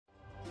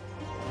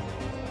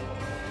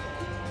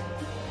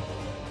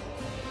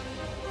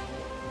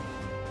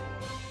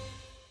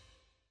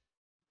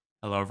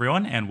Hello,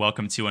 everyone, and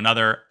welcome to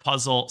another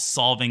puzzle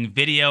solving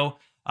video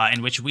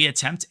in which we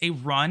attempt a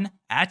run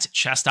at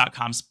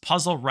chess.com's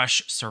Puzzle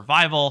Rush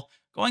Survival,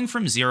 going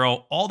from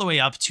 0 all the way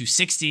up to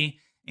 60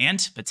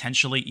 and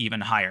potentially even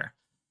higher.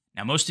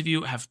 Now, most of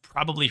you have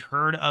probably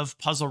heard of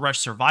Puzzle Rush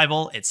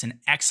Survival. It's an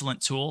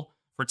excellent tool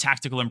for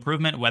tactical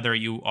improvement, whether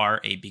you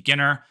are a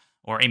beginner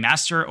or a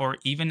master or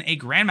even a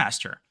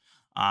grandmaster.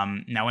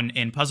 Now,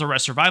 in Puzzle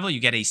Rush Survival,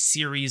 you get a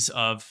series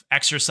of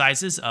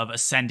exercises of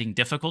ascending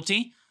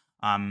difficulty.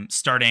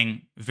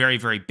 Starting very,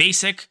 very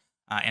basic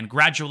and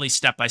gradually,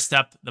 step by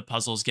step, the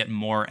puzzles get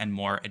more and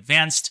more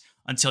advanced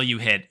until you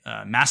hit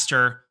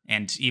master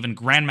and even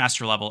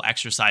grandmaster level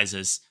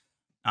exercises.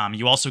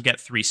 You also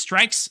get 3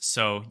 strikes,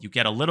 so you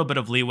get a little bit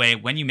of leeway.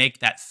 When you make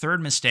that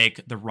third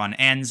mistake, the run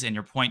ends and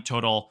your point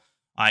total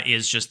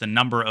is just the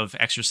number of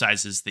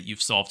exercises that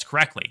you've solved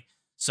correctly.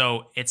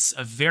 So it's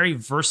a very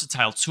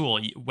versatile tool,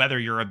 whether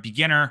you're a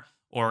beginner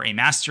or a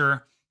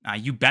master.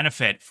 You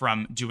benefit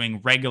from doing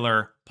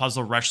regular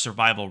Puzzle Rush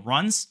Survival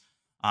runs.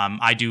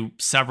 I do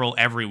several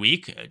every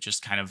week,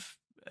 just kind of,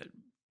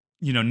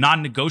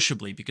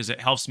 non-negotiably, because it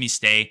helps me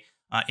stay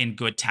in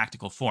good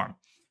tactical form.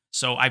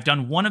 So I've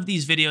done one of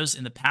these videos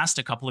in the past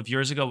a couple of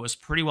years ago. It was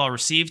pretty well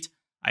received.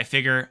 I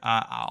figure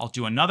I'll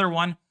do another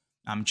one.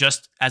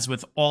 Just as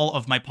with all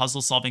of my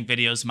puzzle solving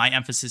videos, my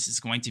emphasis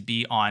is going to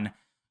be on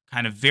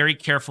kind of very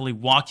carefully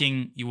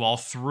walking you all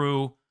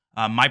through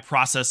my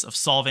process of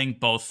solving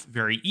both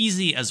very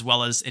easy as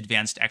well as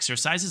advanced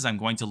exercises. I'm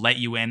going to let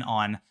you in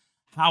on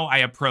how I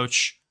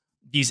approach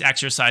these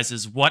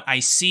exercises, what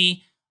I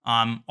see,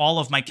 all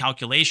of my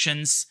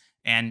calculations,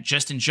 and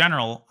just in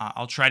general,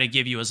 I'll try to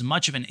give you as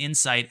much of an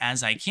insight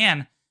as I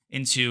can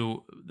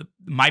into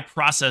my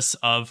process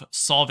of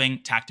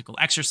solving tactical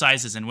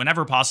exercises. And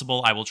whenever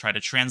possible, I will try to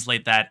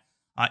translate that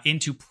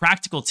into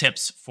practical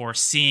tips for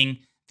seeing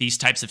these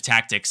types of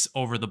tactics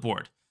over the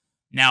board.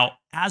 Now,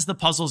 as the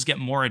puzzles get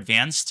more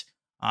advanced,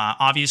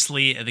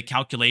 obviously the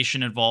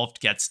calculation involved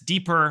gets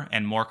deeper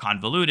and more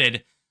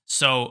convoluted.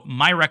 So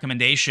my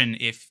recommendation,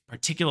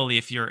 particularly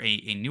if you're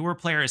a newer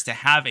player, is to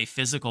have a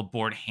physical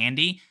board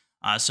handy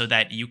so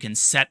that you can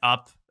set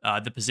up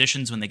the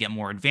positions when they get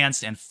more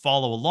advanced and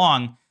follow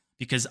along,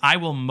 because I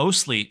will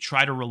mostly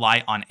try to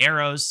rely on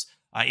arrows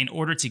in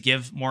order to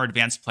give more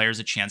advanced players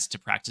a chance to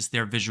practice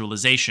their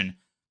visualization.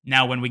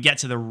 Now, when we get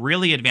to the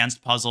really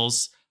advanced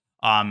puzzles,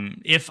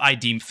 if I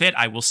deem fit,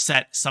 I will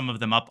set some of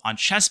them up on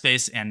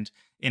chess-base, and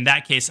in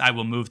that case, I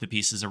will move the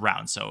pieces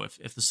around. So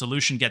if the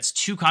solution gets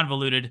too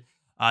convoluted,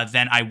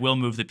 then I will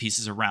move the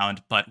pieces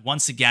around. But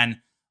once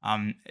again,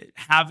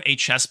 have a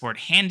chessboard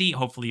handy.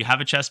 Hopefully you have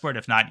a chessboard.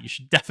 If not, you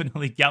should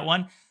definitely get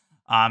one.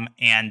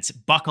 And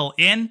buckle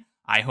in.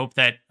 I hope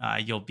that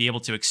you'll be able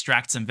to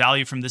extract some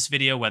value from this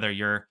video, whether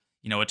you're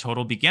a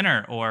total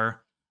beginner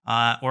or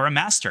a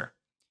master.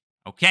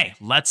 Okay,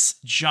 let's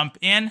jump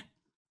in.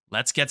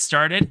 Let's get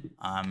started.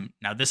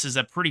 Now, this is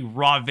a pretty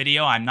raw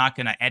video. I'm not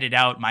going to edit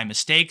out my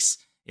mistakes.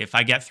 If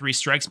I get 3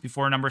 strikes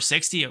before number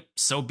 60,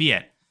 so be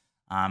it.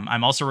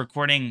 I'm also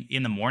recording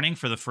in the morning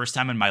for the first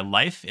time in my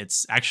life.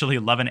 It's actually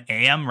 11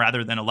 a.m.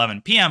 rather than 11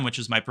 p.m., which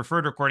is my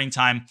preferred recording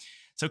time.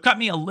 So cut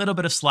me a little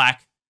bit of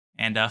slack.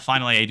 And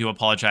finally, I do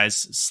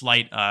apologize.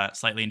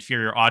 Slightly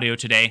inferior audio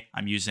today.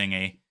 I'm using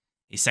a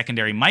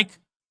secondary mic,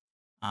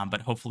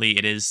 but hopefully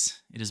it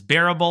is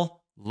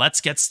bearable.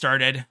 Let's get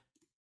started.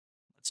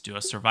 Let's do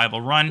a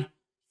survival run.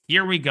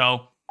 Here we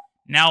go.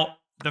 Now,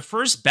 the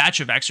first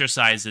batch of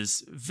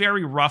exercises,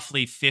 very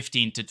roughly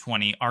 15 to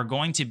 20, are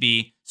going to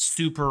be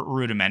super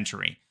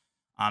rudimentary.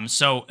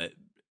 So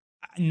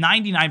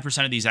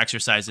 99% of these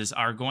exercises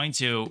are going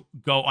to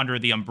go under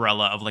the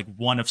umbrella of like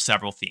one of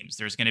several themes.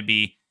 There's going to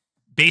be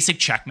basic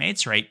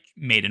checkmates, right?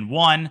 Mate in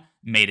 1,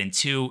 mate in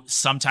 2.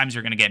 Sometimes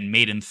you're going to get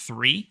mate in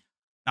 3.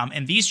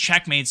 And these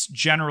checkmates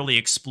generally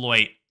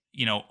exploit,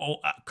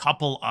 a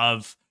couple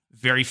of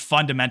very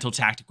fundamental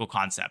tactical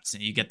concepts.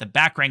 And you get the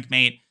back rank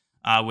mate,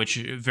 which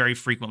very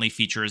frequently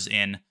features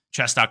in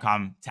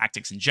chess.com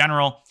tactics in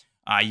general.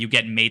 You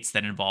get mates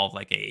that involve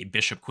like a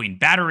bishop-queen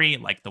battery,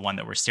 like the one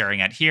that we're staring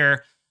at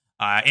here.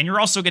 And you're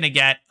also going to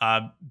get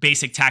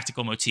basic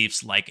tactical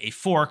motifs like a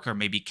fork or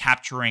maybe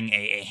capturing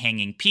a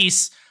hanging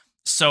piece.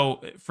 So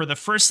for the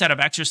first set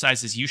of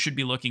exercises, you should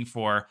be looking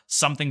for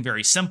something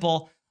very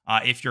simple.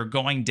 If you're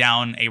going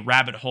down a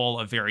rabbit hole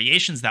of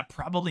variations, that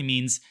probably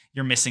means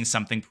you're missing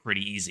something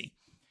pretty easy.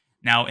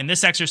 Now, in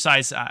this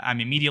exercise,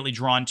 I'm immediately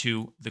drawn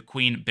to the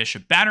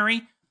queen-bishop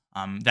battery.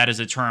 That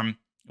is a term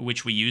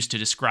which we use to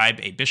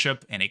describe a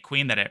bishop and a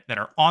queen that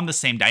are on the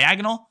same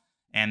diagonal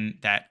and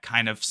that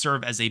kind of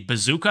serve as a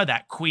bazooka.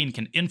 That queen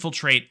can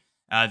infiltrate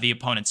the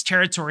opponent's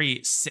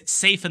territory,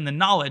 safe in the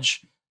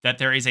knowledge that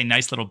there is a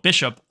nice little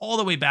bishop all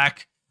the way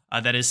back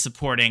that is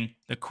supporting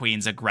the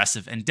queen's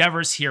aggressive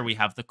endeavors. Here we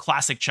have the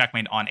classic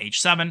checkmate on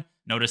h7.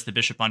 Notice the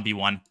bishop on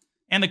b1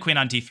 and the queen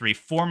on d3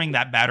 forming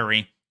that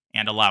battery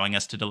and allowing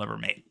us to deliver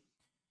mate.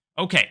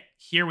 Okay,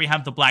 here we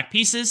have the black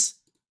pieces.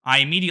 I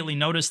immediately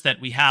notice that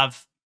we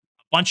have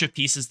a bunch of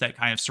pieces that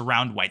kind of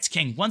surround white's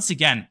king. Once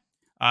again,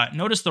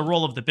 notice the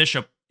role of the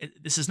bishop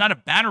this is not a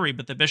battery,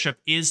 but the bishop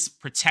is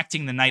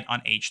protecting the knight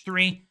on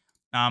h3,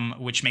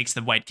 which makes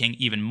the white king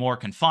even more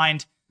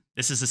confined.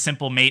 This is a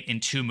simple mate in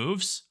 2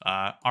 moves.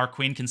 Our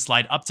queen can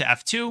slide up to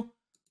f2,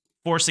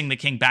 forcing the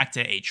king back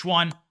to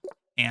h1,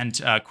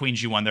 and queen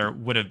g1 there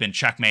would have been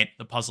checkmate.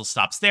 The puzzle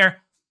stops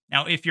there.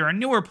 Now, if you're a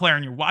newer player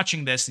and you're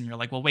watching this and you're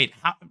like, well, wait,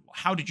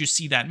 how did you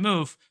see that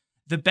move?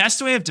 The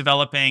best way of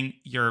developing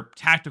your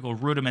tactical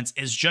rudiments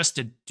is just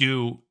to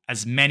do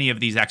as many of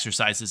these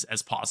exercises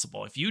as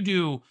possible. If you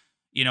do,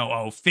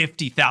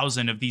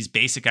 50,000 of these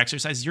basic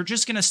exercises, you're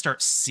just going to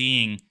start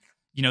seeing,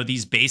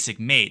 these basic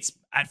mates.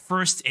 At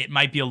first, it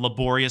might be a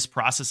laborious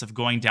process of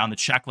going down the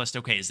checklist.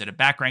 Okay, is it a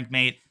back rank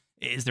mate?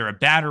 Is there a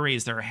battery?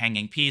 Is there a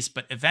hanging piece?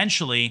 But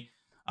eventually,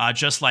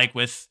 just like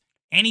with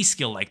any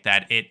skill like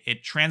that,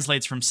 it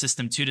translates from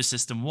system 2 to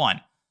system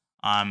 1.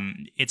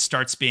 It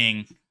starts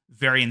being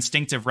very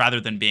instinctive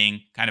rather than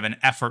being kind of an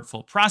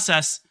effortful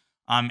process,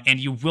 and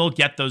you will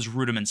get those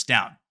rudiments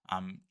down.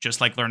 Just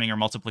like learning your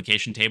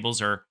multiplication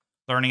tables or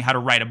learning how to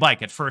ride a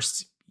bike. At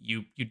first,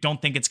 you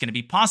don't think it's going to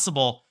be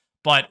possible,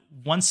 but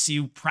once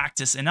you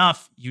practice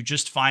enough, you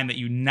just find that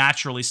you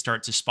naturally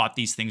start to spot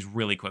these things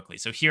really quickly.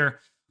 So here,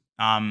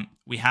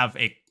 we have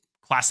a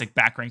classic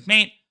back rank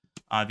mate.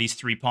 These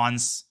 3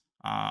 pawns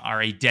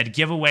are a dead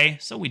giveaway,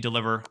 so we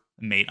deliver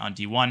the mate on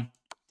d1,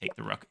 take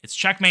the rook. It's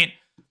checkmate.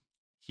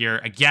 Here,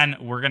 again,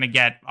 we're going to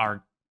get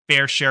our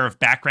fair share of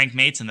back rank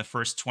mates in the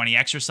first 20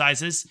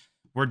 exercises.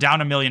 We're down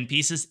a million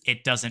pieces.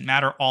 It doesn't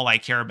matter. All I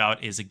care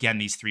about is, again,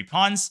 these 3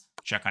 pawns.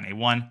 Check on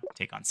a1,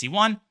 take on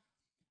c1.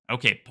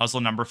 Okay,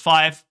 puzzle number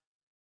 5.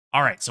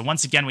 All right, so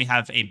once again, we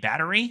have a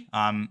battery.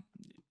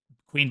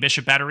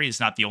 Queen-bishop battery is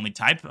not the only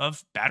type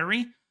of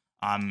battery.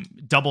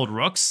 Doubled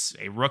rooks,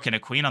 a rook and a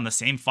queen on the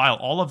same file,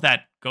 all of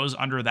that goes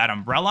under that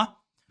umbrella.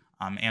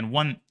 And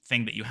one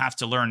thing that you have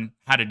to learn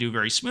how to do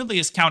very smoothly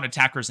is count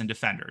attackers and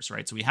defenders,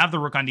 right? So we have the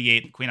rook on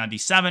d8, the queen on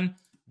d7.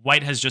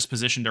 White has just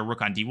positioned a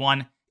rook on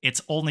d1. It's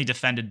only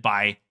defended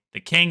by the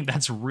king.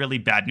 That's really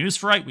bad news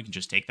for white. We can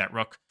just take that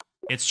rook.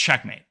 It's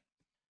checkmate.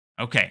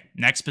 Okay,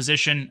 next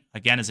position,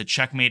 again, is a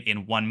checkmate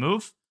in 1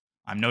 move.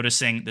 I'm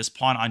noticing this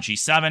pawn on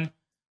g7.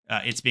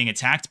 It's being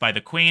attacked by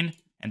the queen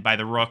and by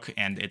the rook,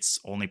 and it's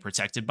only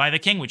protected by the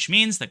king, which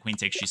means that queen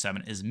takes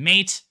g7 is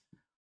mate.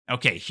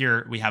 Okay,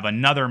 here we have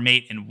another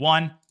mate in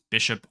 1.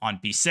 Bishop on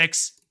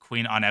b6,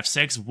 queen on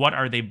f6. What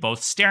are they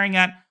both staring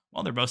at?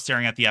 Well, they're both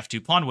staring at the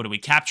f2 pawn. What do we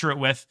capture it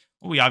with?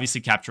 Well, we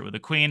obviously capture it with a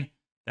queen.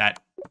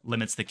 That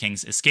limits the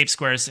king's escape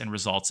squares and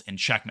results in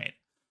checkmate.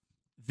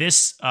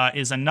 This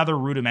is another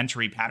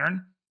rudimentary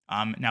pattern.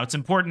 Now, it's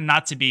important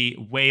not to be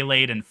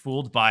waylaid and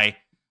fooled by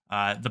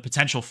the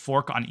potential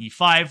fork on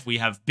e5. We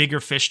have bigger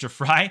fish to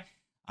fry.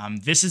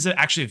 This is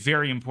actually a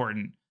very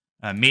important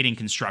mating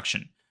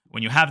construction.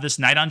 When you have this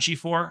knight on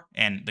g4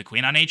 and the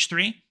queen on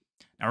h3,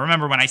 now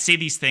remember, when I say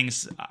these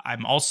things,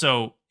 I'm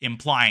also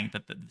implying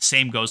that the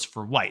same goes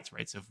for white,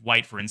 right? So if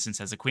white, for instance,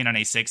 has a queen on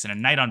a6 and a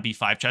knight on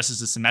b5, chess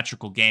is a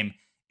symmetrical game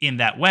in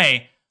that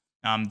way.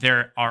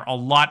 There are a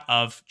lot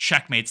of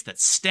checkmates that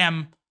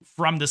stem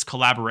from this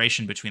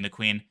collaboration between the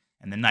queen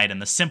and the knight,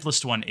 and the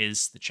simplest one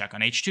is the check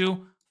on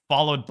h2,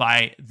 followed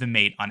by the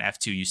mate on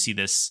f2. You see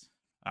this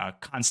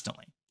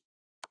constantly.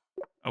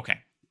 Okay.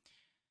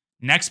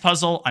 Next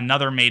puzzle,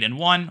 another mate in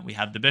 1. We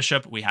have the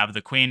bishop, we have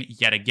the queen.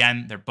 Yet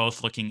again, they're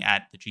both looking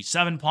at the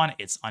g7 pawn.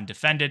 It's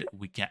undefended.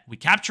 We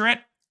capture it.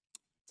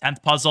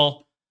 10th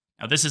puzzle.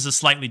 Now, this is a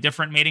slightly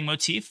different mating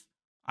motif.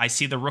 I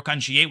see the rook on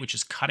g8, which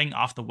is cutting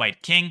off the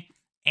white king.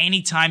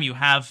 Anytime you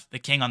have the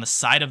king on the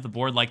side of the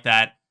board like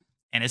that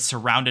and it's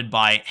surrounded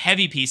by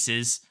heavy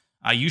pieces,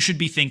 you should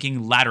be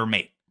thinking ladder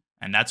mate.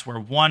 And that's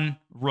where one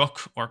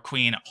rook or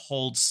queen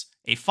holds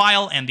a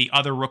file and the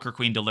other rook or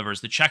queen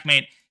delivers the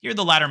checkmate. Here,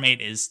 the ladder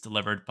mate is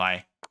delivered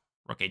by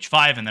rook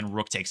h5 and then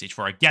rook takes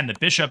h4. Again, the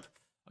bishop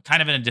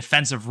kind of in a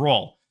defensive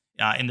role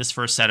in this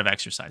first set of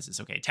exercises.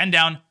 Okay, 10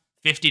 down,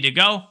 50 to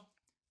go.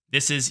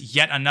 This is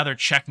yet another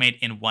checkmate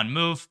in 1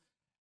 move.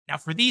 Now,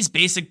 for these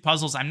basic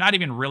puzzles, I'm not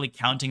even really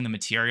counting the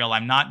material.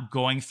 I'm not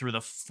going through the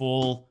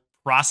full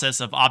process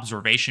of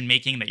observation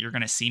making that you're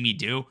going to see me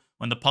do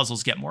when the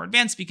puzzles get more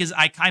advanced, because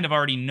I kind of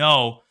already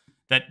know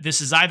that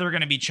this is either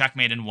going to be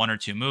checkmate in 1 or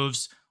 2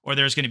 moves, or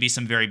there's going to be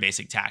some very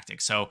basic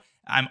tactics. So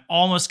I'm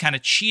almost kind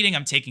of cheating.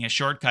 I'm taking a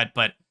shortcut,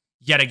 but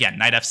yet again,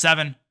 knight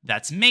f7,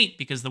 that's mate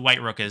because the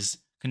white rook is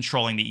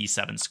controlling the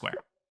e7 square.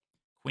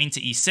 Queen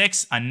to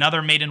e6,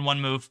 another mate in 1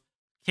 move.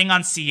 King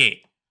on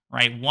c8,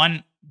 right?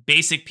 One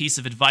basic piece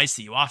of advice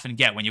that you often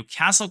get when you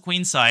castle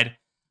queenside,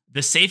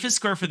 the safest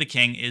square for the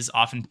king is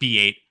often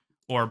b8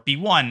 or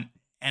b1.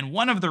 And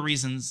one of the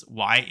reasons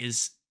why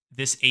is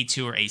this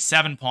a2 or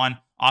a7 pawn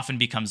often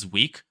becomes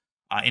weak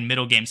in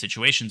middle game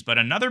situations. But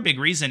another big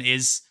reason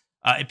is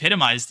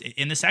epitomized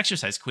in this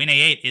exercise. Queen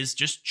a8 is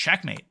just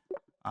checkmate.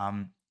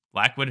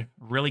 Black would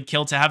really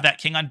kill to have that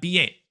king on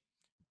b8.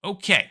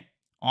 Okay,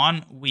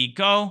 on we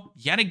go.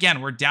 Yet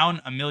again, we're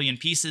down a million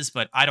pieces,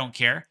 but I don't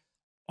care.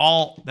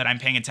 All that I'm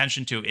paying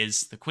attention to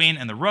is the queen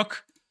and the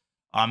rook.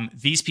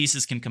 These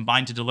pieces can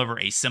combine to deliver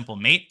a simple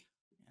mate.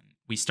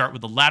 We start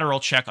with the lateral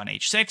check on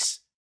h6.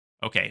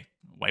 Okay,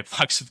 white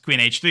blocks with queen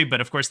h3,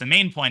 but of course the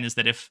main point is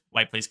that if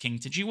white plays king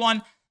to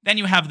g1, then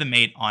you have the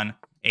mate on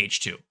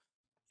h2.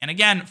 And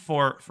again,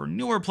 for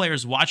newer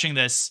players watching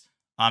this,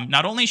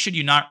 not only should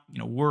you not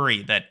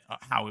worry that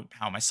how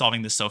am I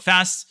solving this so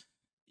fast,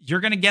 you're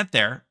going to get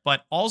there,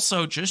 but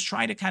also just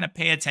try to kind of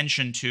pay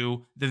attention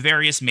to the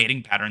various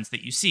mating patterns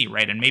that you see,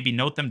 right? And maybe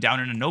note them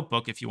down in a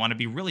notebook if you want to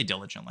be really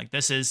diligent. Like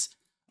this is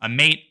a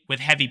mate with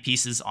heavy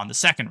pieces on the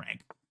second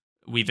rank.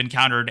 We've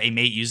encountered a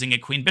mate using a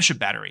queen-bishop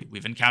battery.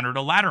 We've encountered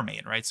a ladder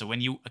mate, right? So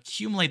when you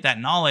accumulate that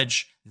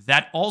knowledge,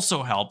 that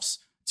also helps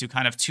to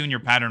kind of tune your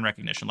pattern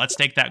recognition. Let's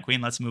take that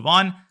queen. Let's move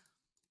on.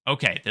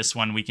 Okay, this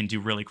one we can do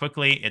really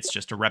quickly. It's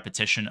just a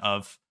repetition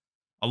of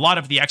a lot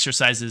of the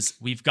exercises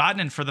we've gotten.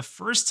 And for the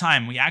first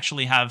time, we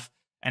actually have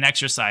an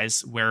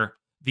exercise where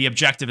the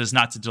objective is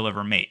not to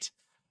deliver mate.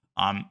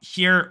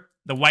 Here,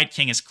 the white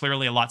king is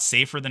clearly a lot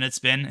safer than it's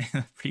been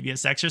in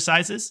previous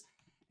exercises.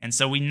 And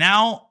so we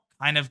now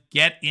kind of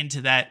get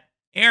into that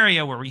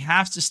area where we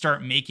have to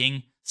start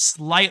making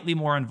slightly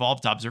more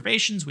involved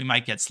observations. We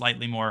might get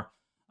slightly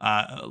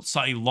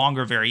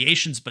longer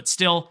variations, but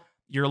still,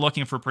 you're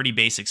looking for pretty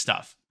basic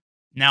stuff.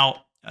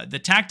 Now, the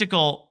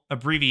tactical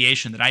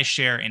abbreviation that I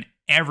share in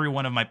every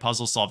one of my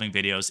puzzle solving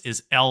videos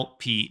is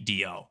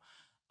LPDO.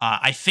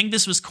 I think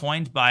this was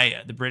coined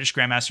by the British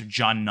Grandmaster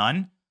John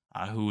Nunn,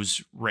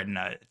 who's written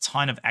a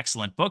ton of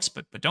excellent books,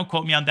 but don't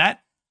quote me on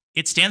that.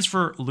 It stands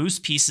for loose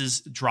pieces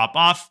drop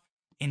off.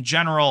 In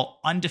general,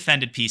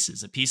 undefended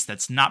pieces, a piece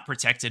that's not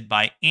protected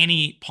by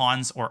any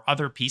pawns or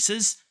other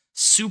pieces.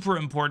 Super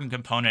important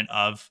component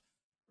of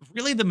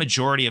really the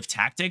majority of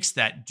tactics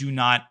that do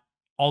not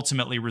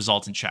ultimately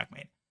result in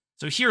checkmate.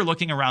 So here,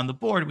 looking around the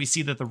board, we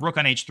see that the rook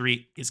on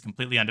h3 is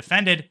completely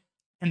undefended,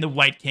 and the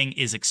white king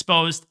is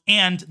exposed,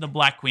 and the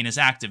black queen is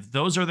active.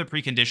 Those are the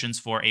preconditions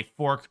for a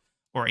fork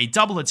or a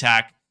double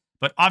attack,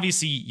 but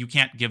obviously you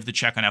can't give the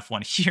check on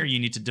f1 here. You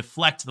need to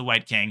deflect the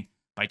white king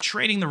by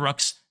trading the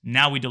rooks.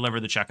 Now we deliver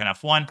the check on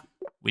f1.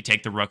 We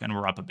take the rook, and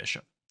we're up a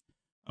bishop.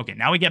 Okay,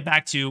 now we get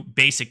back to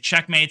basic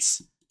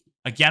checkmates.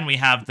 Again, we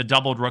have the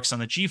doubled rooks on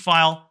the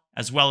g-file,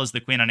 as well as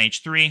the queen on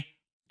h3.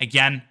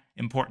 Again,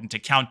 important to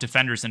count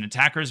defenders and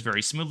attackers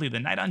very smoothly. The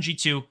knight on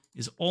g2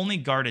 is only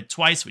guarded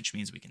twice, which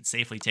means we can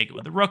safely take it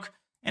with the rook,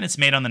 and it's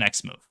mate on the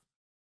next move.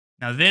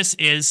 Now, this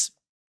is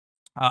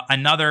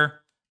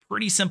another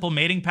pretty simple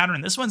mating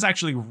pattern. This one's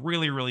actually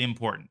really, really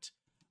important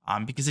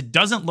because it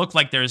doesn't look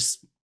like there's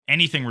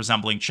anything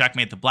resembling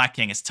checkmate. The black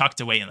king is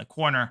tucked away in the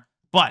corner,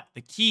 but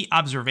the key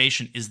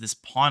observation is this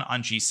pawn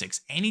on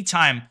g6.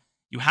 Anytime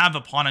you have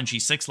a pawn on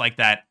g6 like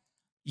that,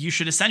 you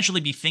should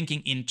essentially be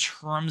thinking in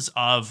terms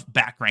of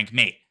back rank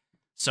mate.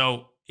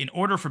 So in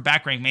order for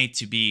back rank mate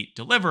to be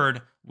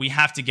delivered, we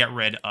have to get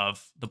rid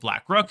of the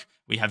black rook.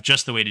 We have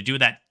just the way to do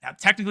that. Now,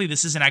 technically,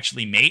 this isn't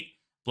actually mate.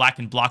 Black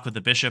can block with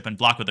the bishop and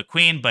block with the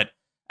queen, but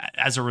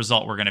as a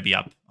result, we're going to be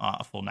up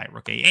a full knight.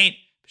 Rook a8,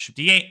 bishop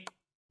d8,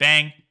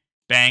 bang,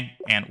 bang,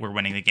 and we're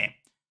winning the game.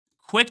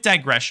 Quick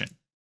digression,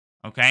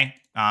 okay?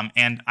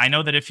 And I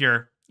know that if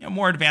you're a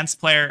more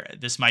advanced player,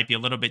 this might be a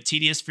little bit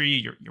tedious for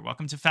you. You're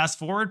welcome to fast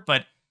forward,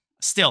 but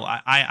still,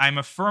 I'm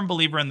a firm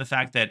believer in the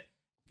fact that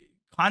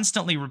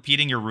constantly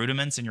repeating your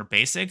rudiments and your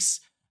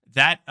basics,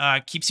 that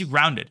keeps you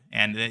grounded.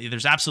 And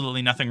there's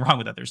absolutely nothing wrong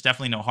with that. There's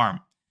definitely no harm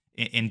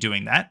in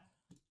doing that.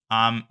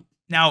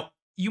 Now,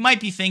 you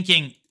might be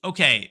thinking,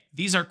 okay,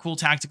 these are cool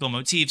tactical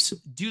motifs.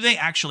 Do they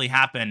actually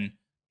happen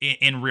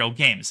in real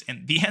games?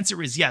 And the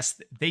answer is yes,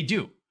 they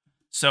do.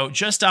 So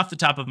just off the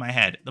top of my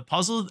head, the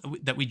puzzle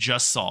that we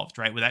just solved,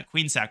 right, with that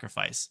queen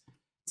sacrifice,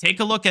 take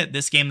a look at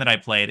this game that I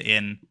played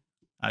in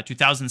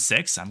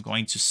 2006. I'm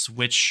going to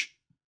switch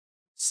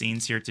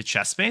scenes here to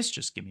chess space.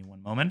 Just give me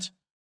one moment.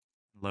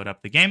 Load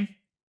up the game.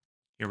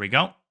 Here we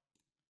go.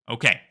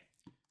 Okay.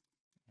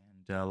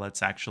 And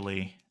let's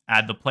actually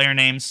add the player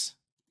names.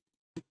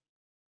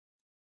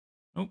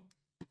 Oh,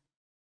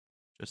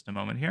 just a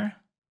moment here.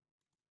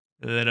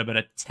 A little bit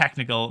of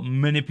technical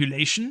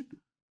manipulation.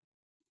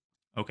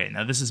 Okay,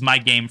 now this is my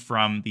game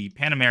from the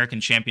Pan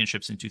American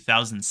Championships in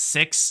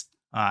 2006.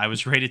 I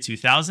was rated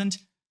 2000.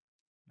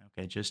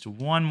 Okay, just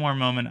one more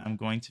moment. I'm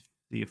going to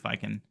see if I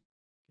can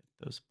get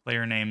those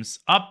player names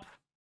up.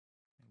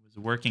 It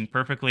was working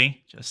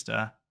perfectly just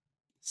a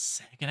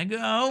second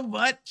ago,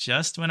 but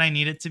just when I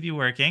need it to be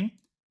working,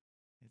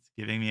 it's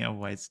giving me a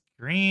white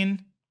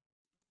screen.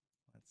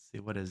 Let's see,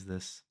 what is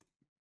this?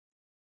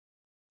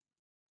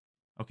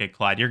 Okay,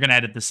 Clyde, you're going to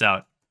edit this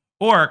out.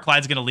 Or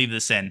Clyde's going to leave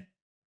this in.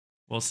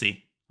 We'll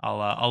see.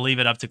 I'll leave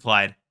it up to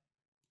Clyde.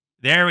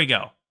 There we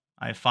go.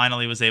 I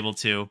finally was able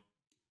to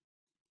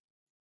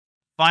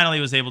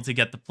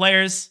get the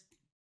players.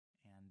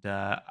 And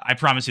I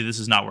promise you, this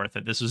is not worth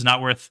it. This was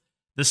not worth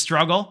the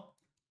struggle.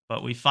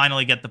 But we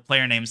finally get the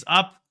player names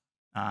up.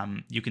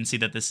 You can see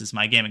that this is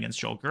my game against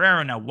Joel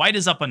Guerrero. Now, white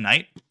is up a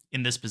knight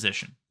in this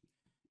position.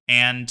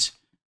 And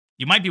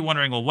you might be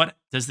wondering, well, what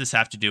does this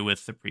have to do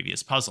with the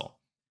previous puzzle?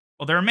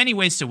 Well, there are many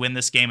ways to win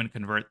this game and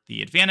convert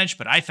the advantage,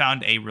 but I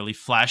found a really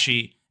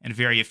flashy and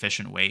very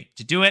efficient way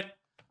to do it.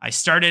 I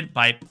started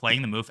by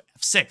playing the move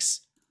f6.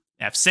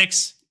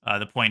 f6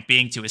 The point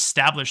being to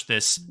establish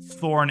this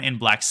thorn in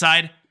black's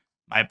side.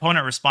 My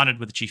opponent responded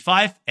with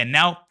g5, and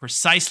now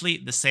precisely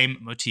the same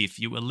motif.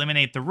 You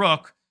eliminate the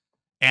rook,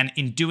 and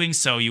in doing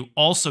so, you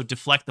also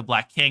deflect the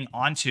black king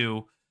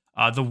onto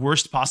the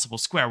worst possible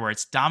square, where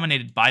it's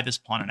dominated by this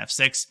pawn on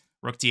f6.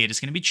 Rook d8 is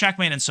going to be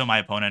checkmate, and so my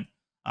opponent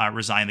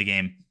resigned the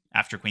game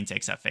after queen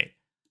takes f8.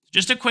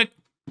 Just a quick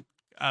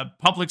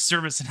public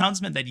service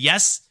announcement that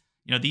yes,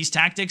 these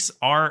tactics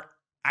are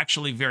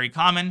actually very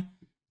common,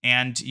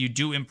 and you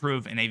do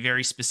improve in a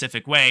very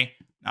specific way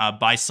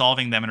by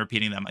solving them and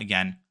repeating them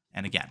again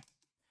and again.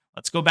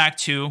 Let's go back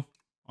to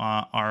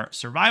our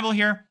survival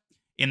here.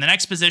 In the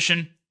next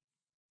position,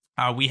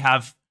 we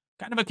have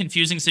kind of a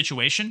confusing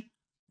situation.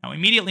 Now,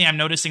 immediately I'm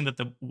noticing that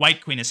the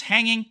white queen is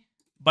hanging,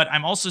 but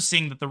I'm also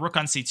seeing that the rook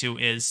on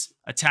c2 is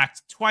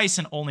attacked twice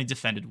and only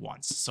defended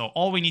once. So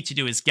all we need to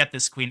do is get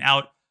this queen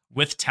out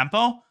with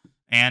tempo,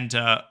 and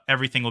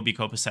everything will be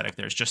copacetic.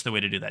 There's just the way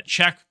to do that.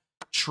 Check,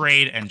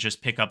 trade, and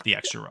just pick up the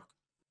extra rook.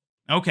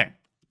 Okay,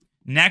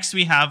 next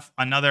we have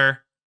another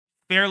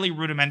fairly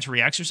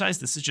rudimentary exercise.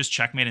 This is just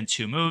checkmate in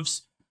 2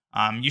 moves.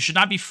 You should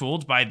not be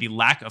fooled by the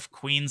lack of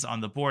queens on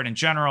the board in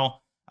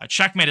general.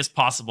 Checkmate is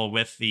possible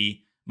with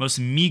the most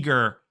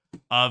meager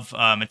of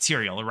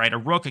material, right? A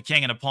rook, a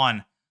king, and a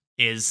pawn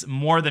is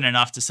more than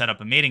enough to set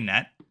up a mating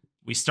net.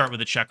 We start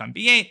with a check on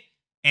b8,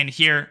 and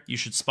here you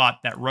should spot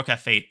that rook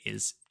f8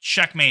 is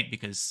checkmate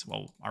because,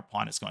 well, our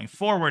pawn is going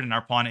forward and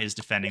our pawn is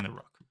defending the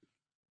rook.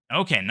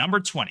 Okay, number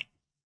 20.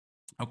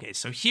 Okay,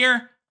 so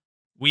here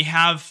we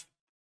have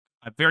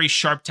a very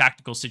sharp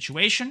tactical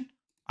situation.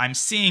 I'm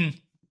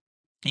seeing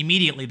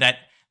immediately that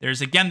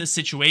there's again this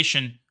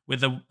situation with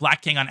the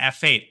black king on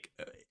f8,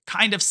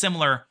 kind of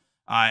similar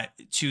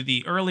to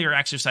the earlier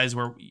exercise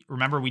where,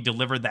 remember, we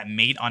delivered that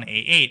mate on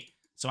a8.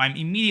 So I'm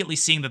immediately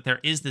seeing that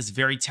there is this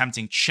very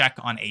tempting check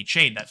on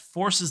h8 that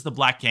forces the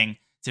black king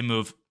to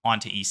move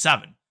onto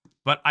e7.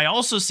 But I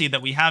also see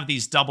that we have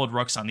these doubled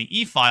rooks on the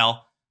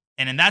e-file,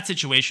 and in that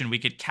situation, we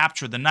could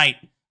capture the knight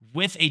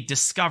with a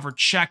discovered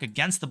check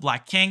against the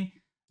black king.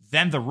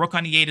 Then the rook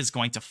on e8 is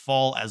going to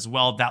fall as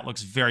well. That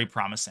looks very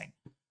promising.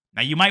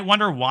 Now, you might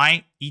wonder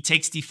why e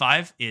takes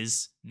d5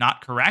 is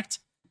not correct.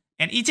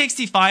 And e takes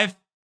d5,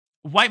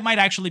 white might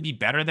actually be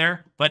better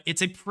there, but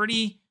it's a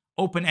pretty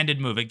open-ended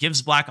move. It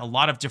gives black a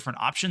lot of different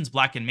options.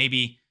 Black can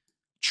maybe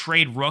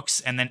trade rooks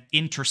and then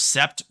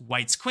intercept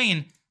white's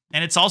queen.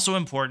 And it's also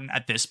important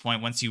at this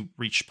point, once you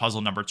reach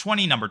puzzle number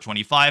 20, number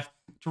 25,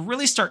 to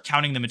really start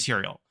counting the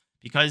material,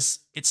 because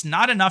it's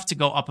not enough to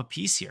go up a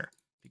piece here,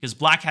 because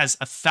black has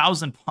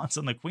 1,000 pawns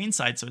on the queen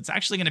side, so it's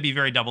actually going to be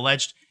very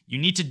double-edged. You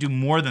need to do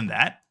more than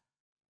that.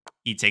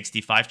 E takes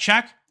d5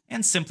 check,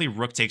 and simply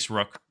rook takes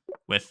rook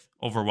with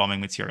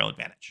overwhelming material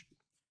advantage.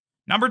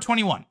 Number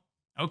 21.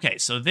 Okay,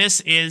 so this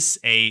is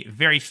a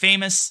very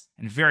famous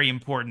and very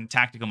important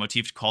tactical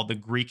motif called the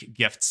Greek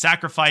gift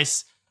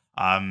sacrifice.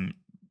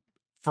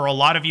 For a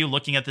lot of you,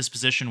 looking at this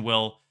position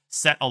will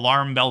set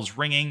alarm bells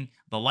ringing.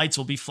 The lights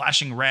will be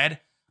flashing red.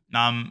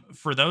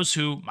 For those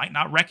who might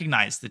not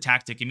recognize the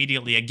tactic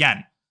immediately,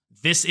 again,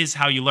 this is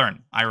how you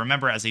learn. I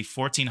remember as a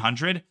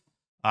 1400,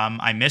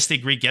 I missed a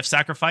Greek gift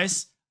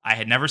sacrifice. I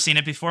had never seen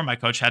it before. My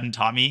coach hadn't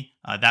taught me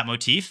that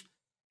motif.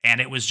 And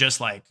it was just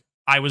like,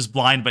 I was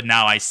blind, but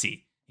now I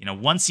see.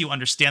 Once you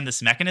understand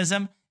this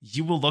mechanism,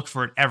 you will look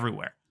for it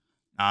everywhere.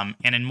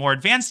 And in more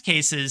advanced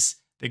cases,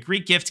 the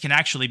Greek gift can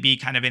actually be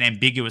kind of an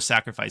ambiguous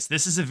sacrifice.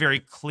 This is a very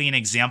clean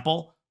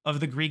example of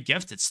the Greek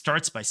gift. It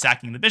starts by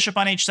sacking the bishop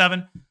on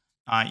h7.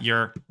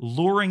 You're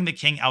luring the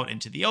king out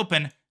into the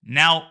open.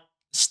 Now,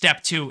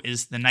 step 2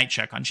 is the knight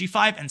check on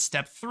g5. And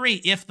step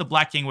 3, if the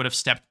black king would have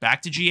stepped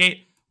back to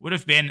g8, would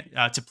have been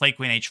to play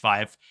queen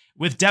h5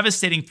 with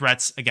devastating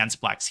threats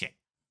against black's king.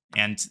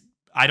 And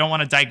I don't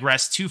want to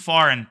digress too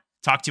far and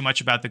talk too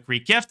much about the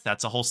Greek gift.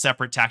 That's a whole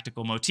separate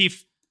tactical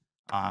motif.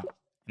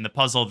 In the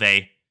puzzle,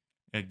 they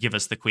give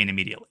us the queen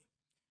immediately.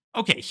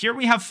 Okay, here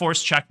we have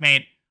forced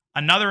checkmate.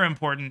 Another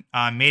important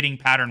mating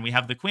pattern. We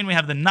have the queen, we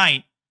have the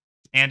knight.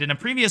 And in a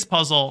previous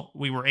puzzle,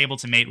 we were able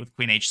to mate with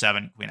queen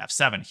h7, queen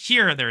f7.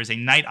 Here, there is a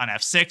knight on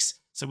f6,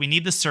 so we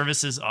need the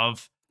services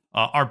of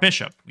our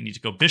bishop. We need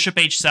to go bishop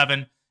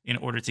h7 in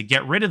order to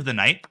get rid of the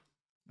knight.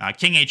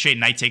 King h8,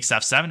 knight takes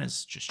f7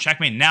 is just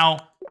checkmate.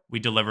 Now we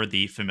deliver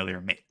the familiar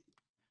mate.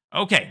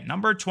 Okay,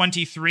 number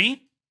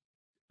 23.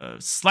 A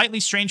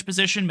slightly strange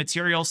position.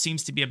 Material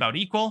seems to be about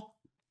equal.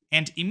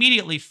 And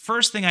immediately,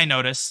 first thing I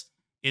notice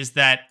is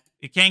that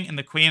the king and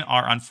the queen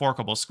are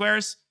unforkable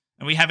squares,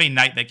 and we have a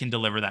knight that can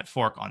deliver that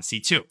fork on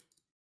c2.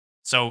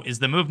 So is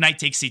the move knight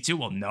takes c2?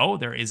 Well, no,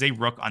 there is a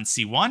rook on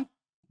c1.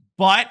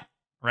 But,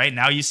 right,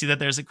 now you see that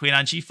there's a queen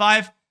on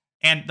g5,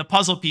 and the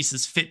puzzle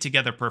pieces fit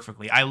together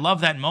perfectly. I love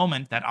that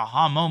moment, that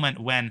aha moment,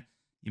 when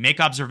you make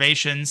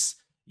observations,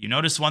 you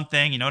notice one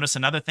thing, you notice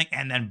another thing,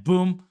 and then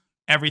boom,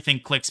 everything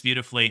clicks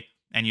beautifully,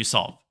 and you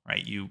solve,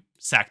 right? You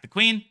sack the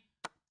queen,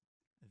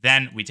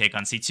 then we take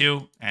on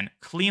c2, and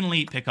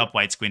cleanly pick up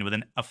white's queen with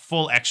a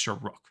full extra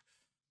rook.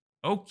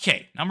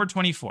 Okay, number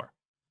 24.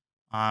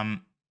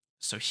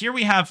 So here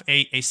we have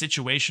a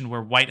situation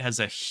where white has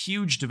a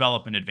huge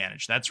development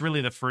advantage. That's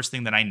really the first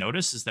thing that I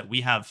notice, is that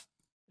we have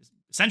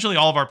essentially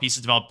all of our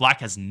pieces developed. Black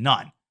has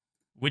none,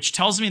 which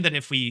tells me that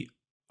if we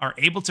are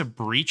able to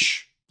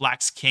breach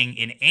black's king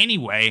in any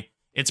way,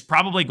 it's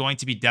probably going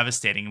to be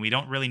devastating. We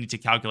don't really need to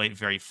calculate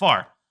very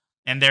far.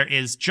 And there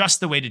is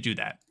just the way to do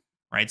that,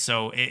 right?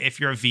 So if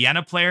you're a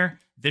Vienna player,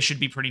 this should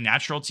be pretty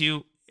natural to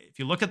you. If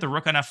you look at the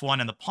rook on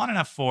f1 and the pawn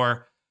on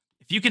f4,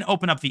 if you can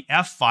open up the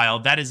f file,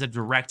 that is a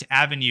direct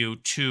avenue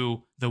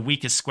to the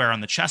weakest square on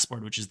the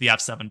chessboard, which is the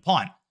f7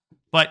 pawn.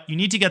 But you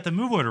need to get the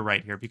move order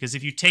right here, because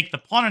if you take the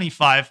pawn on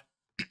e5,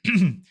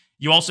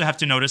 you also have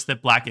to notice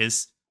that black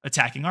is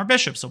attacking our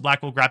bishop. So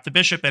black will grab the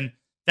bishop, and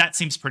that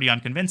seems pretty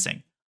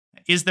unconvincing.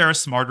 Is there a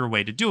smarter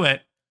way to do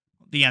it?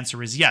 The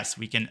answer is yes.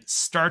 We can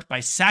start by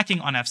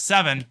sacking on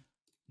f7.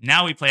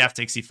 Now we play f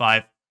takes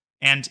e5.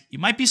 And you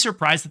might be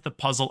surprised that the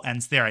puzzle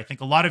ends there. I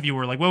think a lot of you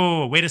were like,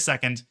 whoa, wait a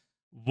second.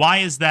 Why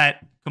is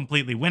that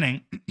completely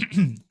winning?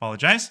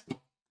 Apologize.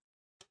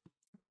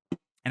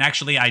 And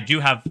actually, I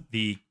do have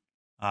the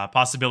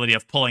possibility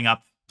of pulling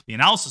up the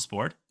analysis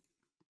board.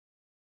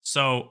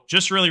 So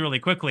just really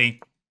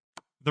quickly,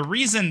 the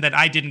reason that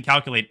I didn't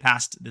calculate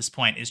past this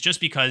point is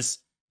just because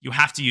you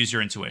have to use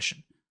your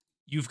intuition.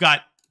 You've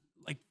got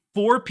like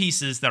 4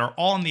 pieces that are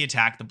all in the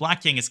attack. The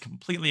black king is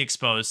completely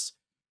exposed.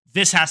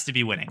 This has to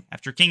be winning.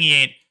 After king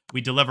e8,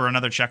 we deliver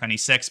another check on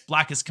e6.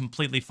 Black is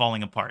completely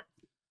falling apart.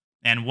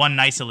 And one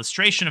nice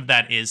illustration of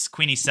that is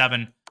queen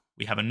e7.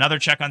 We have another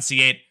check on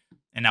c8,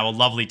 and now a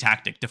lovely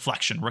tactic,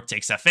 deflection. Rook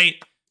takes f8,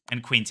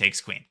 and queen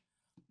takes queen.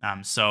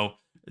 So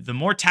the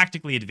more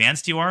tactically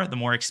advanced you are, the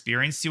more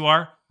experienced you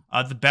are,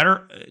 the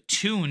better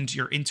tuned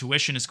your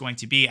intuition is going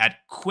to be at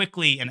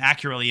quickly and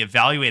accurately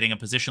evaluating a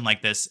position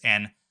like this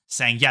and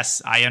saying,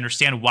 yes, I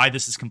understand why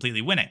this is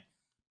completely winning.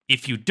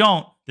 If you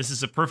don't, this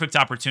is a perfect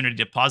opportunity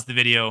to pause the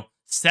video,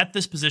 set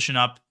this position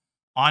up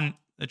on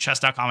the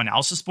chess.com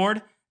analysis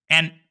board,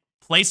 and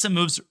play some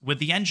moves with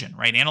the engine,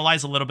 right?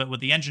 Analyze a little bit with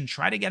the engine.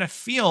 Try to get a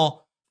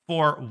feel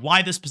for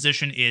why this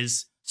position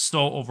is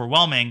so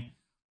overwhelming.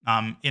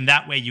 In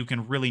that way, you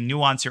can really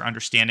nuance your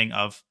understanding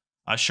of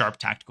sharp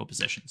tactical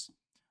positions.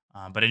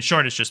 But in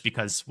short, it's just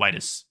because white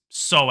is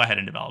so ahead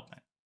in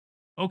development.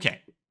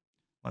 Okay,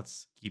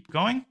 let's keep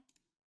going.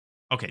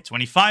 Okay,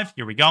 25,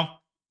 here we go.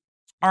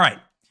 All right,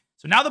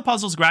 so now the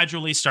puzzles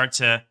gradually start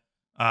to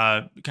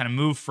kind of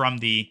move from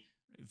the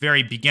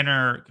very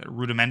beginner,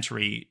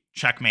 rudimentary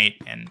checkmate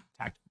and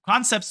tactical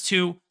concepts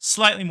to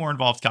slightly more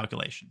involved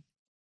calculation.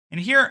 And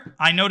here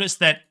I notice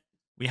that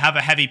we have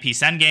a heavy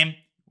piece endgame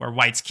where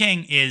white's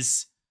king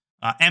is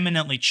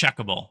eminently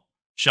checkable,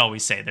 shall we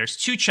say. There's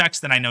 2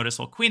 checks that I notice.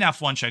 Well, queen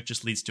f1 check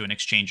just leads to an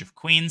exchange of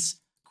queens.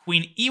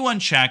 Queen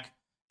e1 check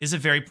is a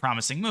very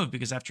promising move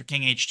because after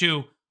king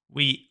h2,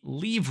 we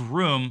leave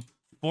room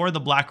for the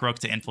black rook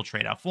to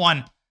infiltrate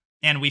f1,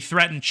 and we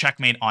threaten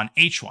checkmate on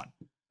h1.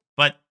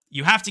 But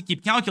you have to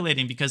keep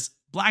calculating because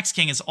black's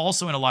king is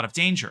also in a lot of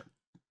danger.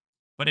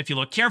 But if you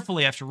look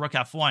carefully after rook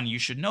f1, you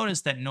should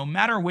notice that no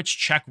matter which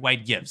check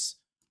white gives,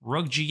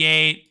 rook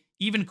g8,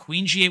 even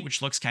queen g8,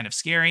 which looks kind of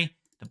scary,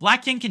 the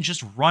black king can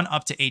just run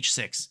up to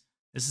h6.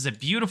 This is a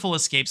beautiful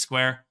escape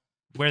square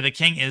where the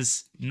king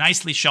is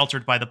nicely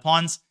sheltered by the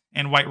pawns,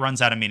 and white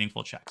runs out of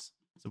meaningful checks.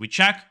 So we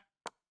check,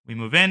 we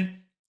move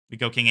in, we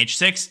go king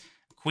h6,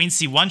 queen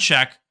c1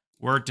 check,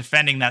 we're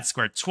defending that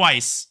square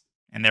twice,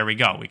 and there we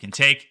go. We can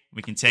take,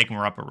 and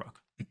we're up a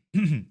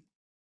rook.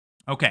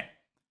 Okay,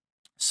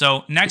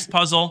 so next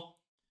puzzle,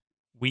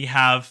 we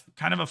have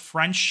kind of a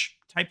French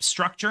type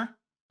structure.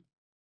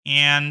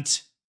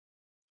 And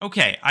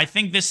okay, I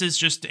think this is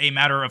just a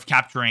matter of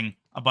capturing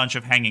a bunch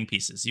of hanging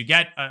pieces. You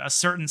get a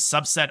certain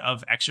subset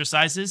of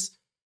exercises,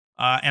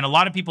 and a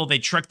lot of people, they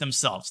trick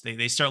themselves.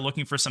 They start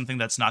looking for something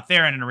that's not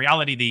there, and in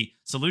reality, the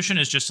solution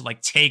is just to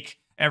like take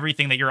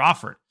everything that you're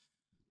offered.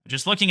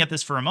 Just looking at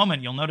this for a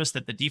moment, you'll notice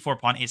that the d4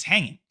 pawn is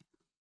hanging.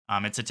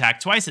 It's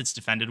attacked twice, it's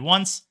defended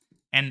once,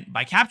 and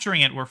by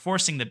capturing it, we're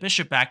forcing the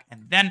bishop back,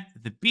 and then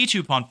the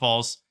b2 pawn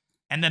falls,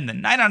 and then the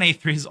knight on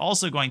a3 is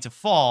also going to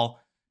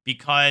fall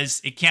because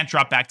it can't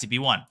drop back to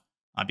b1,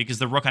 because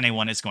the rook on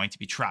a1 is going to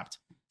be trapped.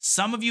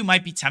 Some of you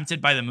might be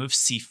tempted by the move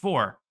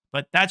c4,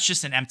 but that's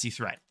just an empty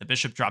threat. The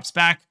bishop drops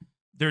back,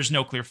 there's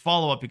no clear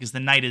follow-up because the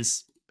knight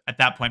is, at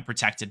that point,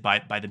 protected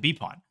by the b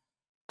pawn.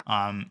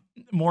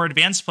 More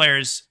advanced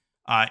players,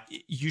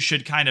 you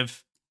should kind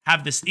of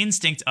have this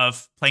instinct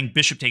of playing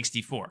bishop takes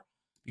d4.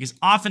 Because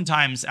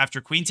oftentimes, after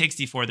queen takes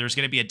d4, there's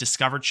going to be a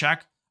discovered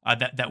check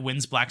that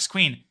wins black's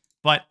queen.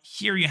 But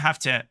here you have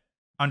to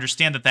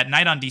understand that that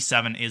knight on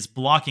d7 is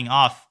blocking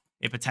off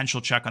a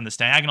potential check on this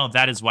diagonal.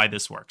 That is why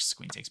this works.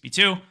 Queen takes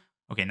b2.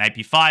 Okay, knight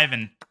b5,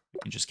 and you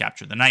can just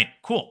capture the knight.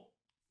 Cool.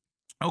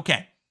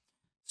 Okay,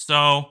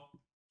 so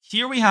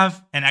here we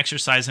have an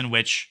exercise in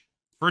which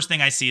first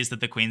thing I see is that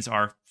the queens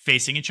are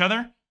facing each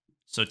other.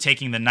 So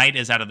taking the knight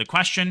is out of the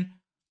question.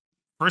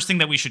 First thing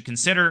that we should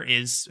consider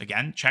is,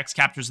 again, checks,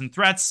 captures, and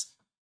threats.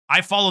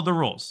 I follow the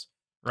rules,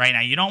 right? Now,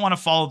 you don't want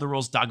to follow the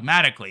rules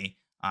dogmatically.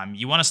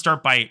 You want to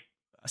start by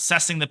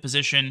assessing the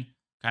position,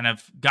 kind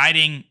of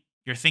guiding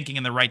you're thinking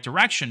in the right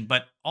direction.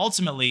 But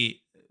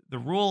ultimately, the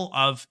rule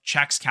of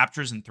checks,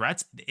 captures, and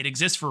threats, it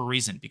exists for a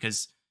reason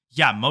because,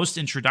 yeah, most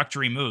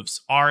introductory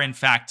moves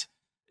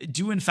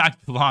do in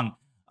fact belong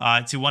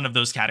to one of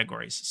those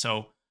categories.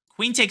 So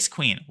queen takes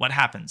queen. What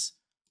happens?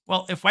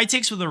 Well, if white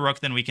takes with the rook,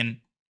 then we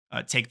can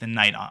take the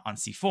knight on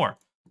c4.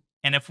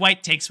 And if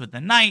white takes with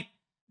the knight,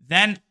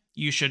 then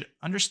you should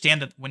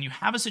understand that when you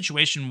have a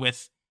situation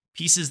with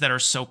pieces that are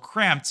so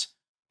cramped,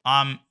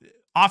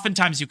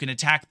 oftentimes you can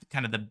attack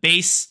kind of the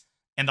base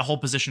and the whole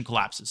position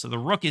collapses. So the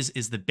rook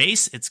is the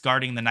base. It's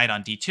guarding the knight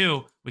on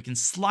d2. We can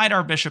slide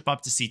our bishop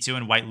up to c2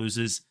 and white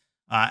loses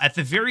at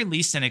the very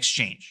least in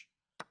exchange.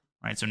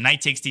 Right, so knight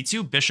takes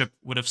d2, bishop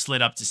would have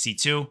slid up to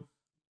c2.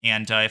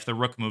 And if the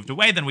rook moved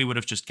away, then we would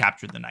have just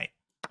captured the knight.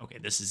 Okay,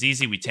 this is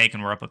easy. We take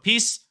and we're up a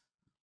piece.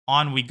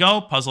 On we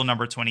go. Puzzle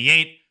number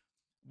 28.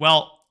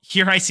 Well,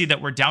 here I see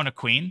that we're down a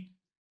queen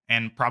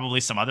and probably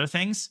some other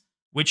things,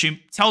 which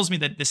tells me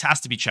that this has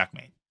to be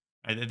checkmate.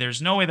 Right?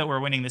 There's no way that we're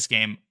winning this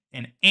game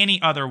in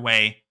any other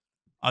way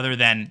other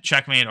than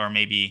checkmate or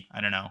maybe,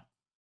 I don't know,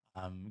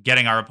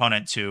 getting our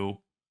opponent to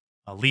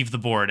leave the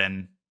board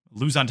and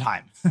lose on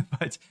time.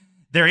 But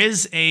there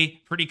is a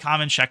pretty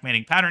common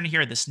checkmating pattern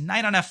here. This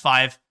knight on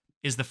f5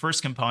 is the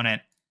first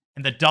component,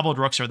 and the doubled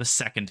rooks are the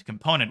second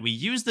component. We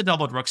use the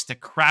doubled rooks to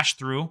crash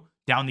through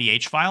down the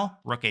h-file,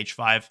 rook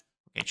h5,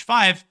 rook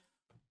h5,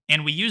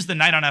 and we use the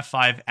knight on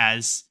f5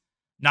 as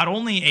not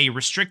only a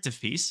restrictive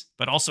piece,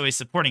 but also a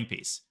supporting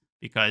piece,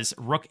 because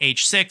rook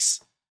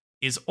h6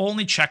 is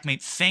only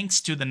checkmate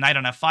thanks to the knight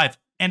on f5,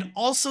 and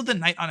also the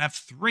knight on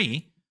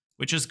f3,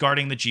 which is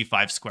guarding the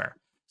g5 square.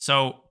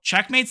 So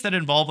checkmates that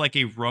involve like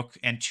a rook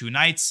and two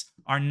knights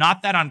are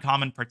not that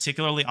uncommon,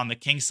 particularly on the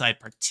king side,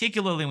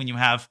 particularly when you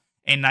have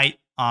a knight,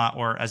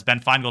 or as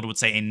Ben Feingold would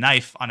say, a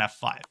knife on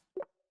f5.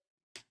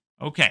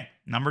 Okay,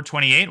 number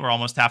 28, we're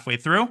almost halfway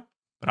through,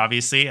 but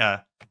obviously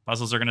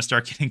puzzles are going to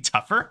start getting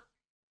tougher.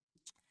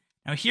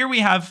 Now here we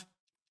have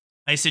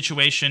a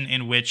situation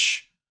in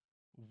which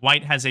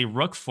white has a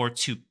rook for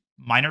two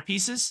minor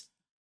pieces.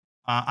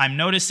 I'm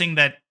noticing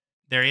that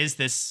there is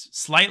this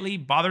slightly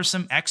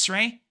bothersome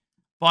x-ray,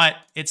 but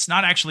it's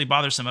not actually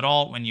bothersome at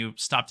all when you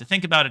stop to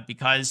think about it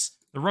because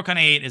the rook on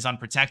a8 is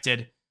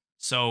unprotected.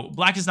 So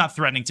black is not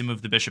threatening to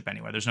move the bishop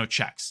anywhere. There's no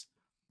checks,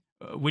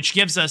 which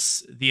gives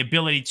us the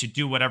ability to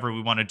do whatever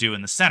we want to do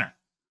in the center.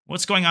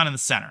 What's going on in the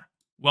center?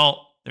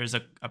 Well, there's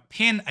a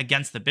pin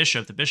against the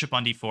bishop. The bishop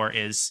on d4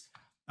 is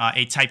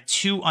a type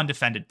 2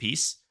 undefended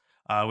piece,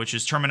 which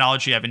is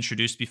terminology I've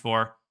introduced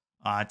before.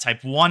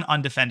 Type 1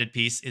 undefended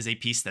piece is a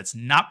piece that's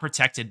not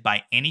protected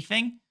by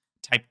anything.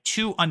 Type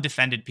 2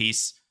 undefended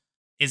piece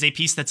is a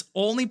piece that's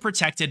only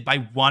protected by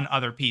one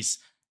other piece.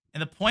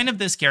 And the point of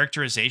this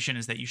characterization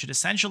is that you should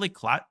essentially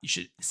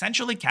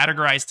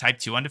categorize type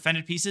 2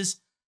 undefended pieces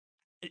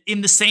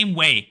in the same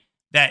way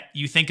that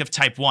you think of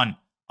type 1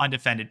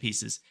 undefended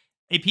pieces.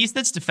 A piece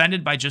that's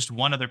defended by just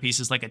one other piece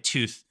is like a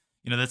tooth,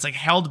 that's like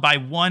held by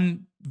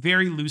one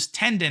very loose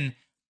tendon.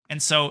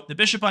 And so the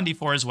bishop on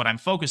d4 is what I'm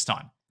focused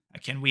on.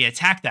 Can we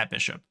attack that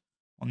bishop?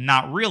 Well,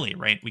 not really,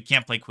 right? We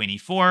can't play queen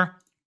e4.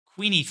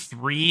 Queen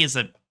e3 is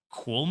a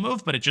cool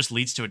move, but it just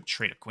leads to a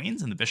trade of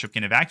queens and the bishop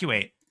can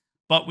evacuate.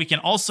 But we can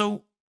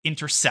also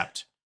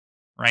intercept,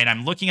 right?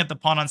 I'm looking at the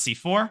pawn on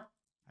c4.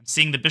 I'm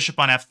seeing the bishop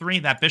on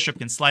f3. That bishop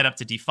can slide up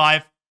to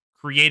d5,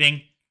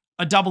 creating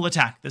a double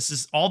attack.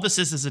 All this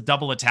is a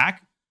double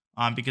attack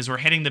because we're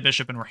hitting the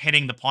bishop and we're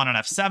hitting the pawn on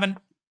f7.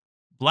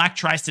 Black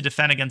tries to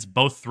defend against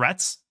both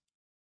threats.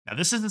 Now,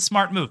 this is a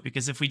smart move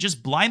because if we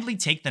just blindly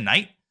take the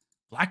knight,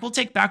 black will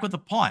take back with the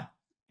pawn,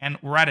 and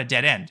we're at a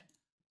dead end.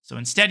 So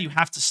instead, you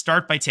have to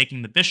start by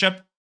taking the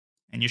bishop,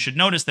 and you should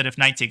notice that if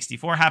knight takes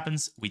d4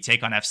 happens, we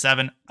take on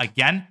f7.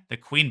 Again, the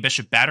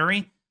queen-bishop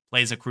battery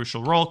plays a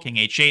crucial role. King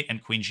h8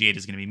 and queen g8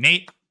 is going to be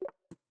mate.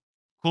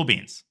 Cool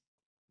beans.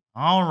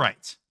 All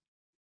right.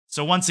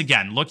 So once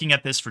again, looking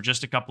at this for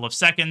just a couple of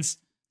seconds,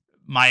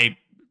 my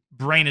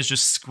brain is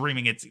just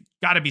screaming, it's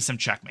got to be some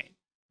checkmate.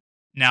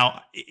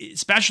 Now,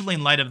 especially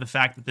in light of the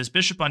fact that this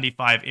bishop on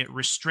d5, it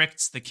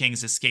restricts the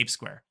king's escape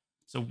square.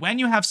 So when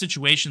you have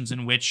situations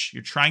in which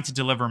you're trying to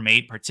deliver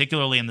mate,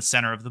 particularly in the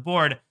center of the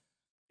board,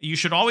 you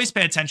should always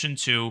pay attention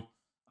to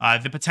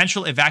the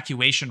potential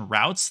evacuation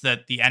routes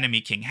that the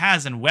enemy king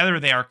has and whether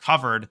they are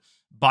covered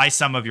by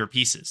some of your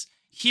pieces.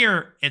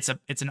 Here, it's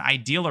an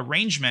ideal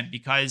arrangement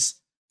because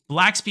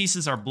black's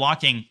pieces are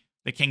blocking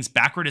the king's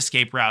backward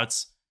escape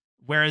routes,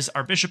 whereas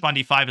our bishop on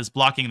d5 is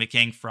blocking the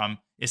king from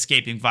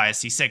escaping via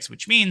c6,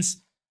 which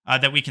means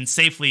that we can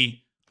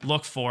safely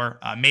look for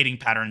mating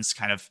patterns,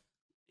 kind of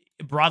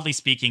broadly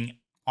speaking,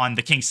 on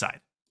the king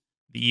side,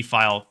 the e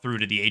file through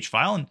to the h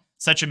file. And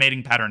such a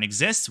mating pattern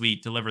exists. We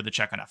deliver the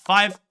check on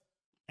f5,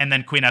 and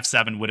then queen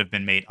f7 would have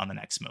been mate on the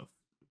next move.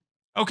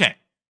 Okay,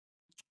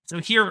 so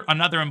here,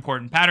 another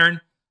important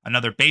pattern,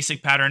 another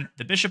basic pattern.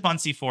 The bishop on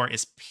c4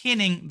 is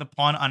pinning the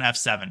pawn on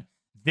f7.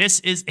 This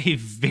is a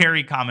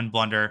very common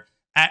blunder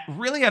at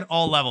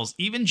all levels.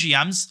 Even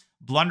GMs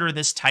blunder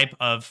this type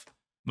of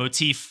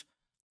motif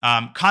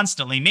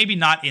constantly, maybe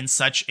not in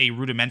such a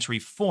rudimentary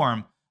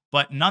form,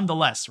 But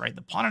nonetheless, right,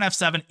 the pawn on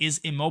f7 is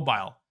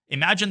immobile.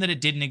 Imagine that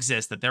it didn't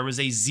exist, that there was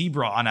a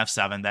zebra on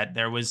f7, that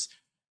there was,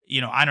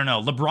 I don't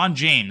know, LeBron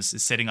James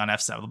is sitting on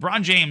f7.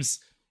 LeBron James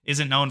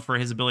isn't known for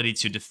his ability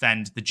to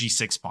defend the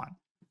g6 pawn.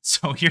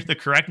 So here the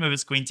correct move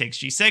is queen takes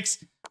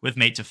g6 with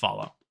mate to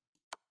follow.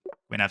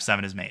 Queen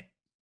f7 is mate.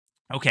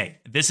 Okay,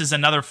 this is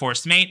another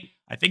forced mate.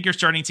 I think you're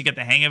starting to get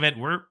the hang of it.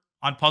 We're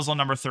on puzzle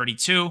number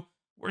 32.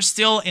 We're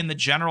still in the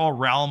general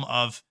realm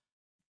of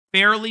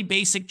fairly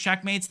basic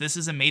checkmates. This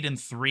is a mate in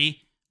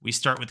 3. We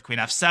start with queen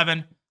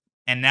f7,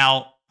 and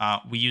now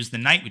we use the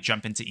knight. We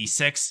jump into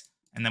e6,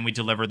 and then we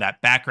deliver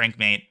that back rank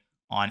mate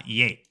on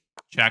e8.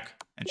 Check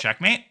and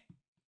checkmate.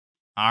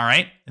 All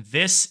right,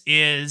 this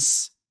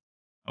is...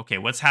 Okay,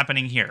 what's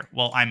happening here?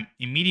 Well, I'm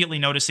immediately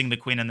noticing the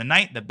queen and the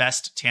knight, the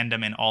best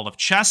tandem in all of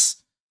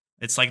chess.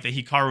 It's like the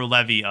Hikaru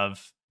Levy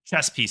of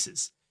chess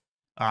pieces.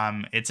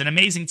 It's an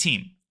amazing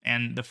team.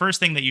 And the first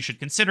thing that you should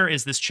consider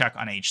is this check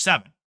on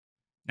h7.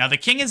 Now, the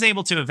king is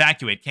able to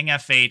evacuate. King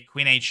f8,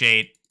 queen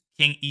h8,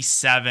 king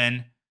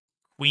e7,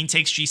 queen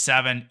takes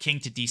g7, king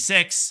to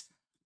d6.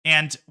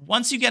 And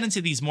once you get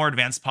into these more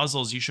advanced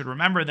puzzles, you should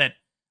remember that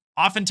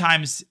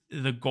oftentimes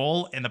the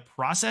goal in the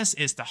process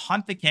is to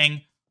hunt the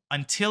king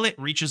until it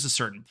reaches a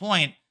certain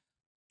point,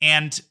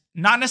 and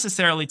not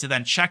necessarily to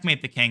then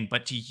checkmate the king,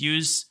 but to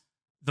use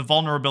the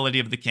vulnerability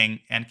of the king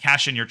and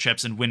cash in your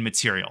chips and win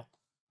material.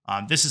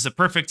 This is a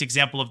perfect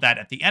example of that.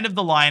 At the end of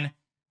the line,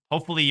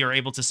 hopefully you're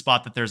able to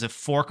spot that there's a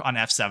fork on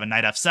f7,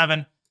 knight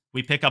f7.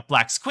 We pick up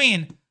black's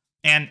queen,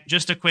 and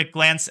just a quick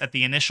glance at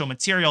the initial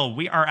material,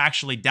 we are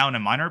actually down a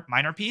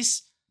minor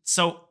piece.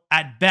 So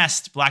at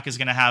best, black is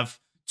going to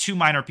have 2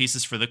 minor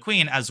pieces for the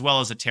queen, as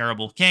well as a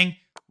terrible king.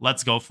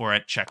 Let's go for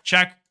it. Check,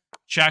 check.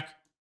 Check,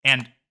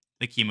 and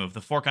the key move,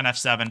 the fork on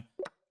f7,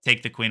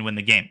 take the queen, win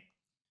the game.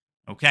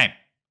 Okay,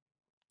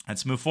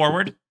 let's move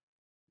forward.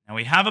 Now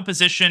we have a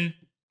position,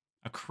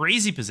 a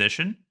crazy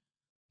position.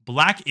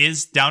 Black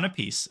is down a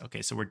piece.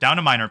 Okay, so we're down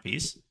a minor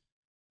piece,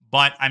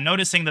 but I'm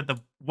noticing that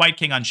the white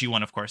king on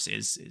g1, of course,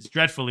 is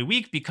dreadfully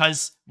weak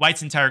because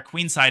white's entire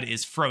queen side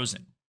is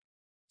frozen.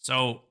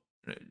 So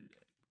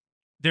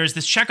there's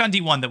this check on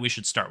d1 that we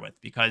should start with,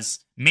 because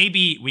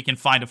maybe we can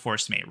find a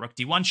forced mate. Rook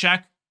d1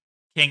 check.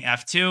 King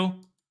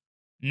f2.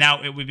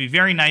 Now, it would be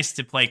very nice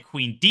to play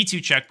queen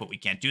d2 check, but we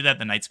can't do that.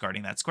 The knight's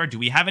guarding that square. Do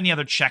we have any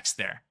other checks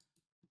there?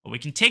 Well, we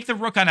can take the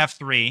rook on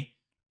f3,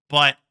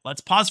 but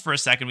let's pause for a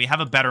second. We have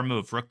a better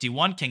move. Rook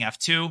d1, king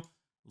f2.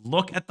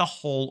 Look at the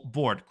whole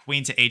board.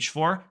 Queen to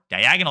h4,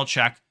 diagonal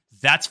check.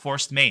 That's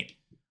forced mate,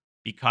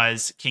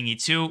 because king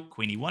e2,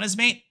 queen e1 is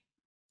mate.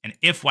 And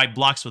if white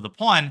blocks with a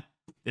pawn,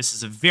 this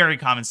is a very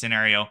common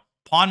scenario.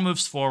 Pawn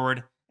moves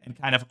forward and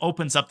kind of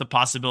opens up the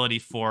possibility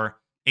for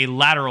a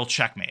lateral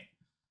checkmate.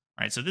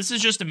 All right, so this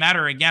is just a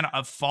matter, again,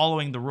 of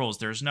following the rules.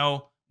 There's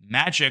no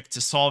magic to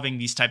solving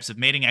these types of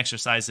mating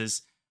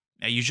exercises.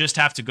 You just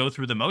have to go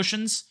through the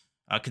motions,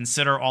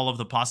 consider all of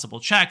the possible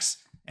checks.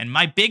 And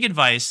my big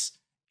advice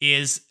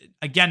is,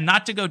 again,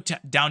 not to go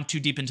down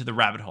too deep into the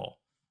rabbit hole,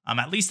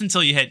 at least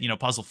until you hit,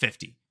 puzzle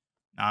 50.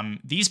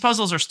 These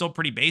puzzles are still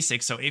pretty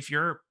basic, so if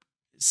you're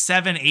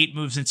 7, 8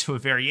 moves into a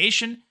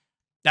variation,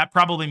 that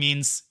probably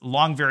means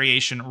long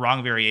variation,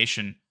 wrong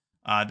variation.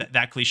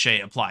 That cliche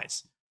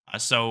applies.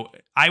 So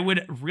I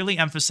would really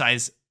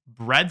emphasize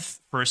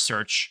breadth first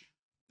search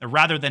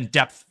rather than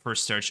depth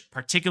first search,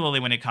 particularly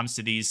when it comes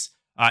to these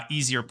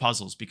easier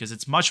puzzles, because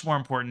it's much more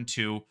important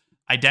to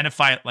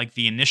identify like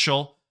the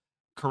initial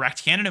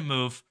correct candidate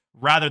move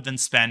rather than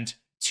spend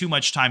too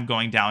much time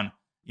going down,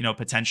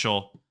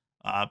 potential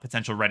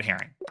red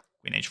herring.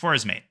 Queen h4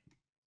 is mate.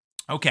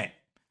 Okay,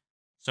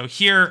 so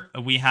here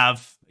we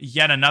have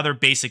yet another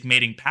basic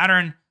mating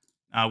pattern.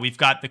 We've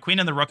got the queen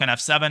and the rook on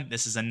f7.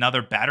 This is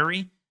another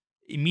battery.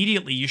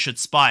 Immediately, you should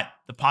spot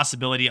the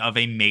possibility of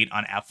a mate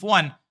on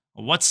f1.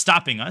 What's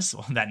stopping us?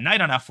 Well, that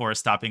knight on f4 is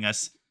stopping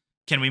us.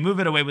 Can we move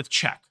it away with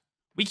check?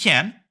 We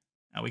can.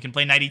 We can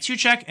play knight e2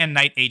 check and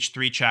knight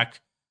h3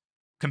 check.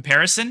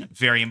 Comparison,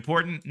 very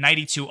important. Knight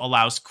e2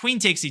 allows queen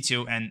takes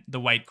e2, and the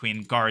white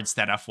queen guards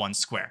that f1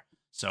 square.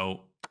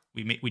 So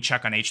we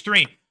check on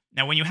h3.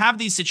 Now, when you have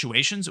these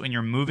situations, when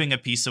you're moving a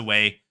piece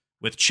away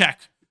with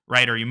check,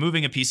 right, or you're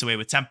moving a piece away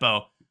with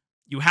tempo,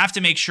 you have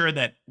to make sure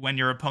that when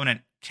your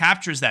opponent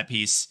captures that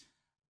piece,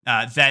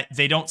 that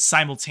they don't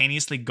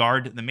simultaneously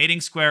guard the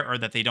mating square, or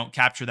that they don't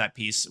capture that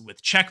piece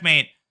with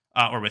checkmate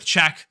or with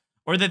check,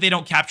 or that they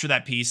don't capture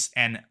that piece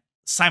and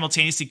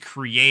simultaneously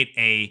create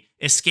a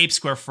escape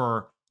square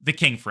for the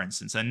king, for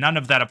instance. And none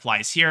of that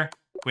applies here.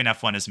 Queen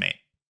f1 is mate.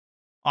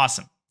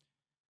 Awesome.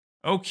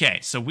 Okay,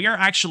 so we are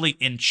actually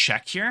in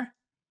check here.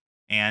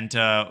 And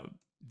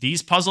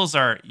these puzzles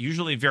are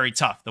usually very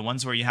tough, the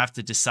ones where you have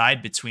to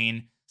decide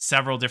between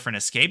several different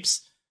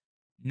escapes.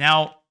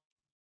 Now,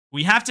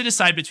 we have to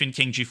decide between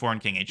king g4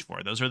 and king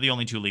h4. Those are the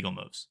only 2 legal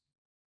moves.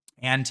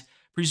 And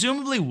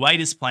presumably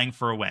white is playing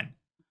for a win.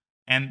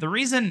 And the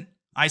reason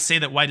I say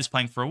that white is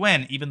playing for a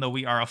win, even though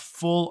we are a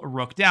full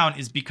rook down,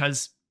 is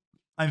because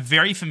I'm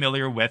very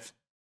familiar with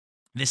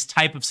this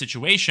type of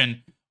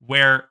situation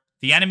where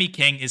the enemy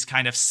king is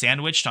kind of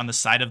sandwiched on the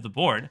side of the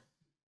board.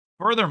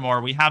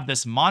 Furthermore, we have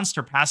this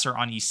monster passer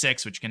on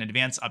e6, which can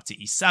advance up to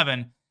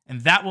e7,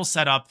 and that will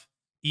set up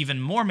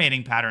even more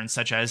mating patterns,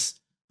 such as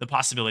the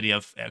possibility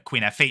of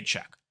queen f8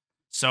 check.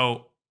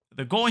 So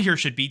the goal here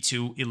should be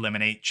to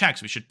eliminate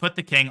checks. We should put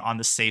the king on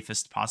the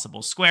safest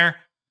possible square.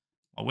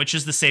 Well, which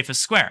is the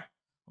safest square?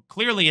 Well,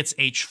 clearly, it's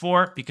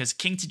h4, because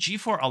king to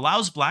g4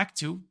 allows black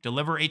to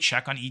deliver a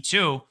check on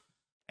e2,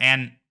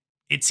 and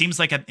it seems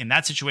like in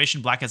that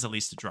situation, black has at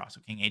least a draw.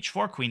 So king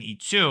h4, queen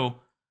e2.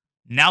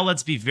 Now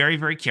let's be very,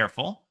 very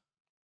careful,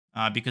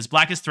 because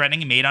black is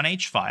threatening mate on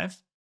h5.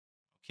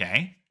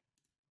 Okay.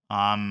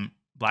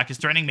 Black is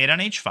threatening mate on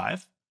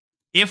h5.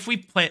 If we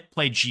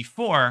play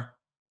g4,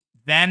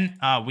 then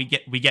we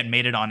get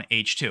mated on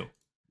h2.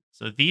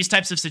 So these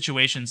types of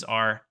situations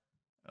are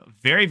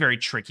very, very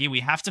tricky. We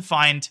have to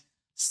find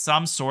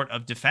some sort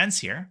of defense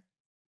here.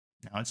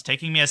 Now it's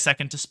taking me a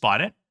second to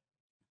spot it.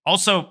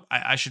 Also,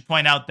 I should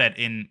point out that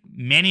in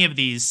many of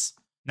these,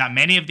 not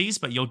many of these,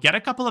 but you'll get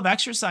a couple of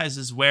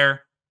exercises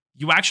where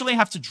you actually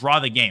have to draw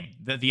the game.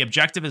 The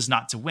objective is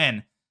not to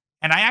win.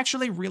 And I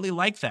actually really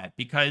like that,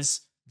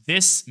 because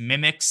this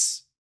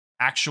mimics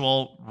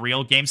actual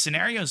real game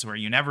scenarios where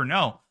you never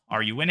know.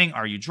 Are you winning?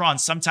 Are you drawn?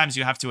 Sometimes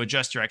you have to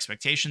adjust your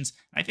expectations.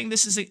 I think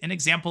this is an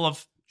example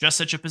of just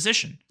such a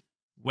position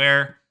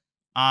where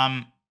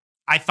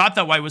I thought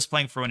that white was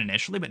playing for one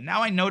initially, but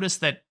now I notice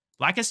that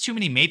black has too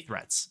many mate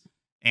threats,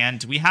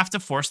 and we have to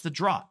force the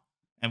draw.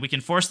 And we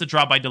can force the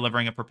draw by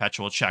delivering a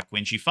perpetual check.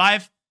 Queen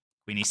g5,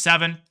 queen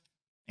e7,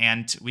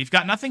 and we've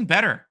got nothing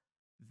better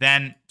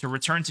than to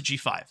return to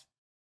g5.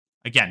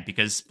 Again,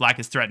 because black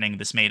is threatening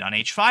this mate on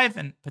h5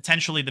 and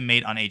potentially the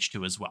mate on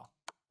h2 as well.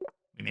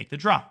 We make the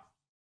draw.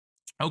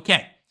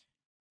 Okay,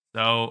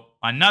 so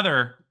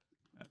another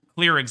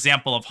clear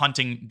example of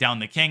hunting down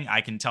the king.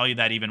 I can tell you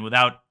that even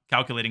without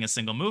calculating a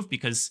single move,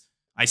 because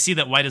I see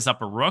that white is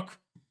up a rook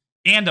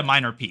and a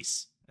minor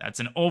piece. That's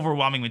an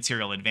overwhelming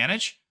material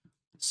advantage.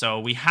 So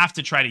we have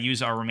to try to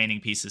use our remaining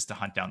pieces to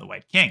hunt down the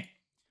white king.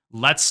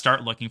 Let's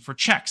start looking for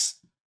checks.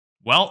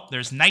 Well,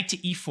 there's knight to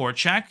e4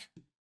 check.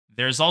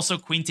 There's also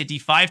queen to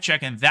d5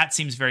 check, and that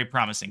seems very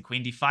promising.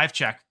 Queen d5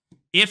 check.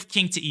 If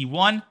king to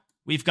e1,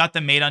 we've got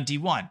the mate on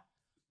d1.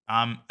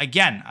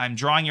 Again, I'm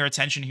drawing your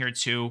attention here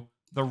to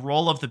the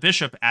role of the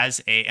bishop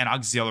as an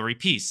auxiliary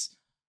piece,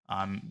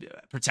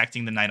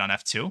 protecting the knight on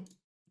f2.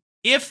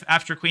 If,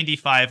 after queen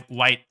d5,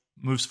 white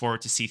moves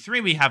forward to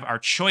c3, we have our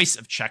choice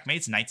of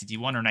checkmates. Knight to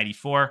d1 or knight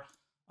e4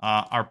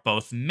 are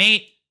both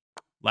mate.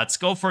 Let's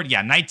go for it.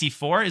 Yeah, knight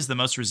d4 is the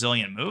most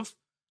resilient move,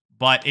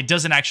 but it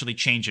doesn't actually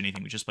change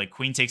anything. We just play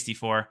queen takes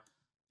d4,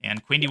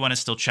 and queen d1 is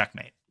still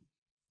checkmate.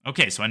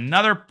 Okay, so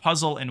another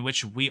puzzle in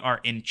which we are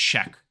in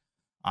check.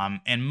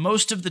 And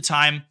most of the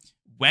time,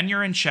 when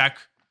you're in check,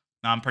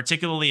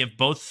 particularly if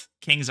both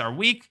kings are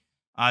weak,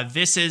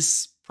 this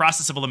is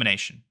process of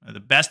elimination. The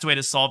best way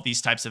to solve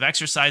these types of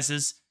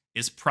exercises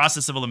is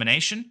process of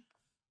elimination.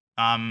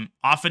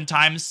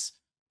 Oftentimes,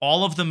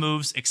 all of the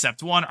moves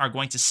except one are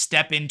going to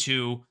step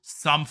into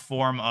some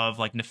form of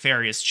like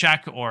nefarious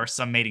check or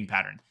some mating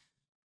pattern.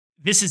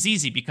 This is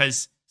easy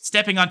because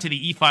stepping onto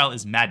the e-file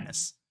is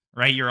madness,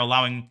 right? You're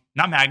allowing,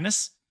 not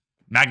Magnus.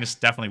 Magnus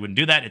definitely wouldn't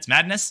do that. It's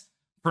madness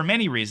for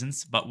many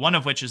reasons, but one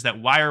of which is that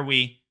why are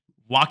we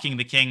walking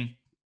the king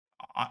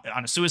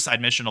on a suicide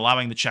mission,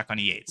 allowing the check on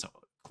e8? So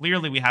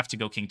clearly we have to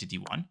go king to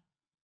d1.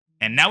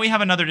 And now we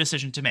have another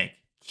decision to make.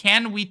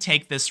 Can we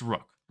take this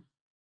rook?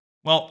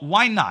 Well,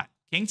 why not?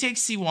 King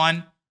takes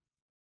c1.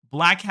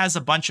 Black has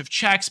a bunch of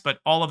checks, but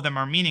all of them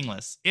are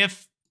meaningless.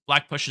 If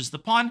black pushes the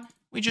pawn,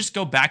 we just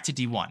go back to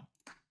d1.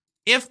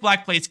 If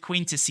black plays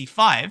queen to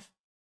c5,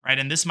 right,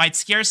 and this might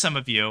scare some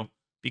of you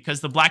because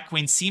the black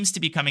queen seems to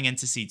be coming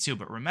into c2,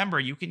 but remember,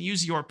 you can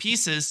use your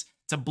pieces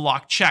to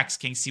block checks.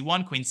 King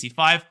c1, queen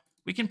c5,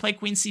 we can play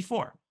queen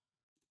c4.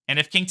 And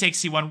if king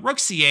takes c1, rook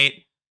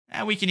c8,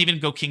 we can even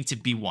go king to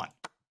b1.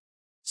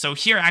 So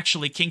here,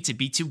 actually, king to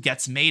b2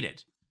 gets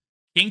mated.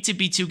 King to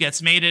b2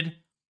 gets mated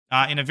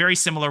in a very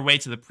similar way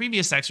to the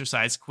previous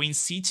exercise. Queen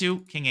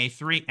c2, king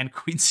a3, and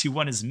queen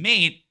c1 is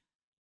mate.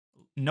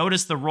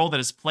 Notice the role that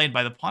is played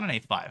by the pawn on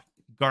a5,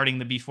 guarding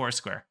the b4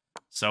 square.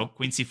 So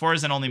queen c4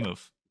 is an only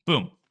move.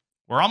 Boom.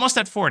 We're almost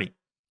at 40.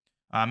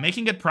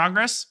 Making good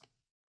progress.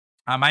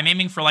 I'm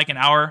aiming for like an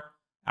hour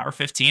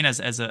 15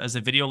 as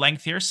a video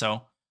length here,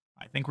 so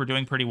I think we're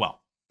doing pretty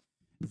well.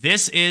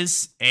 This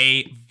is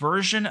a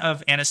version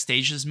of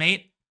Anastasia's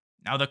mate.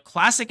 Now, the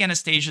classic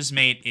Anastasia's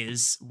mate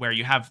is where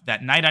you have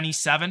that knight on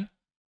e7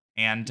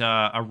 and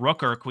a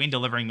rook or a queen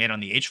delivering mate on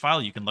the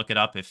h-file. You can look it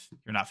up if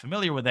you're not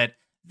familiar with it.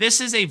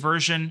 This is a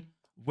version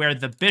where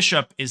the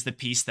bishop is the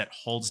piece that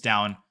holds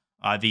down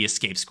the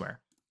escape square.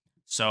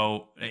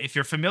 So if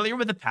you're familiar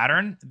with the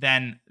pattern,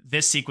 then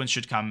this sequence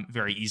should come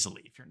very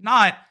easily. If you're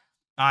not,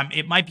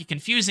 it might be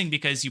confusing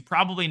because you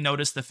probably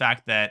notice the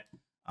fact that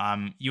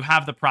you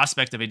have the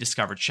prospect of a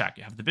discovered check.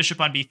 You have the bishop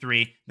on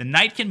b3. The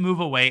knight can move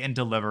away and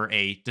deliver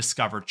a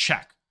discovered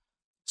check.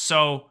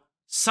 So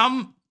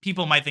some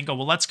people might think, oh,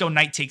 well, let's go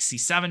knight takes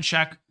c7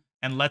 check,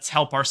 and let's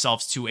help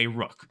ourselves to a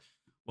rook.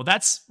 Well,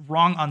 that's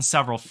wrong on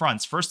several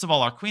fronts. First of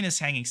all, our queen is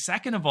hanging.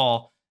 Second of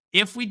all,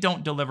 if we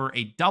don't deliver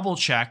a double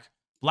check,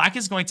 black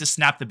is going to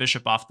snap the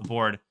bishop off the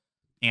board.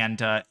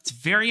 And it's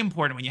very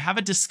important when you have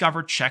a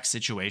discovered check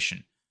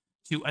situation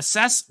to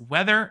assess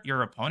whether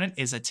your opponent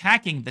is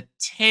attacking the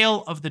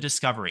tail of the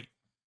discovery,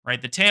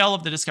 right? The tail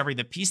of the discovery,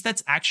 the piece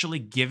that's actually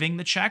giving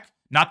the check,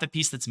 not the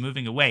piece that's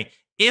moving away.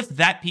 If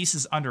that piece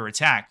is under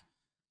attack,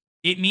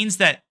 it means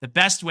that the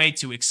best way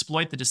to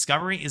exploit the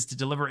discovery is to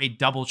deliver a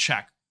double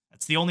check.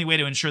 That's the only way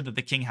to ensure that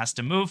the king has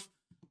to move.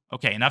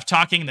 Okay, enough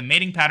talking. The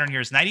mating pattern here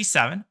is knight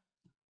e7.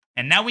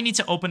 And now we need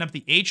to open up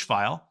the H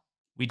file.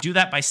 We do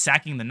that by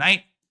sacking the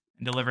knight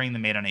and delivering the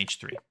mate on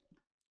H3.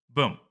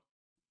 Boom.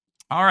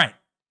 All right,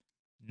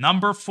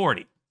 number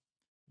 40.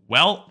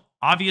 Well,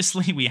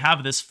 obviously we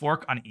have this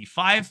fork on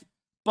E5,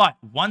 but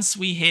once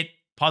we hit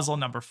puzzle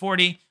number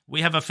 40,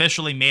 we have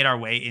officially made our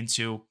way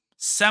into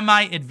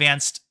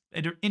semi-advanced,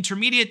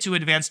 intermediate to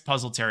advanced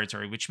puzzle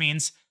territory, which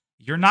means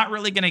you're not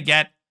really going to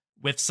get,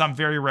 with some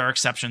very rare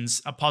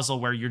exceptions, a puzzle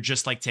where you're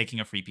just like taking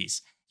a free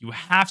piece. You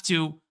have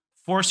to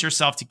force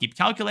yourself to keep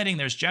calculating.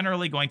 There's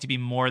generally going to be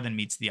more than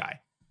meets the eye.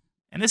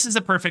 And this is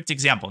a perfect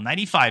example. Knight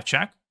e5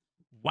 check.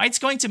 White's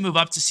going to move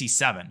up to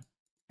c7.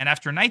 And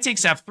after knight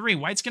takes f3,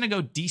 white's going to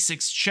go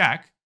d6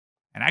 check.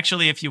 And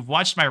actually, if you've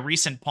watched my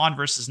recent pawn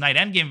versus knight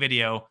endgame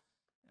video,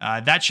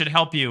 that should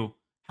help you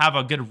have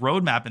a good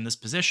roadmap in this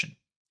position.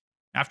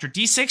 After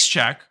d6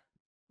 check,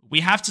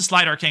 we have to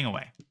slide our king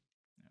away.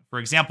 For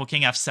example,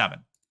 king f7.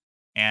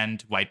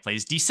 And white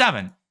plays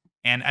d7.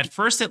 And at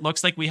first, it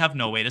looks like we have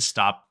no way to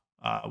stop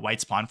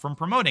white's pawn from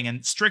promoting.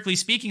 And strictly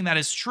speaking, that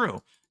is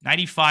true. Knight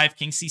e5,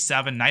 king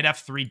c7, knight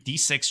f3,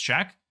 d6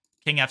 check,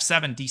 king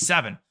f7,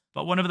 d7.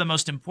 But one of the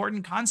most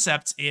important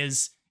concepts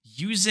is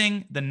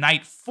using the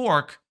knight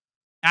fork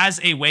as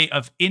a way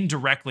of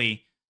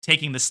indirectly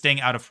taking the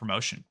sting out of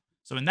promotion.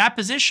 So in that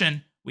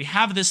position, we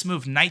have this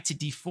move knight to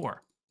d4.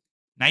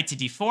 Knight to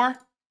d4,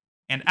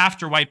 and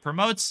after white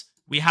promotes,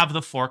 we have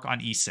the fork on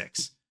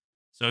e6.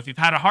 So if you've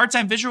had a hard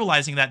time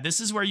visualizing that, this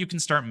is where you can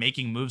start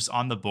making moves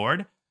on the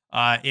board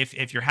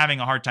if you're having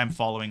a hard time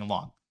following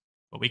along.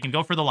 But we can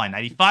go for the line.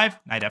 Knight e5,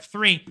 knight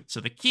f3. So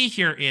the key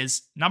here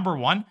is, number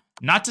one,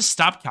 not to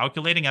stop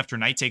calculating after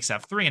knight takes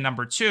f3. And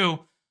number two,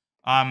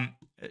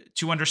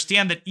 to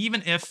understand that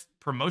even if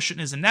promotion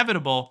is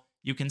inevitable,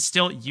 you can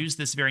still use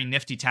this very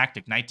nifty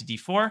tactic, knight to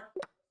d4.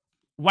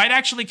 White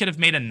actually could have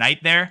made a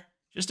knight there.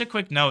 Just a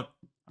quick note,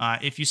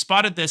 if you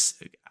spotted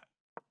this,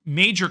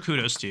 major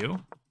kudos to you.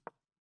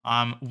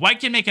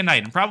 White can make a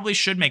knight and probably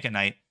should make a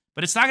knight,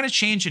 but it's not going to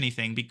change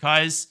anything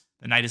because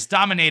the knight is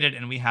dominated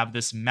and we have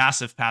this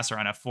massive passer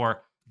on f4.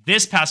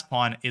 This passed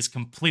pawn is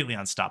completely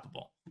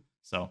unstoppable.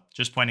 So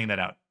just pointing that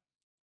out.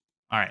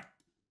 All right,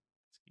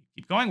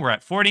 keep going. We're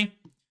at 40.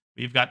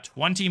 We've got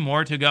 20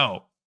 more to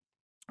go.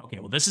 Okay,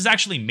 well, this is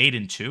actually mate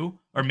in 2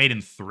 or mate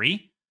in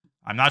 3.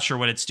 I'm not sure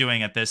what it's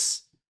doing at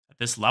this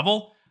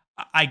level.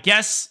 I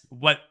guess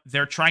what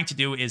they're trying to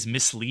do is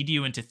mislead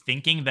you into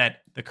thinking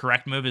that the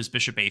correct move is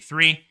bishop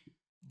a3.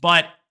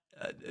 But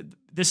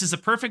this is a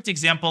perfect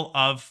example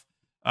of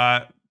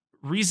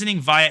reasoning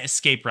via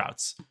escape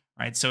routes,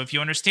 right? So if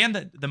you understand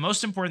that the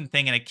most important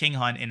thing in a king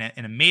hunt, in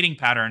a mating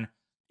pattern,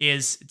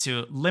 is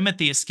to limit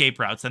the escape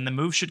routes, then the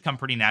move should come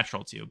pretty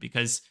natural to you,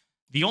 because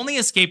the only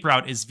escape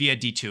route is via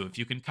d2. If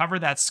you can cover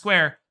that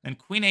square, then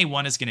queen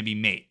a1 is going to be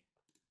mate.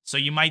 So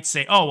you might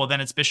say, oh, well,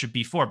 then it's bishop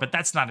b4, but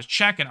that's not a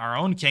check, and our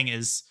own king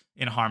is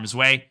in harm's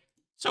way.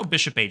 So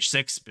bishop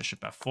h6,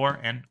 bishop f4,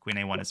 and queen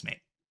a1 is mate.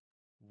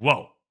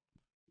 Whoa.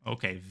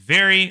 Okay,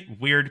 very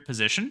weird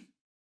position.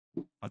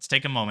 Let's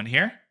take a moment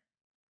here.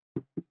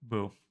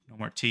 Boo. No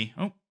more t.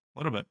 Oh, a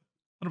little bit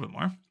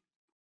more.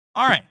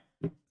 All right.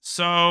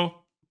 So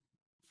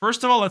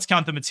first of all, let's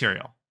count the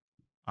material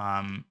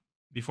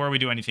before we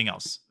do anything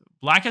else.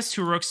 Black has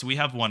 2 rooks. We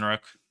have 1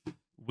 rook.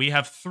 We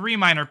have 3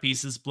 minor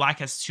pieces. Black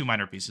has 2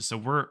 minor pieces. So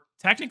we're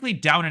technically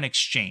down in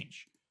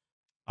exchange.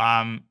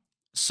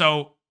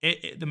 So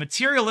the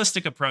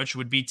materialistic approach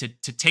would be to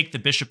take the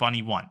bishop on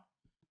e1.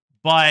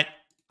 But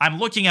I'm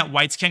looking at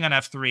white's king on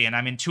f3, and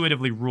I'm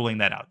intuitively ruling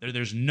that out.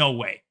 There's no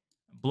way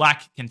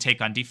black can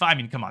take on d5. I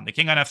mean, come on. The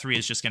king on f3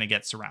 is just going to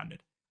get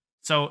surrounded.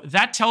 So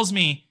that tells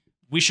me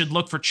we should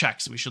look for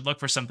checks. We should look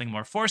for something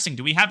more forcing.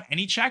 Do we have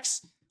any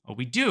checks? Oh,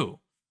 we do.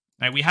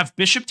 Right, we have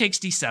bishop takes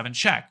d7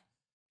 check.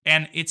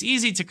 And it's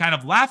easy to kind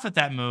of laugh at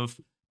that move.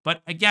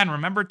 But again,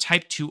 remember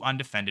type 2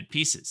 undefended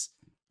pieces.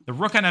 The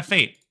rook on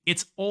f8,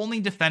 it's only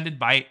defended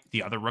by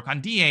the other rook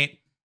on d8,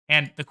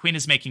 and the queen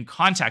is making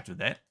contact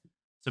with it.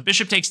 So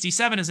bishop takes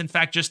d7 is in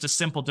fact just a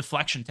simple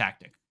deflection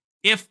tactic.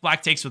 If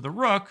black takes with the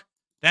rook,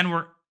 then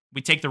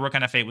we take the rook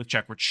on f8 with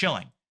check, we're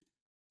chilling.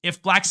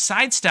 If black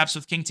sidesteps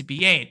with king to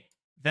b8,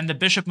 then the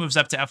bishop moves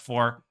up to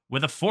f4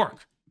 with a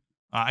fork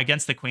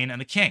against the queen and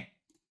the king.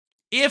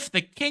 If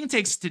the king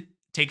takes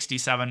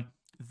d7,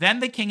 then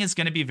the king is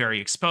going to be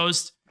very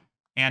exposed,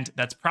 and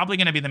that's probably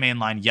going to be the main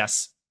line,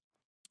 yes.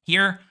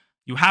 Here,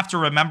 you have to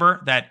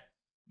remember that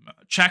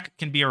check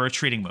can be a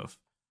retreating move.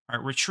 All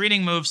right,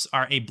 retreating moves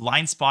are a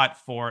blind spot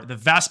for the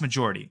vast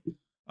majority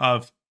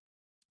of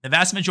The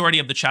vast majority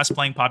of the chess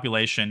playing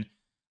population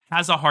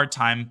has a hard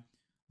time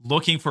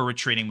looking for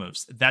retreating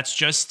moves. That's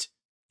just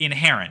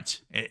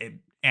inherent.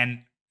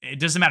 And it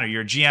doesn't matter.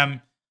 You're a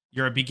GM,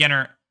 you're a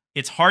beginner.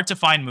 It's hard to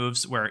find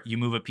moves where you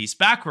move a piece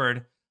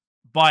backward.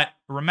 But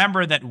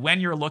remember that when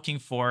you're looking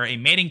for a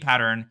mating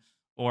pattern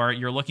or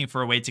you're looking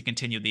for a way to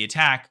continue the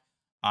attack,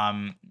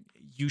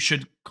 you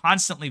should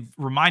constantly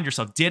remind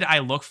yourself, did I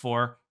look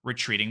for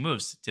retreating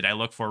moves? Did I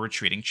look for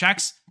retreating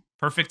checks?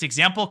 Perfect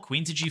example,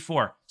 queen to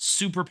g4.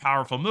 Super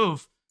powerful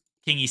move.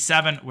 King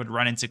e7 would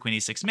run into queen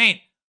e6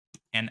 mate.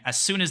 And as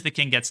soon as the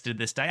king gets to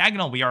this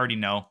diagonal, we already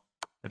know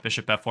that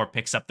bishop f4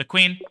 picks up the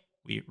queen.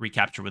 We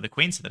recapture with the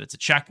queen so that it's a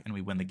check, and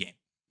we win the game.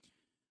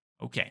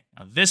 Okay,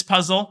 now this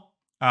puzzle,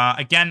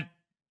 again,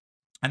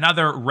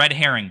 another red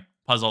herring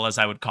puzzle, as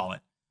I would call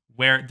it,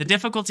 where the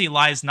difficulty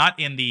lies not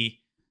in the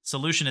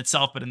solution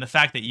itself, but in the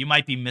fact that you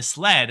might be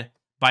misled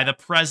by the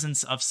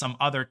presence of some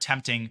other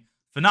tempting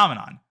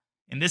phenomenon.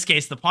 In this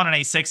case, the pawn on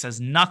a6 has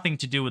nothing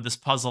to do with this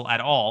puzzle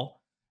at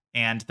all,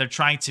 and they're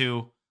trying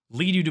to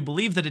lead you to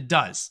believe that it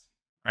does.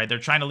 Right? They're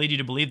trying to lead you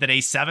to believe that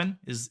a7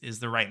 is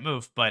the right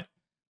move, but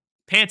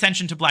pay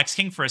attention to black's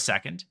king for a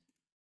second.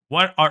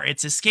 What are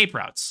its escape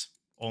routes?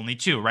 Only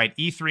two, right?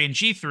 e3 and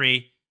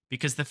g3,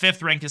 because the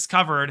fifth rank is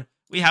covered.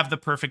 We have the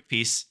perfect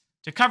piece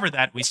to cover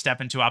that. We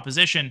step into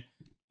opposition,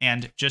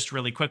 and just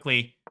really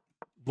quickly,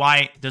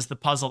 why does the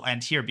puzzle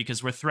end here?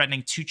 Because we're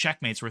threatening two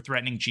checkmates. We're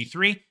threatening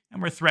g3, and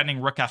we're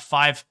threatening rook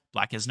f5.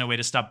 Black has no way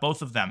to stop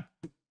both of them.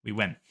 We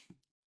win.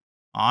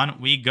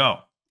 On we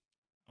go.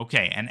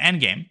 Okay, an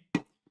endgame.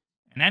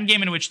 An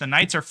endgame in which the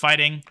knights are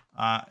fighting,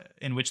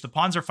 in which the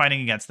pawns are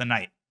fighting against the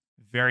knight.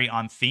 Very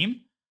on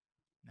theme.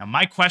 Now,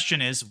 my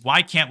question is,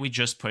 why can't we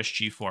just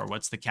push g4?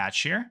 What's the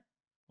catch here?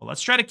 Well,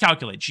 let's try to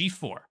calculate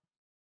g4.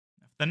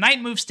 If the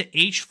knight moves to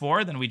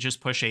h4, then we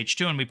just push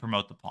h2 and we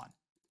promote the pawn.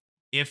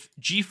 If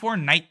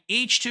g4, knight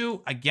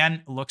h2,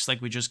 again, looks like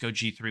we just go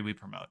g3, we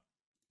promote.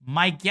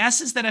 My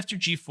guess is that after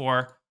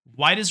g4,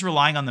 white is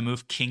relying on the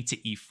move king to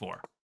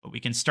e4, but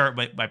we can start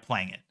by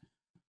playing it.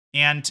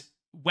 And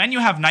when you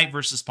have knight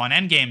versus pawn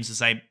endgames,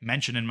 as I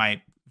mentioned in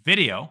my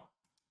video,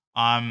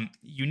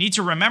 you need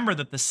to remember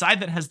that the side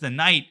that has the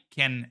knight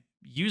can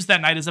use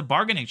that knight as a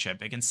bargaining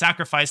chip. It can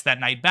sacrifice that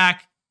knight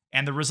back,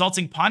 and the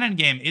resulting pawn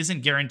endgame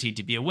isn't guaranteed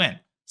to be a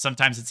win.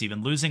 Sometimes it's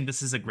even losing.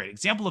 This is a great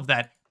example of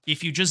that.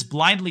 If you just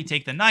blindly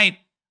take the knight,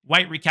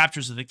 white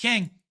recaptures with the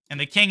king, and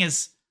the king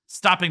is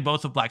stopping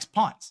both of black's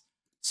pawns.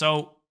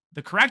 So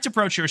the correct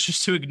approach here is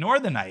just to ignore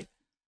the knight,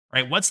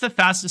 right? What's the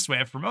fastest way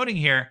of promoting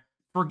here?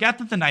 Forget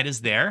that the knight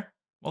is there.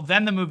 Well,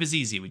 then the move is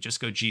easy. We just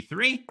go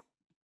g3,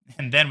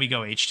 and then we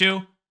go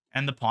h2,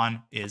 and the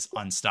pawn is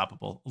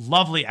unstoppable.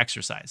 Lovely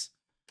exercise.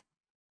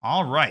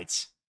 All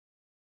right.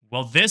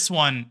 Well, this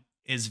one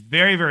is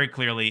very, very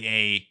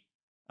clearly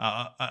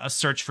a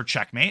search for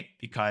checkmate,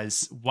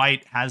 because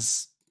white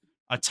has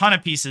a ton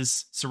of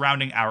pieces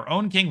surrounding our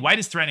own king. White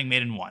is threatening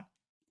mate in one.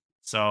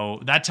 So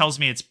that tells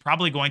me it's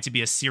probably going to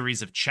be a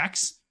series of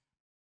checks.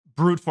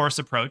 Brute force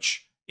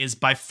approach is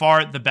by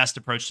far the best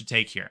approach to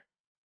take here.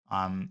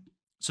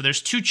 So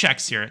there's two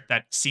checks here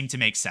that seem to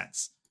make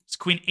sense. It's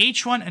queen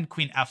h1 and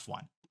queen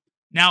f1.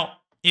 Now,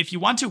 if you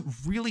want to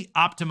really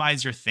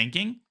optimize your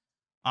thinking,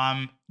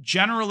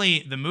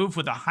 generally the move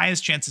with the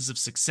highest chances of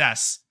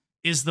success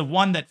is the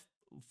one that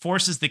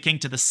forces the king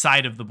to the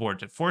side of the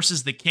board. It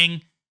forces the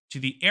king to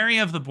the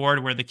area of the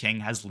board where the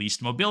king has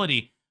least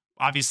mobility.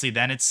 Obviously,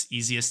 then it's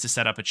easiest to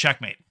set up a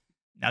checkmate.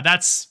 Now,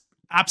 that's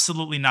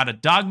absolutely not a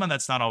dogma.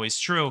 That's not always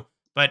true.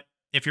 But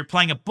if you're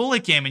playing a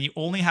bullet game and you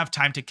only have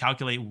time to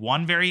calculate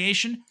one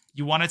variation,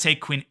 you want to take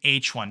queen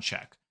h1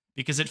 check,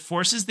 because it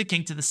forces the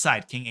king to the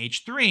side. King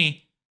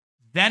h3.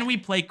 Then we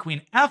play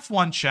queen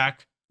f1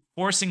 check,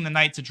 forcing the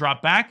knight to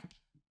drop back.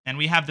 And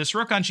we have this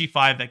rook on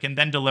g5 that can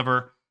then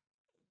deliver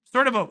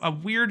sort of a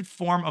weird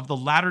form of the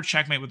ladder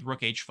checkmate with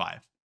rook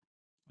h5.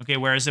 Okay,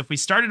 whereas if we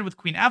started with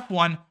queen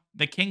f1,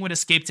 the king would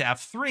escape to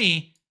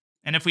f3.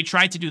 And if we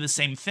tried to do the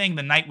same thing,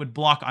 the knight would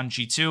block on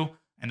g2,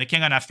 and the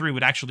king on f3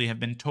 would actually have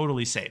been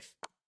totally safe.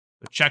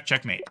 So check,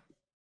 checkmate.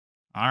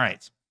 All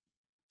right.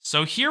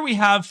 So here we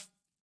have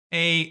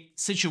a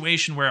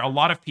situation where a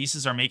lot of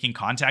pieces are making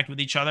contact with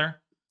each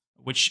other,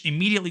 which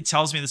immediately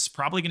tells me this is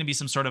probably going to be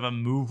some sort of a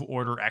move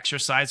order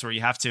exercise where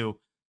you have to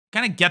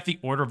kind of get the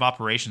order of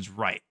operations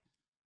right.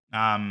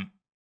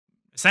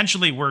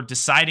 Essentially, we're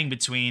deciding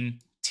between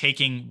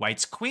taking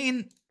white's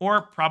queen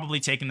or probably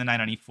taking the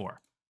knight on e4.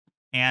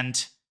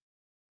 And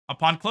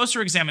upon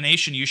closer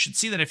examination, you should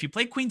see that if you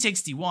play queen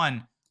takes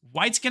d1,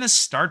 white's going to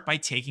start by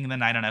taking the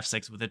knight on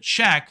f6 with a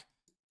check,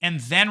 and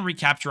then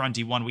recapture on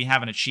d1. We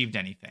haven't achieved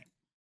anything.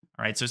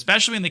 All right, so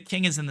especially when the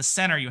king is in the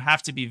center, you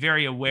have to be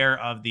very aware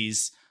of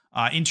these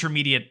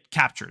intermediate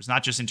captures,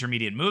 not just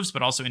intermediate moves,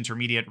 but also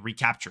intermediate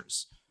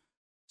recaptures.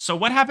 So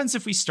what happens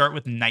if we start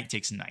with knight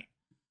takes knight?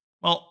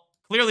 Well,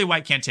 clearly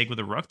white can't take with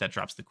a rook. That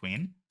drops the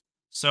queen.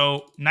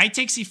 So knight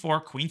takes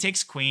e4, queen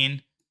takes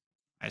queen.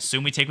 I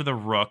assume we take with a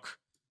rook.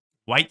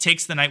 White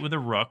takes the knight with a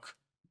rook.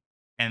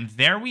 And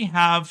there we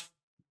have,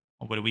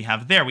 well, what do we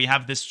have there? We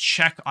have this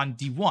check on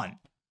d1.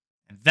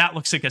 And that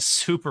looks like a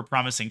super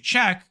promising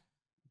check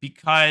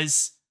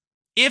because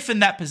if in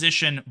that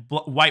position,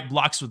 white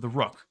blocks with the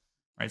rook,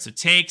 right? So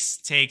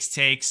takes,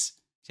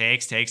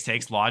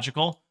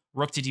 logical.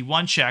 Rook to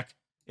d1 check.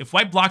 If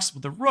white blocks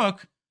with the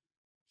rook,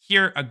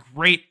 here a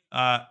great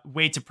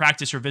way to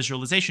practice your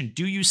visualization.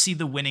 Do you see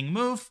the winning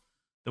move?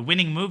 The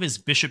winning move is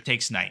bishop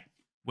takes knight,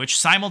 which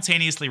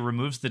simultaneously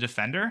removes the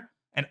defender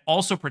and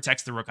also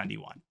protects the rook on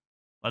d1.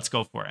 Let's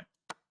go for it.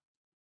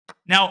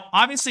 Now,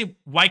 obviously,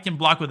 white can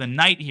block with a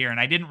knight here, and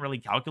I didn't really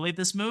calculate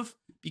this move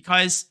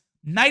because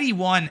knight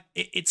e1,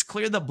 it's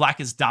clear that black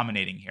is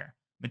dominating here.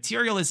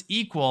 Material is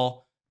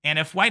equal, and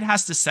if white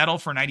has to settle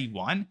for knight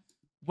e1,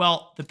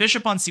 well, the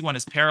bishop on c1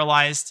 is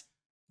paralyzed.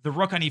 The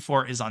rook on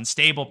e4 is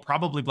unstable.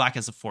 Probably black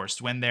has a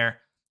forced win there.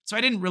 So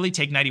I didn't really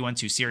take knight e1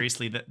 too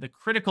seriously. The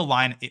critical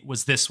line, it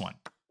was this one.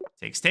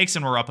 Takes,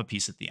 and we're up a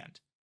piece at the end.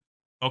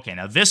 Okay,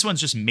 now this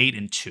one's just mate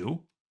in 2.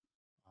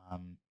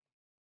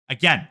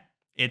 Again,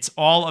 it's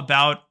all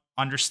about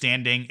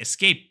understanding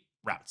escape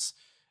routes.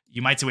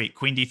 You might say, wait,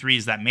 queen d3,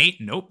 is that mate?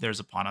 Nope, there's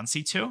a pawn on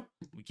c2.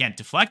 We can't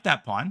deflect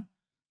that pawn.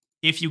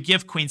 If you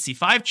give queen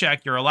c5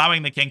 check, you're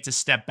allowing the king to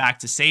step back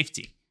to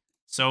safety.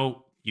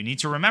 So you need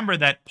to remember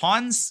that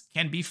pawns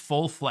can be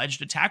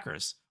full-fledged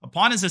attackers. A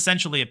pawn is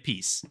essentially a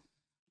piece.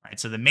 Right,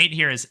 so the mate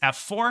here is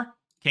f4,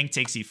 king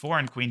takes e4,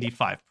 and queen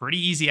d5. Pretty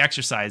easy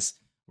exercise.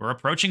 We're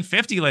approaching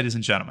 50, ladies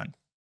and gentlemen.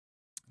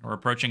 We're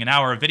approaching an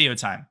hour of video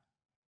time.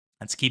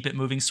 Let's keep it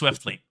moving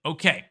swiftly.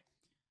 Okay,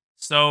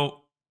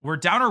 so we're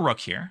down a rook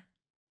here,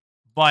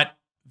 but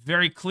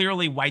very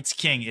clearly white's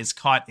king is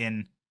caught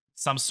in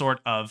some sort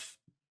of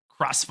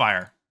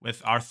crossfire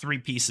with our 3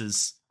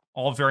 pieces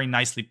all very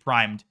nicely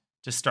primed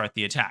to start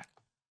the attack.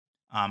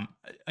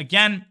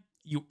 Again,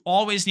 you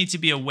always need to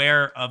be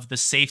aware of the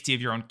safety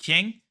of your own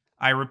king.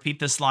 I repeat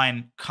this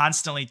line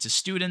constantly to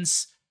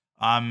students,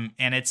 and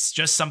it's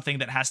just something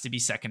that has to be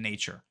second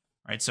nature.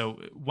 Right, so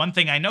one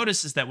thing I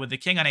noticed is that with the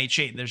king on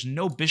h8, there's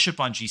no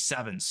bishop on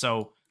g7.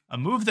 So a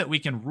move that we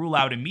can rule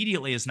out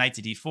immediately is knight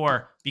to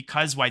d4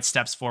 because white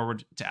steps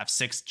forward to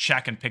f6,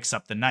 check, and picks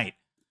up the knight.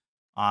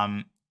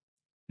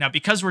 Now,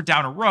 because we're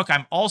down a rook,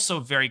 I'm also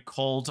very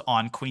cold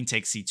on queen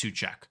takes c2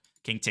 check.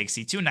 King takes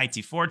c2, knight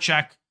d4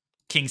 check,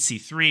 king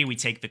c3, we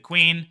take the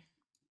queen.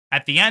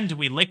 At the end,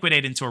 we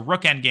liquidate into a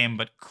rook endgame,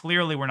 but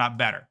clearly we're not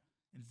better.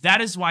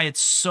 That is why it's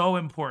so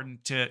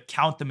important to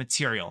count the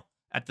material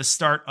at the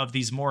start of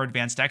these more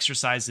advanced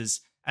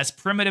exercises. As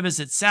primitive as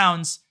it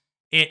sounds,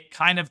 it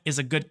kind of is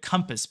a good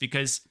compass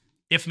because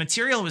if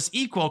material was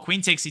equal,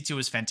 queen takes c2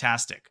 is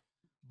fantastic.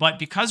 But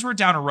because we're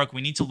down a rook,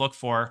 we need to look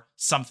for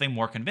something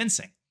more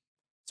convincing.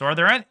 So are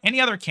there any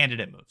other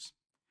candidate moves?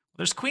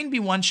 There's queen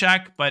b1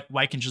 check, but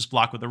white can just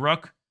block with the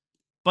rook.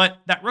 But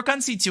that rook on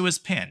c2 is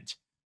pinned.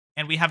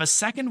 And we have a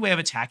second way of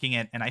attacking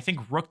it, and I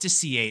think rook to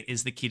c8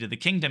 is the key to the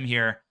kingdom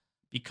here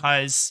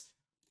because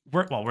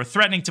we're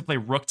threatening to play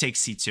rook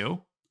takes c2,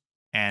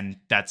 and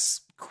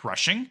that's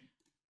crushing.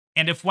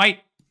 And if white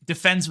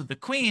defends with the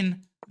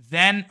queen,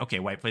 then, okay,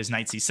 white plays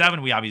knight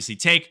c7, we obviously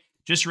take.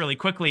 Just really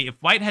quickly, if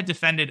white had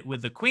defended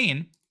with the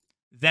queen,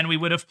 then we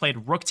would have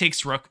played rook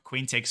takes rook,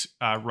 queen takes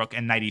rook,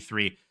 and knight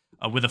e3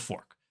 with a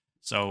fork.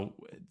 So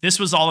this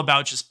was all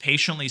about just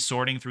patiently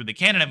sorting through the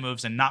candidate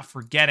moves and not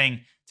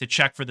forgetting to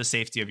check for the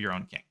safety of your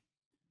own king.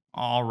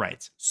 All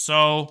right,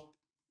 so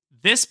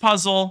this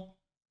puzzle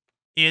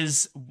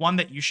is one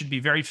that you should be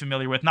very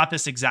familiar with. Not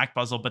this exact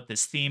puzzle, but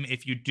this theme.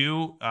 If you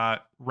do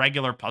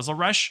regular Puzzle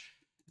Rush,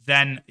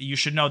 then you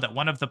should know that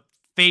one of the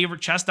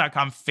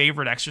chess.com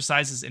favorite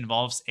exercises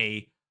involves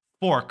a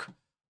fork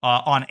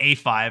on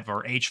a5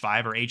 or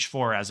h5 or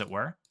h4, as it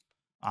were.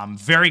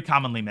 Very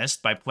commonly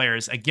missed by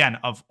players, again,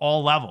 of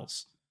all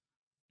levels.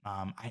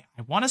 I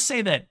want to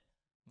say that,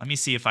 let me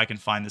see if I can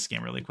find this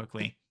game really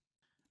quickly.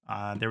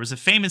 There was a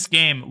famous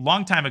game a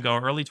long time ago,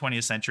 early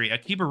 20th century,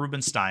 Akiba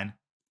Rubinstein,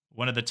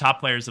 one of the top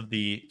players of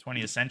the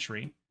 20th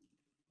century,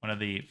 one of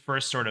the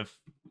first sort of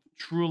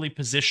truly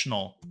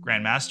positional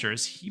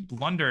grandmasters. He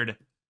blundered a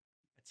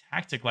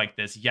tactic like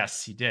this.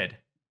 Yes, he did.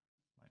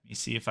 Let me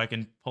see if I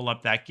can pull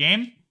up that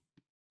game.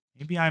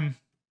 Maybe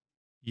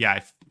yeah,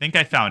 I think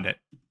I found it.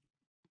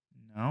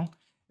 No,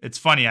 it's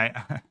funny.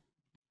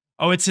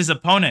 Oh, it's his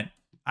opponent.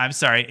 I'm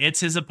sorry. It's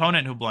his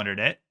opponent who blundered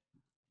it.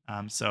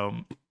 So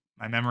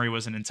my memory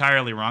wasn't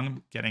entirely wrong.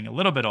 I'm getting a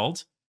little bit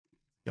old.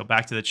 Go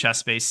back to the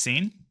chess-based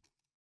scene.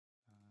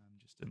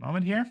 Just a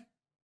moment here.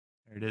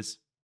 There it is.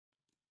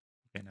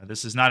 Okay, now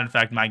this is not, in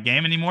fact, my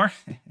game anymore.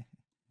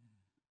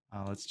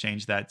 Let's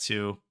change that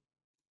to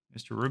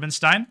Mr.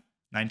 Rubinstein,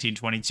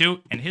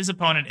 1922, and his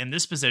opponent in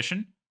this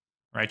position.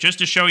 Right, just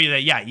to show you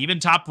that, yeah, even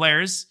top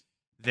players,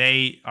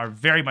 they are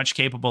very much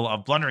capable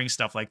of blundering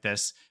stuff like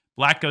this.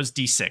 Black goes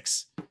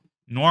d6.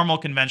 Normal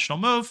conventional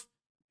move.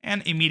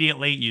 And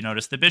immediately you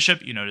notice the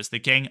bishop, you notice the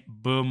king,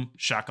 boom,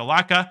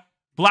 shakalaka.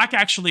 Black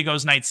actually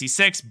goes knight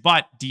c6,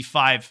 but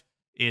d5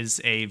 is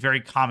a very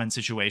common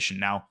situation.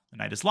 Now the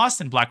knight is lost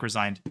and black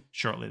resigned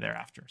shortly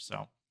thereafter.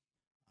 So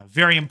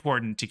very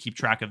important to keep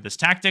track of this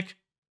tactic.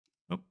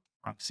 Oh,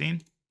 wrong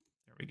scene.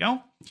 There we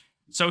go.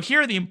 So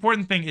here, the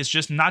important thing is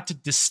just not to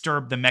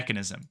disturb the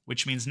mechanism,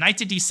 which means knight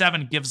to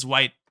d7 gives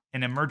white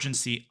an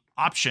emergency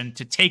option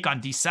to take on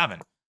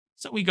d7.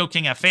 So we go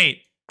king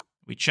f8,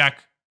 we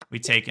check, we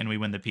take, and we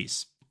win the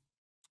piece.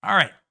 All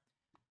right.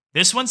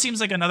 This one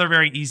seems like another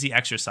very easy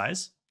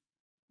exercise.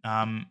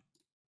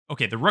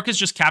 Okay, the rook has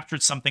just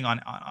captured something on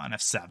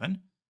f7.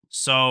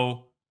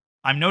 So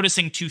I'm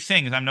noticing two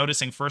things. I'm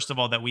noticing, first of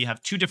all, that we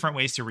have two different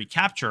ways to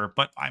recapture,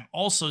 but I'm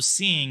also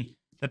seeing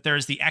that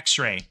there's the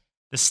x-ray,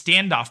 the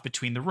standoff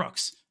between the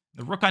rooks.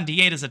 The rook on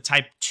d8 is a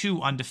type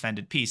 2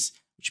 undefended piece,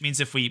 which means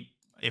if we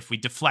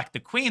deflect the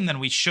queen, then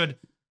we should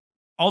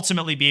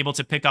ultimately be able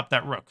to pick up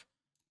that rook.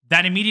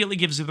 That immediately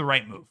gives you the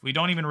right move. We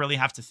don't even really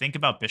have to think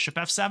about bishop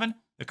f7.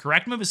 The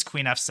correct move is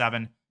queen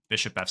f7,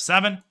 bishop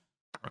f7,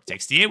 rook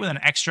takes d8 with an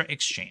extra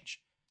exchange.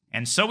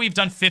 And so we've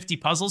done 50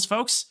 puzzles,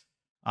 folks.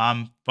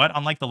 But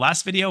unlike the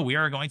last video, we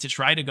are going to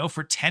try to go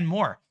for 10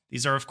 more.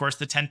 These are, of course,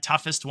 the 10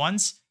 toughest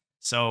ones.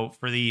 So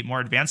for the more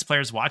advanced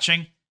players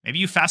watching, maybe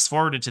you fast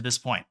forwarded to this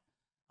point.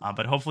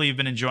 But hopefully you've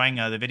been enjoying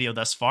the video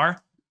thus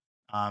far.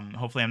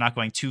 Hopefully I'm not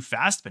going too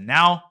fast, but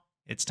now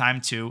it's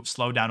time to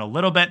slow down a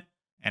little bit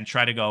and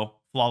try to go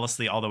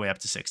flawlessly all the way up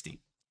to 60.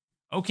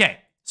 Okay,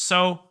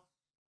 so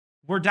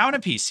we're down a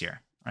piece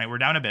here, right? We're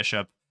down a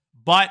bishop,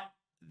 but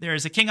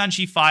there's a king on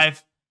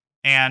g5,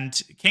 and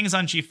kings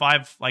on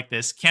g5 like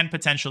this can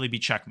potentially be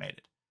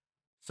checkmated.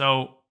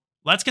 So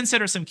let's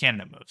consider some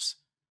candidate moves.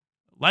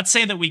 Let's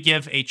say that we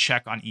give a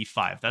check on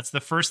e5. That's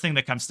the first thing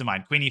that comes to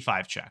mind, queen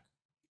e5 check.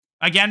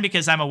 Again,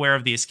 because I'm aware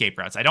of the escape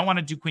routes. I don't want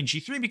to do queen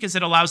g3 because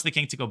it allows the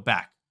king to go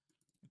back.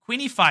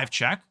 Queen e5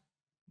 check.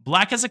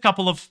 Black has a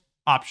couple of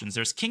options.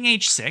 There's king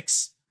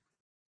h6,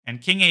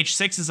 and king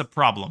h6 is a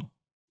problem,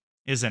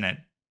 isn't it?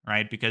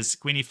 Right? Because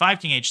queen e5,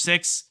 king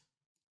h6,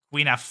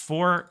 queen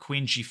f4,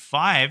 queen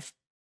g5.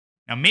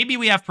 Now, maybe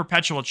we have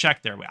perpetual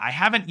check there. I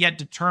haven't yet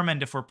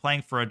determined if we're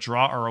playing for a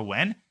draw or a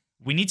win.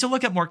 We need to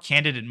look at more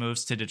candidate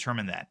moves to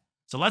determine that.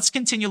 So let's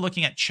continue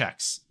looking at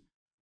checks.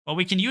 Well,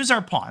 we can use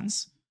our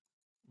pawns.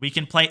 We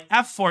can play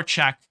f4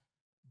 check,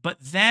 but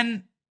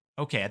then,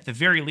 okay, at the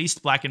very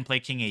least, black can play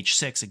king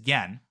h6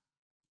 again.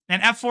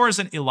 And f4 is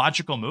an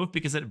illogical move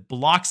because it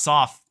blocks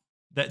off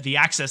the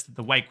access that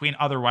the white queen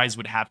otherwise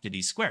would have to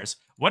these squares.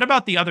 What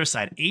about the other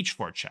side,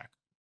 h4 check?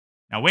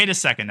 Now, wait a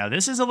second. Now,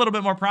 this is a little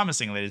bit more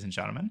promising, ladies and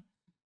gentlemen,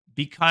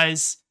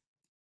 because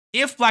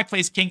if black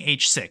plays king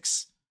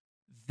h6,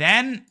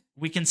 then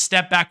we can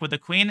step back with the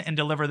queen and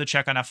deliver the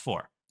check on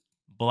f4.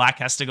 Black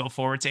has to go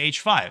forward to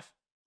h5.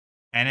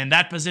 And in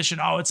that position,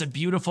 oh, it's a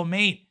beautiful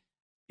mate.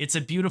 It's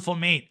a beautiful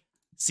mate.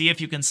 See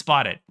if you can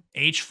spot it.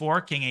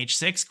 h4, king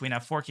h6, queen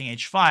f4, king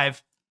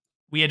h5.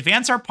 We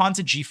advance our pawn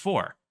to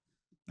g4.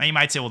 Now you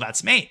might say, well,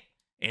 that's mate.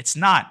 It's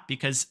not,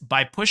 because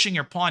by pushing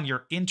your pawn,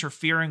 you're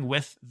interfering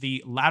with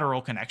the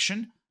lateral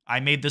connection. I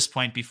made this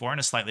point before in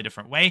a slightly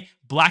different way.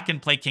 Black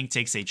can play king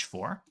takes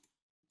h4.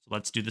 So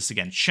let's do this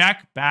again.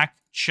 Check, back,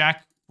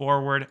 check,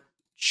 forward,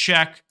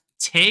 check,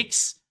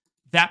 takes.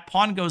 That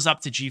pawn goes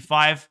up to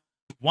g5,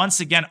 once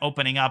again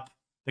opening up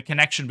the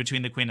connection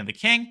between the queen and the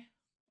king.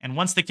 And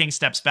once the king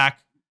steps back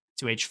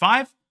to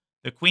h5,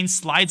 the queen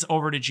slides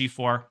over to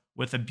g4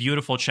 with a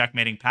beautiful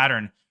checkmating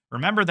pattern.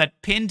 Remember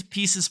that pinned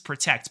pieces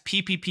protect,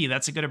 PPP.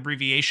 That's a good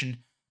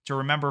abbreviation to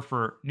remember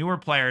for newer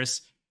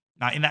players.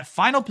 Now, in that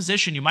final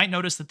position, you might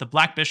notice that the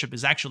black bishop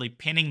is actually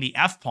pinning the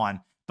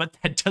f-pawn, but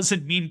that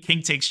doesn't mean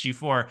king takes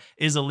g4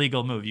 is a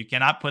legal move. You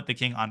cannot put the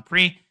king on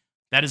pre.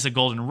 That is a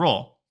golden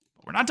rule.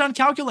 But we're not done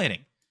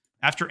calculating.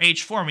 After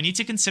h4, we need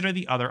to consider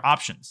the other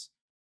options.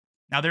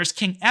 Now, there's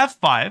king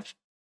f5,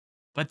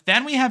 but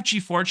then we have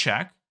g4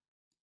 check.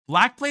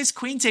 Black plays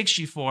queen takes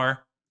g4,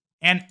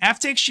 and f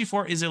takes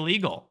g4 is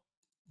illegal.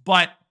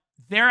 But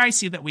there I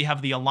see that we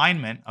have the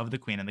alignment of the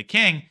queen and the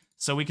king,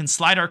 so we can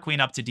slide our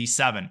queen up to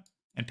d7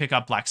 and pick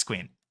up black's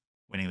queen,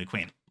 winning the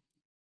queen.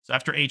 So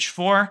after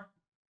h4,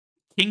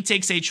 king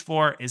takes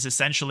h4 is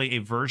essentially a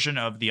version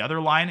of the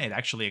other line. It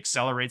actually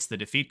accelerates the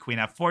defeat. Queen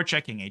f4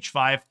 check, king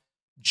h5,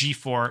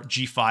 g4,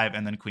 g5,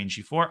 and then queen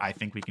g4. I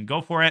think we can go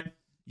for it.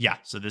 Yeah,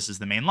 so this is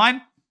the main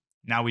line.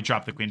 Now we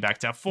drop the queen back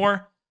to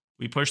f4.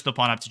 We push the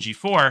pawn up to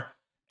g4.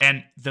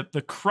 And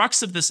the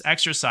crux of this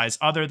exercise,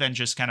 other than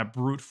just kind of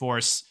brute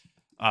force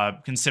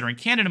considering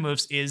candidate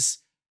moves, is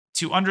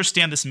to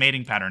understand this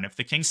mating pattern. If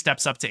the king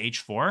steps up to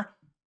h4,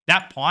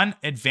 that pawn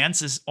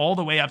advances all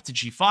the way up to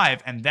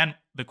g5, and then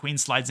the queen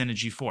slides into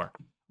g4.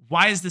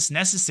 Why is this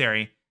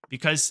necessary?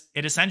 Because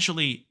it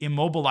essentially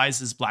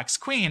immobilizes black's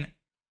queen,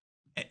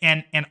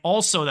 and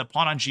also that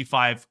pawn on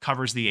g5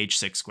 covers the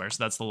h6 square.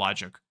 So that's the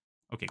logic.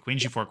 Okay, queen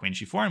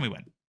g4, and we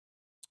win.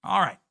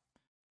 All right.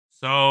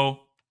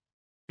 So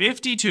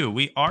 52.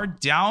 We are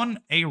down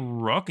a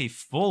rook, a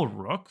full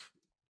rook.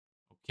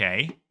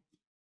 Okay.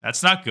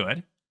 That's not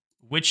good.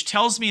 Which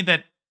tells me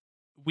that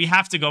we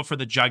have to go for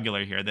the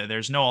jugular here. That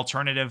there's no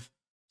alternative.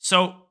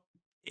 So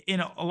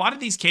in a lot of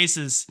these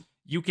cases,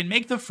 you can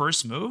make the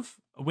first move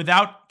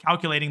without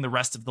calculating the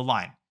rest of the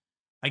line.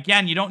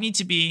 Again, you don't need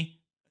to be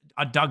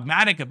a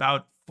dogmatic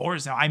about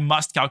force. Now, I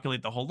must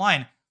calculate the whole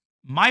line.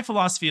 My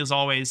philosophy is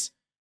always,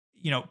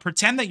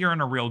 pretend that you're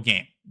in a real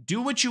game.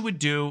 Do what you would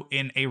do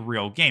in a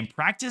real game.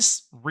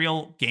 Practice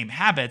real game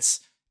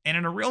habits. And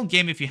in a real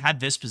game, if you had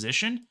this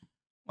position,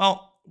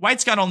 well,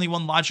 white's got only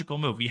one logical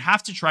move. We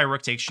have to try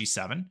rook takes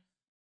g7.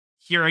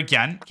 Here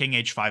again, king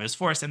h5 is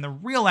forced. And the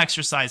real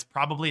exercise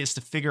probably is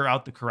to figure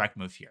out the correct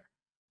move here,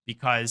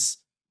 because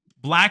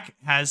black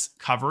has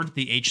covered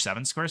the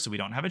h7 square, so we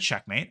don't have a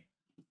checkmate.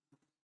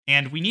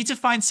 And we need to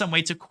find some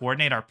way to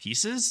coordinate our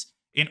pieces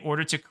in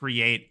order to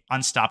create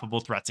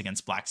unstoppable threats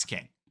against black's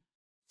king.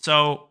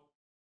 So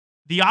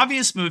the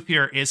obvious move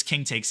here is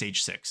king takes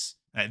h6.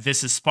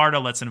 This is Sparta.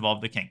 Let's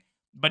involve the king.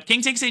 But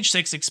king takes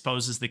h6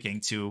 exposes the king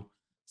to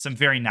some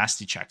very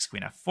nasty checks.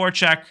 Queen f4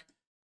 check.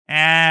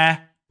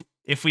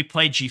 If we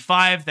play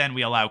g5, then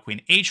we allow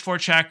queen h4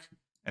 check,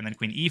 and then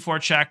queen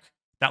e4 check.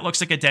 That looks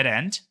like a dead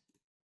end.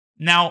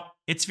 Now,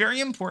 it's very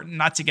important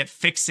not to get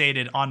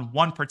fixated on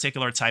one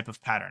particular type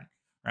of pattern.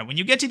 Right? When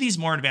you get to these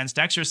more advanced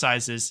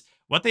exercises,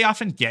 what they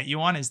often get you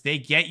on is they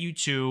get you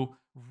to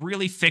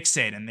really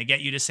fixate, and they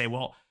get you to say,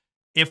 well,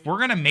 if we're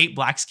going to mate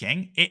black's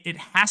king, it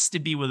has to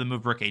be with a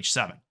move rook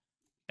h7.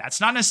 That's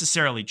not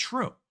necessarily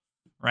true,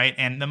 right?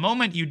 And the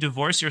moment you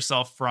divorce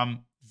yourself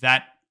from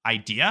that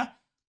idea,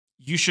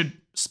 you should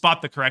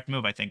spot the correct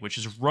move, I think, which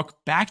is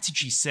rook back to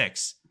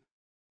g6,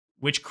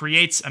 which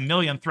creates a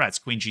million threats.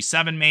 Queen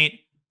g7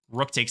 mate,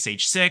 rook takes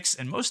h6,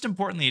 and most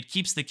importantly, it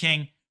keeps the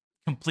king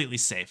completely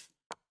safe.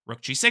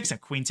 Rook g6,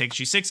 and queen takes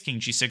g6, king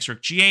g6,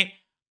 rook g8,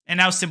 and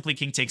now simply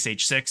king takes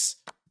h6,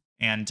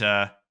 and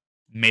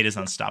mate is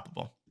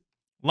unstoppable.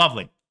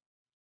 Lovely.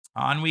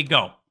 On we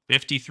go.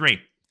 53.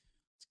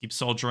 Let's keep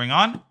soldiering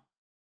on.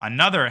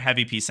 Another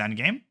heavy piece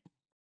endgame.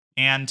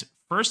 And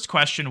first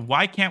question,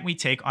 why can't we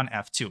take on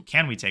f2?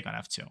 Can we take on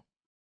f2?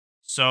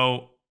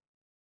 So,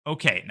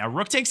 okay, now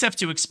rook takes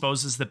f2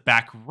 exposes the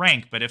back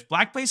rank, but if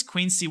black plays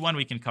queen c1,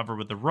 we can cover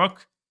with the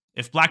rook.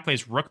 If black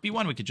plays rook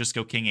b1, we could just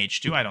go king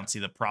h2. I don't see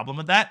the problem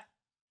with that.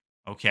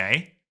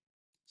 Okay.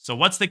 So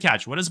what's the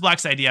catch? What is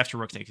black's idea after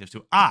rook takes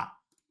f2?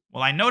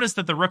 Well, I noticed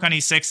that the rook on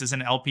e6 is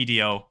an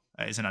LPDO,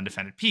 is an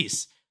undefended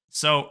piece.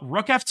 So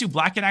rook f2,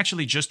 black can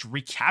actually just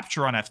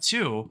recapture on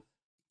f2.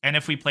 And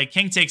if we play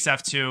king takes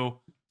f2,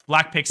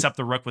 black picks up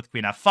the rook with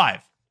queen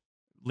f5,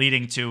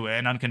 leading to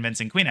an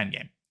unconvincing queen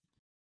endgame.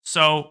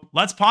 So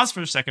let's pause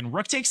for a second.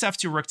 Rook takes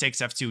f2, rook takes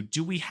f2.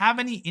 Do we have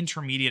any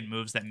intermediate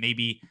moves that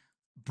maybe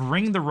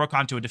bring the rook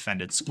onto a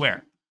defended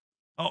square?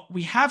 Oh,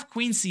 we have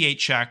queen c8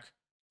 check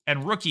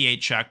and rook e8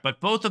 check, but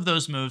both of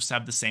those moves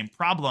have the same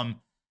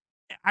problem.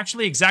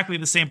 Actually, exactly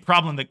the same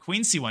problem that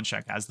queen c1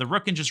 check has. The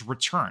rook can just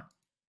return,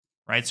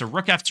 right? So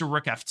rook f2,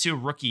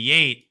 rook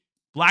e8.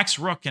 Black's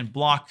rook can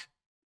block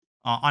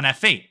on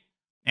f8,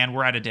 and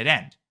we're at a dead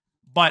end.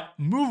 But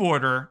move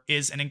order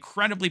is an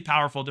incredibly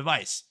powerful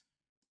device.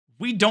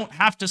 We don't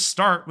have to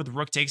start with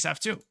rook takes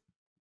f2,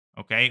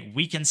 okay?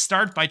 We can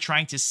start by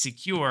trying to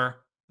secure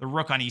the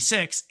rook on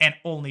e6, and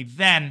only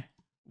then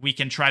we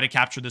can try to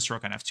capture this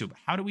rook on f2. But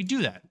how do we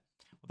do that?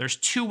 Well, there's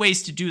two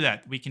ways to do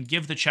that. We can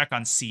give the check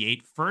on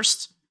c8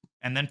 first,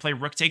 and then play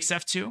rook takes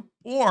f2,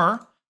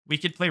 or we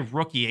could play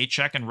rook e8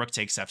 check and rook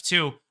takes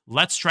f2.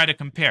 Let's try to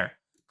compare.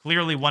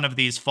 Clearly, one of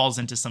these falls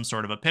into some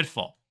sort of a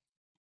pitfall.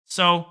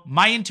 So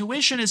my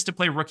intuition is to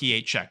play rook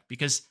e8 check,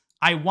 because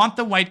I want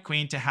the white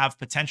queen to have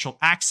potential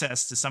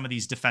access to some of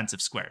these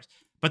defensive squares.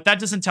 But that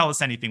doesn't tell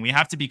us anything. We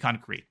have to be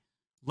concrete.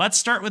 Let's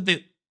start with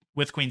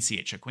queen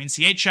c8 check. Queen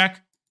c8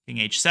 check, king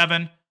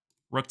h7,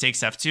 rook takes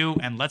f2,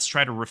 and let's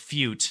try to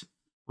refute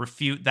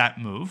that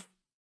move.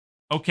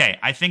 Okay,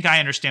 I think I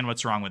understand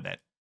what's wrong with it.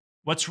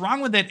 What's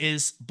wrong with it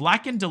is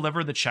black can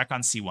deliver the check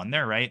on c1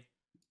 there, right?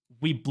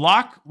 We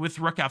block with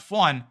rook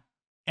f1,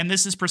 and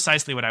this is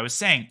precisely what I was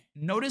saying.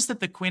 Notice that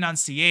the queen on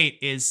c8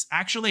 is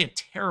actually a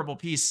terrible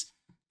piece,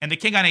 and the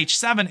king on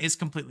h7 is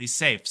completely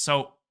safe.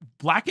 So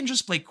black can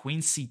just play queen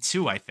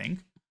c2, I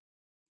think.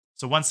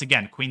 So once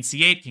again, queen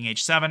c8, king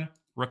h7,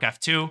 rook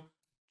f2,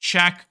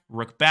 check,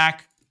 rook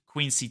back,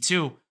 queen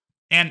c2.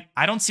 And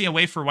I don't see a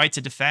way for white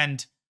to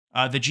defend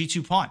the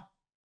g2 pawn.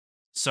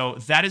 So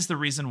that is the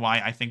reason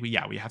why I think we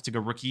have to go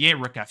rook e8,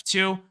 rook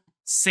f2,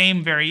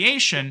 same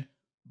variation,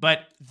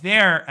 but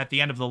there at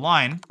the end of the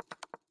line,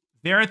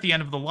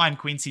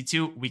 queen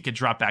c2, we could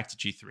drop back to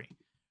g3.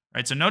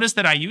 Right? So notice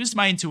that I used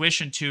my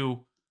intuition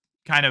to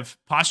kind of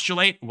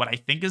postulate what I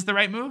think is the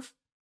right move,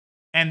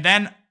 and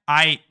then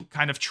I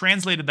kind of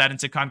translated that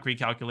into concrete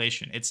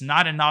calculation. It's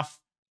not enough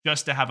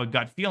just to have a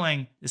gut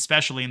feeling,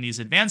 especially in these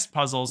advanced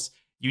puzzles.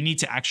 You need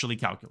to actually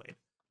calculate.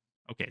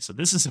 Okay, so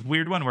this is a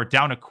weird one. We're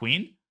down a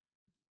queen.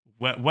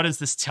 What does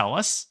this tell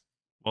us?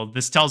 Well,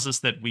 this tells us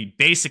that we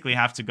basically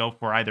have to go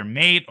for either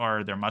mate,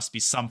 or there must be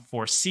some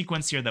forced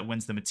sequence here that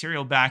wins the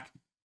material back.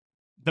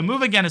 The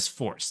move, again, is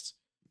forced.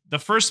 The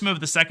first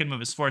move, the second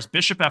move is forced.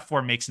 Bishop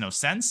f4 makes no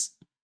sense.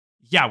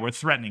 Yeah, we're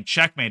threatening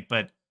checkmate,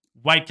 but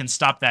white can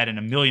stop that in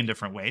a million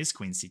different ways.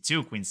 Queen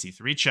c2, queen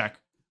c3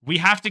 check. We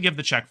have to give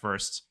the check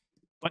first.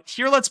 But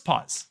here, let's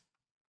pause,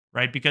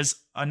 right? Because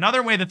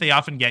another way that they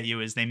often get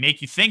you is they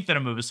make you think that a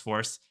move is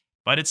forced,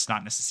 but it's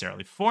not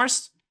necessarily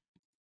forced.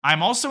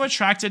 I'm also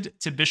attracted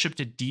to bishop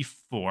to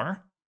d4.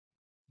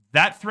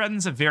 That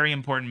threatens a very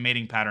important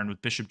mating pattern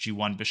with bishop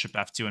g1, bishop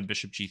f2, and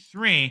bishop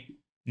g3.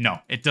 No,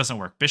 it doesn't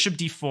work. Bishop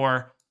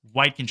d4,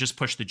 white can just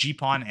push the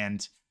g-pawn,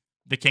 and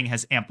the king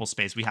has ample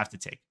space we have to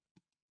take.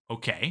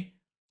 Okay.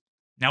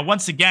 Now,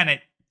 once again,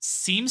 it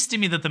seems to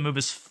me that the move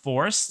is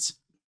forced.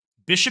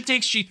 Bishop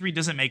takes g3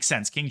 doesn't make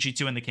sense. King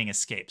g2 and the king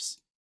escapes.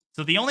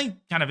 So the only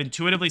kind of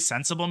intuitively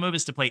sensible move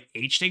is to play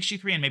h takes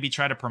g3 and maybe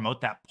try to promote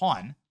that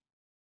pawn.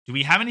 Do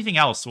we have anything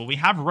else? Well, we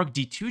have rook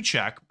d2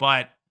 check,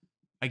 but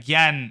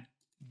again,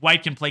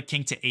 white can play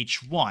king to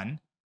h1.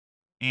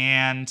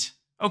 And,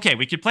 okay,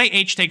 we could play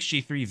h takes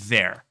g3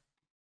 there.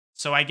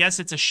 So I guess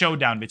it's a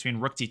showdown between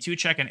rook d2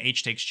 check and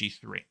h takes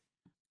g3.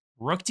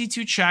 Rook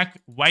d2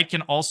 check, white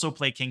can also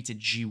play king to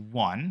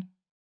g1.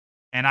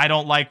 And I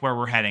don't like where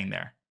we're heading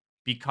there.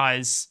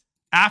 Because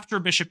after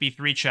bishop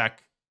e3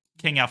 check,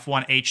 king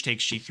f1, h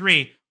takes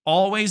g3,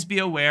 always be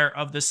aware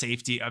of the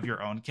safety of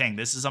your own king.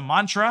 This is a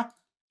mantra.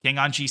 King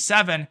on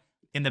g7.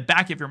 In the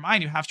back of your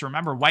mind, you have to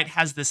remember white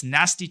has this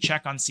nasty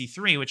check on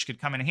c3, which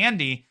could come in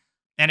handy,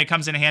 and it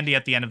comes in handy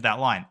at the end of that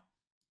line.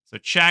 So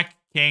check,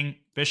 king,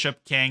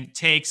 bishop, king,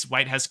 takes.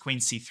 White has queen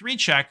c3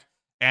 check,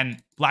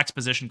 and black's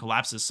position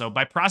collapses. So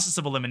by process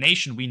of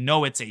elimination, we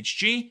know it's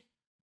hg.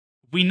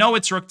 We know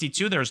it's rook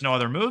d2. There's no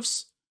other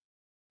moves.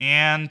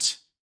 And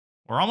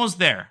we're almost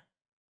there.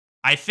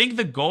 I think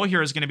the goal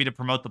here is going to be to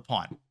promote the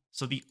pawn.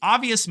 So the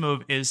obvious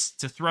move is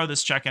to throw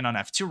this check in on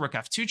f2, rook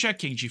f2 check,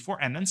 king g4,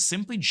 and then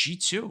simply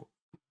g2.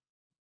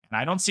 And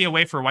I don't see a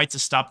way for white to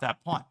stop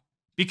that pawn.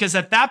 Because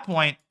at that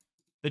point,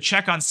 the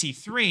check on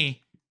c3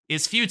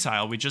 is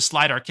futile. We just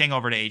slide our king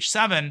over to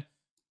h7.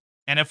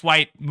 And if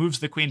white moves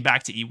the queen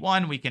back to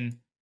e1, we can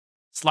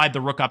slide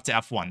the rook up to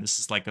f1. This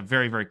is like a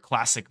very, very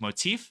classic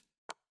motif.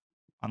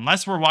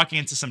 Unless we're walking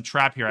into some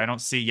trap here, I don't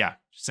see, yeah,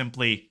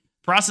 simply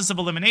process of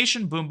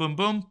elimination, boom, boom,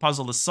 boom,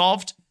 puzzle is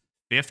solved.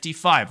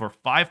 55, we're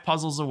 5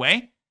 puzzles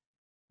away.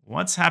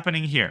 What's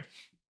happening here?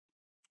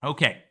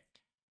 Okay,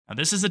 now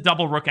this is a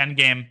double rook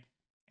endgame,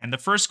 and the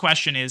first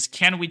question is,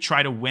 can we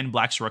try to win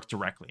black's rook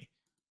directly?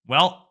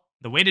 Well,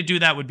 the way to do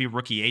that would be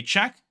rook e8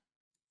 check,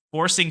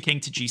 forcing king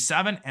to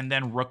g7, and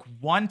then rook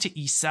 1 to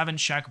e7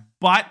 check,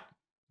 but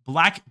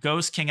black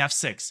goes king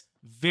f6.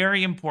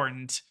 Very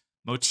important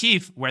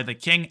motif where the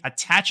king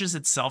attaches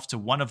itself to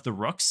one of the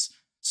rooks.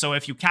 So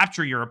if you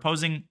capture your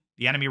opposing,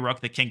 the enemy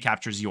rook, the king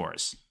captures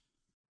yours.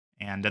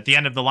 And at the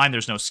end of the line,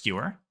 there's no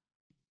skewer.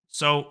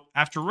 So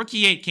after rook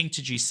e8, king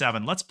to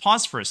g7, let's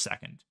pause for a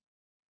second.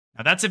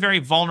 Now that's a very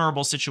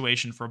vulnerable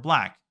situation for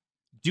black.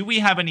 Do we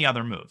have any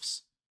other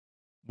moves?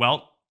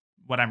 Well,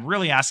 what I'm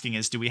really asking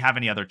is, do we have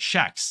any other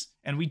checks?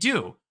 And we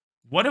do.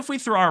 What if we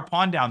throw our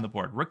pawn down the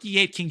board? Rook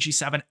e8, king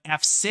g7,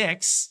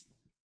 f6.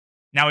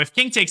 Now, if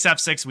king takes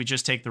f6, we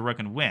just take the rook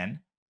and win.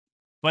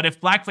 But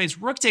if black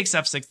plays rook takes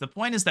f6, the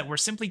point is that we're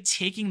simply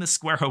taking the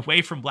square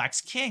away from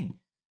black's king.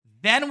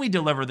 Then we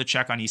deliver the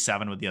check on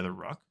e7 with the other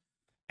rook.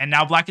 And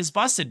now black is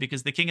busted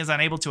because the king is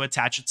unable to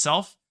attach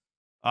itself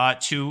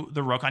to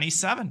the rook on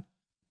e7.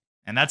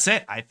 And that's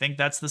it. I think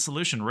that's the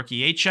solution. Rook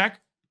e8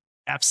 check,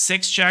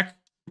 f6 check,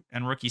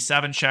 and rook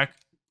e7 check,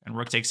 and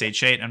rook takes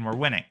h8, and we're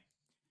winning.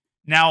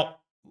 Now,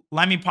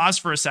 let me pause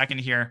for a second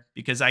here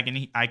because I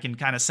can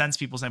kind of sense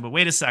people saying, but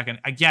wait a second.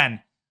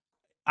 Again,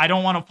 I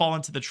don't want to fall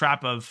into the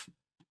trap of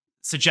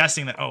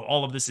suggesting that, oh,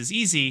 all of this is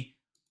easy.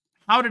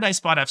 How did I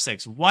spot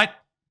f6? What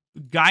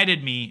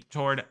guided me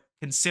toward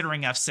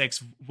considering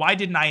f6? Why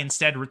didn't I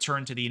instead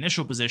return to the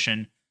initial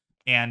position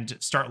and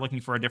start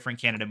looking for a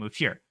different candidate move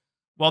here?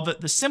 Well,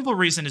 the simple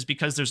reason is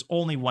because there's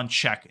only one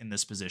check in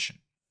this position,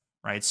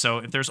 right? So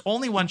if there's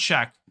only one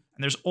check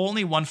and there's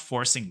only one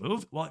forcing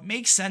move, well, it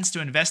makes sense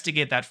to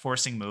investigate that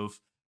forcing move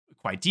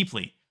quite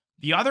deeply.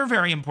 The other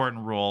very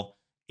important rule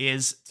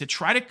is to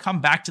try to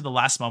come back to the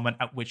last moment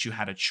at which you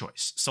had a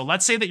choice. So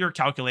let's say that you're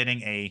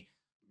calculating a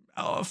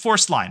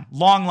forced line,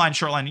 long line,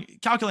 short line,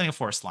 calculating a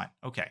forced line.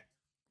 Okay.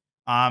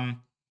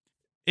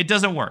 It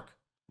doesn't work.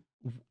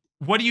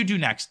 What do you do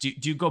next? Do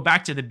you go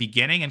back to the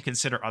beginning and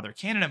consider other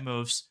candidate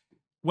moves?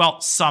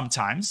 Well,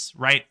 sometimes,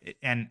 right?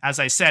 And as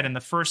I said, in the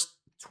first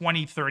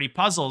 20, 30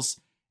 puzzles,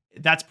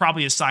 that's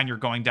probably a sign you're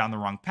going down the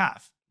wrong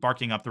path,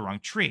 barking up the wrong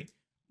tree.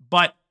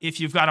 But if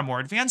you've got a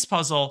more advanced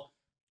puzzle,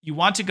 you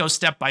want to go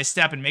step by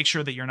step and make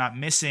sure that you're not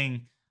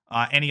missing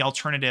any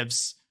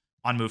alternatives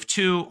on move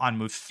 2, on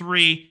move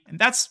 3. And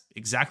that's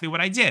exactly what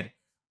I did,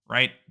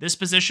 right? This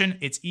position,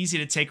 it's easy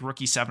to take rook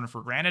e7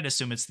 for granted,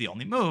 assume it's the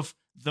only move.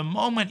 The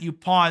moment you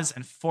pause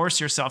and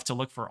force yourself to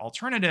look for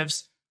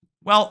alternatives,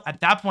 well,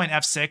 at that point,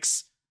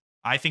 f6,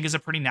 I think is a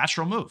pretty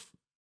natural move,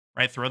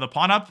 right? Throw the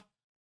pawn up,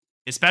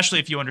 especially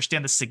if you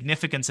understand the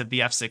significance of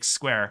the f6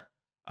 square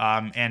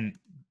and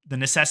the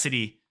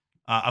necessity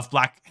of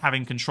black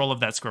having control of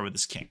that square with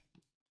his king.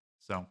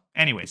 So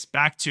anyways,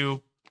 back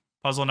to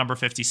puzzle number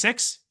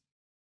 56.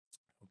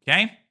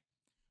 Okay.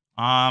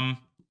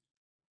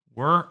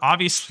 We're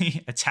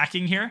obviously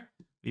attacking here.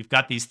 We've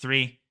got these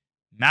 3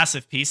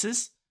 massive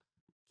pieces.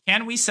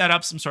 Can we set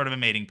up some sort of a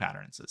mating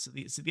pattern? So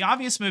the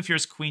obvious move here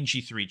is queen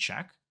g3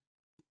 check.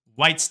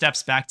 White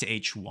steps back to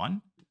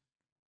h1.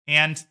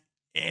 And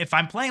if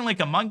I'm playing like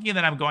a monkey,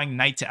 then I'm going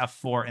knight to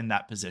f4 in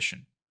that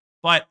position.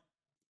 But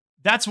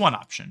that's one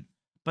option.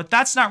 But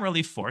that's not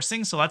really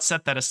forcing, so let's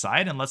set that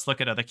aside and let's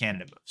look at other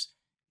candidate moves.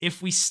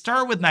 If we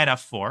start with knight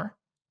f4,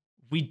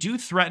 we do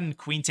threaten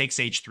queen takes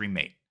h3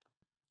 mate.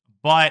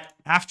 But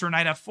after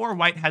knight f4,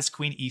 white has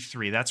queen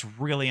e3. That's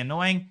really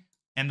annoying.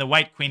 And the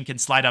white queen can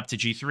slide up to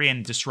g3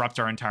 and disrupt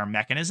our entire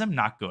mechanism.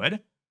 Not good.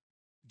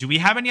 Do we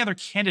have any other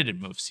candidate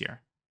moves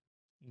here?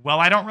 Well,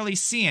 I don't really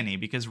see any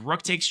because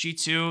rook takes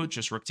g2,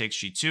 just rook takes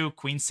g2,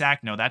 queen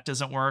sack. No, that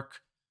doesn't work.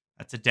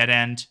 That's a dead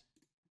end.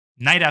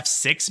 Knight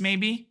f6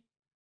 maybe.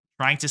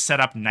 Trying to set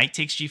up knight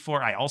takes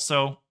g4. I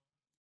also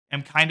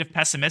am kind of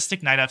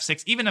pessimistic. Knight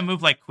f6, even a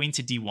move like queen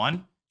to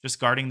d1, just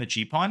guarding the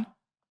g-pawn.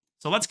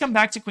 So let's come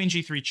back to queen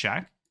g3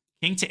 check,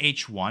 king to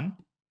h1.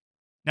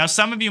 Now,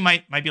 some of you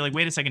might be like,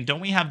 wait a second,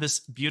 don't we have this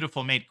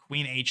beautiful mate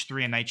queen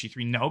h3 and knight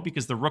g3? No,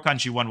 because the rook on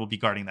g1 will be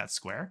guarding that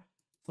square.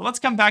 So let's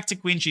come back to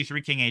queen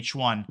g3, king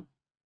h1,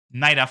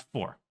 knight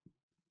f4.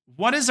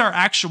 What is our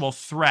actual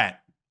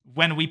threat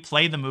when we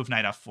play the move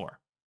knight f4?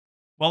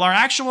 Well, our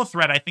actual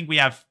threat, I think we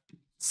have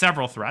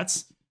several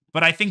threats,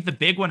 but I think the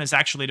big one is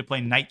actually to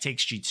play knight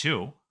takes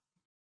g2.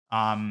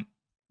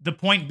 The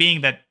point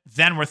being that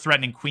then we're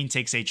threatening queen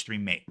takes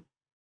h3 mate.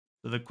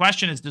 So the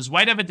question is, does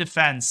white have a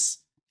defense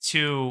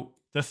to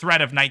the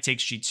threat of knight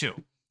takes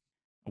g2?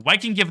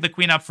 White can give the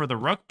queen up for the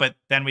rook, but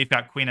then we've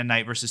got queen and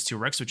knight versus two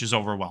rooks, which is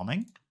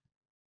overwhelming.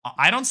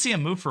 I don't see a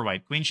move for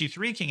white. Queen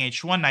g3, king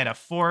h1, knight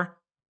f4.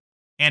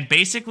 And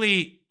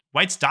basically,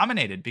 white's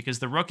dominated because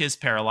the rook is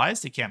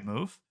paralyzed. It can't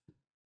move.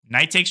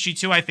 Knight takes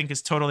g2, I think,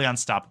 is totally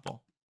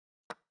unstoppable.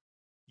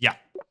 Yeah.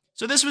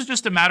 So this was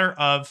just a matter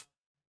of,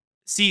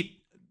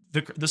 see,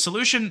 the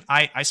solution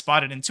I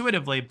spotted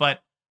intuitively,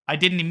 but I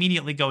didn't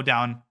immediately go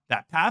down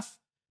that path.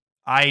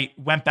 I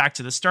went back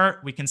to the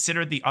start. We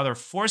considered the other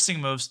forcing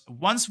moves.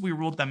 Once we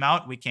ruled them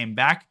out, we came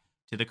back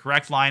to the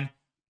correct line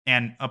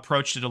and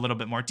approached it a little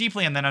bit more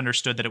deeply, and then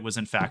understood that it was,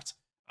 in fact,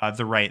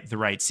 the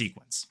right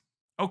sequence.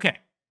 Okay.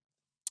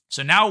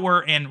 So now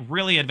we're in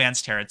really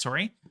advanced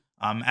territory.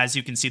 As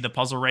you can see, the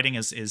puzzle rating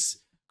is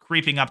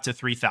creeping up to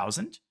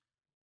 3,000.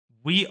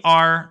 We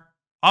are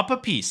up a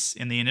piece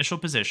in the initial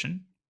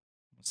position.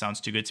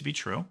 Sounds too good to be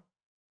true.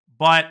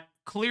 But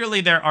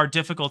clearly there are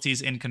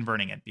difficulties in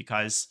converting it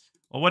because,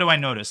 well, what do I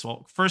notice?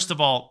 Well, first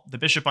of all, the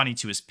bishop on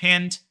e2 is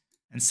pinned.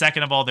 And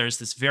second of all, there's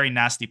this very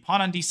nasty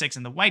pawn on d6,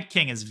 and the white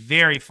king is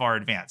very far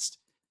advanced.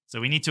 So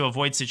we need to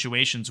avoid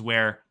situations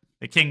where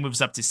the king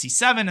moves up to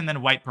c7 and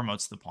then white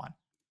promotes the pawn.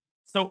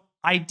 So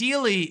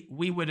ideally,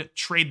 we would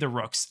trade the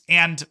rooks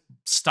and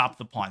stop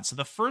the pawn. So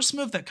the first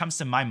move that comes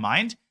to my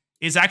mind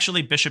is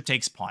actually bishop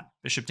takes pawn,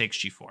 bishop takes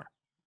g4,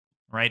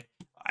 right?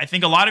 I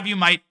think a lot of you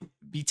might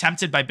be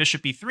tempted by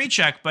bishop e3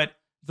 check, but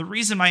the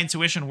reason my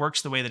intuition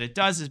works the way that it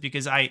does is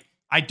because I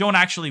don't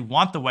actually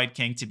want the white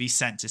king to be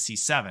sent to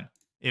c7,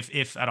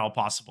 if at all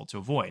possible, to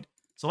avoid.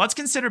 So let's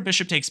consider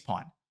bishop takes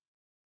pawn.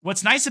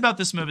 What's nice about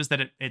this move is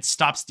that it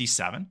stops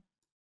d7.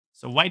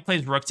 So white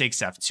plays rook takes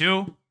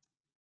f2,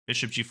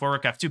 bishop g4,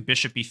 rook f2,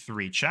 bishop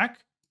e3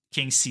 check,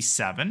 king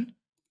c7,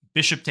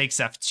 bishop takes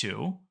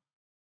f2.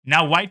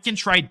 Now white can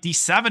try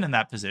d7 in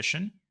that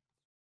position,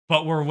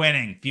 but we're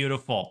winning.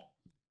 Beautiful.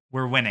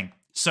 We're winning.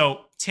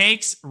 So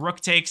takes, rook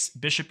takes,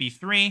 bishop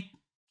e3,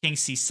 king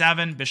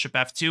c7, bishop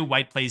f2,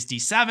 white plays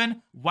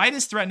d7. White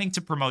is threatening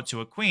to promote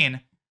to a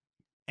queen.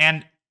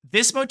 And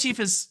this motif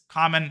is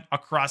common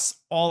across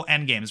all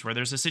endgames where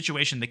there's a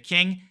situation the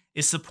king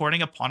is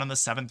supporting a pawn on the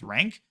 7th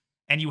rank,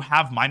 and you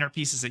have minor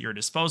pieces at your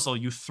disposal.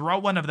 You throw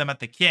one of them at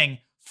the king,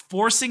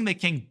 forcing the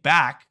king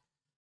back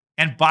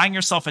and buying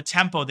yourself a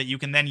tempo that you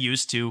can then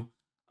use to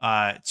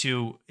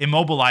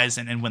immobilize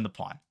and win the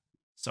pawn.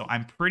 So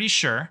I'm pretty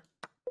sure.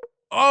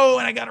 Oh,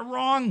 and I got it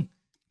wrong.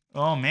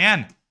 Oh,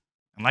 man.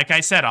 And like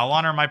I said, I'll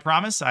honor my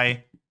promise.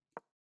 I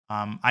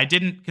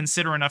didn't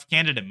consider enough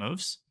candidate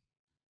moves.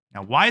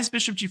 Now, why is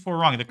bishop g4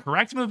 wrong? The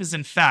correct move is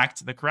in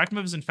fact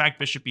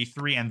bishop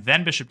e3 and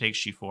then bishop takes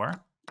g4.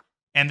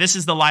 And this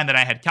is the line that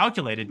I had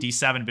calculated,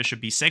 d7,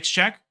 bishop b6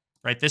 check,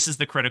 right? This is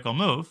the critical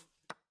move.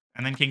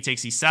 And then king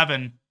takes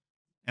e7,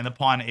 and the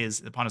pawn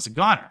is a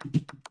goner.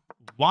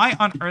 Why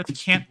on earth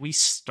can't we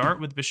start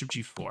with bishop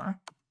g4?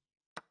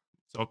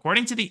 So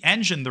according to the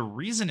engine, the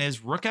reason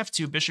is rook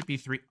f2, bishop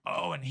e3.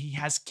 Oh, and he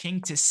has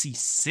king to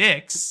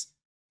c6.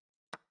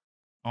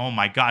 Oh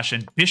my gosh,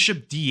 and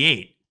bishop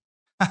d8.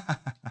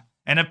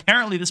 And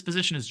apparently this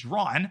position is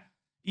drawn,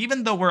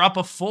 even though we're up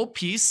a full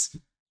piece,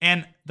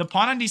 and the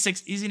pawn on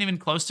d6 isn't even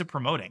close to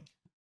promoting.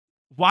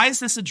 Why is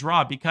this a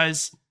draw?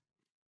 Because,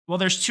 well,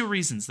 there's two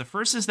reasons. The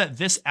first is that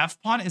this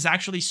f-pawn is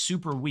actually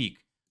super weak.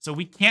 So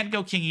we can't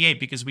go king e8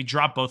 because we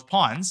drop both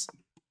pawns.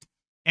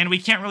 And we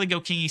can't really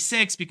go king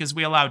e6 because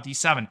we allow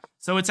d7.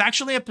 So it's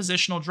actually a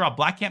positional draw.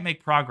 Black can't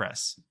make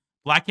progress.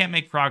 Black can't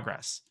make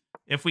progress.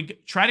 If we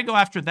try to go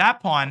after that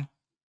pawn,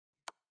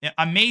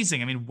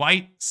 amazing. I mean,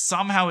 white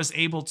somehow is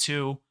able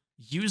to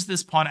use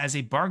this pawn as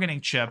a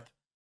bargaining chip.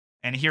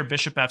 And here,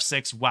 bishop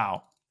f6,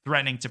 wow.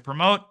 Threatening to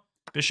promote.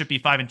 Bishop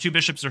e5 and two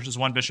bishops versus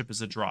one bishop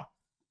is a draw.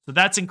 So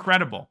that's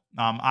incredible.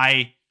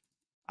 I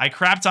I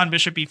crapped on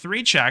bishop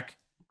e3 check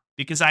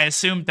because I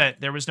assumed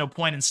that there was no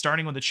point in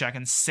starting with a check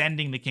and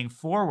sending the king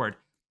forward.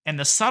 And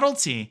the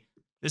subtlety,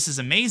 this is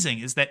amazing,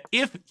 is that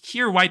if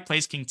here white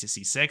plays king to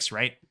c6,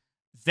 right,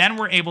 then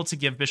we're able to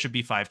give bishop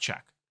b5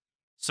 check.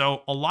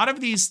 So a lot of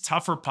these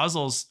tougher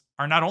puzzles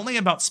are not only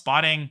about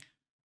spotting,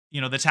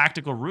 the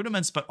tactical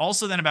rudiments, but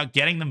also then about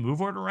getting the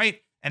move order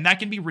right. And that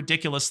can be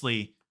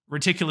ridiculously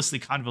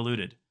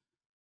convoluted.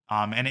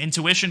 And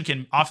intuition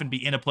can often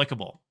be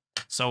inapplicable.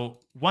 So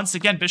once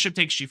again, bishop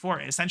takes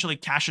g4 essentially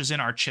cashes in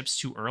our chips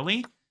too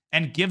early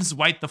and gives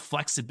white the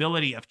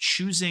flexibility of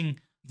choosing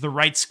the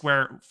right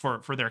square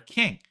for their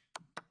king.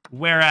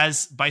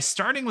 Whereas by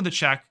starting with a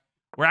check,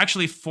 we're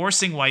actually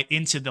forcing white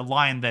into the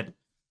line that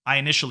I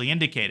initially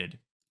indicated.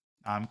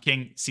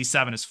 King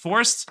c7 is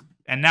forced,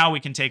 and now we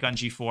can take on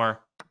g4.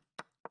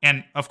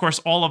 And of course,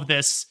 all of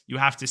this you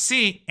have to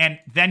see, and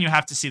then you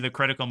have to see the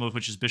critical move,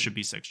 which is bishop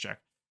b6 check.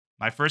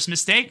 My first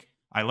mistake,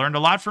 I learned a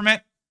lot from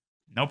it.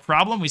 No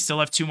problem. We still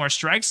have 2 more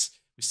strikes.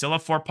 We still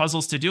have 4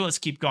 puzzles to do. Let's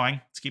keep going.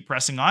 Let's keep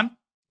pressing on.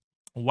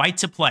 White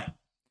to play.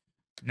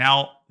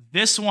 Now,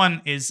 this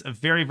one is a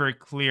very, very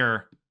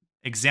clear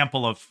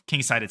example of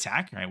kingside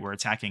attack, right? We're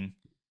attacking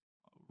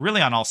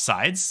really on all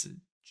sides.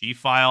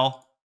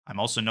 G-file. I'm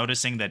also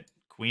noticing that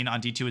queen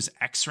on d2 is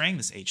x-raying,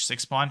 this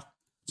h6 pawn.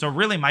 So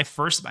really, my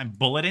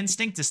bullet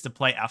instinct is to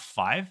play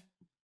f5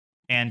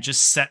 and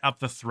just set up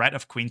the threat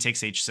of queen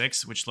takes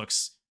h6, which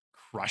looks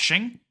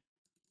crushing.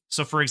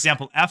 So for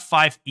example,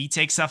 f5, e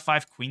takes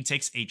f5, queen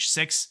takes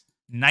h6,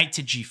 knight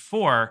to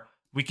g4.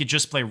 We could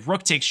just play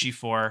rook takes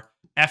g4,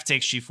 f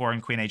takes g4,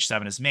 and queen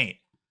h7 is mate.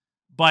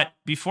 But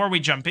before we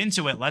jump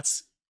into it,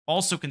 let's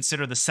also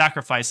consider the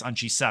sacrifice on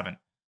g7.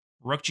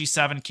 Rook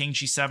g7, king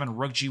g7,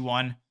 rook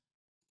g1,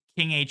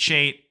 king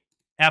h8,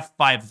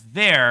 f5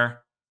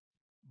 there.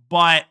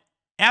 But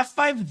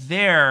f5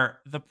 there,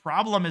 the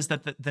problem is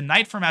that the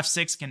knight from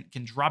f6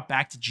 can drop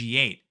back to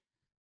g8,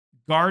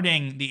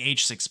 guarding the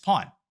h6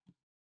 pawn.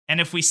 And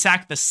if we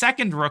sack the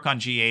second rook on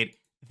g8,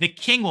 the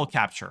king will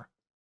capture.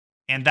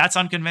 And that's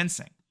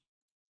unconvincing.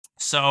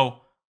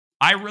 So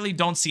I really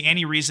don't see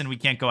any reason we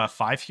can't go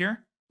f5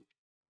 here.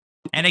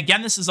 And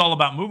again, this is all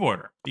about move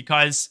order,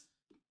 because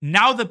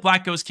now that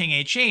black goes king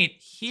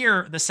h8,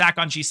 here the sack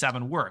on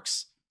g7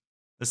 works.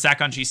 The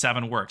sack on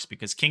g7 works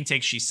because king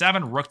takes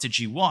g7, rook to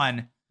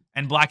g1,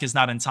 and black is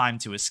not in time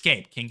to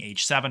escape. King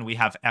h7, we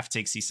have f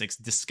takes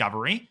c6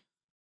 discovery.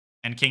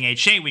 And king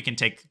h8, we can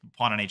take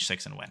pawn on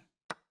h6 and win.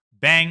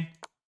 Bang,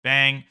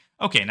 bang.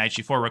 Okay, knight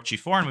g4, rook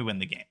g4, and we win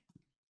the game.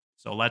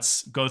 So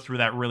let's go through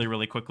that really,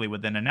 really quickly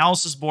with an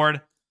analysis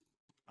board.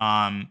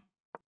 F5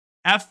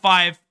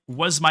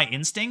 was my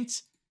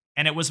instinct,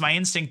 and it was my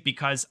instinct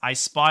because I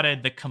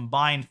spotted the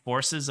combined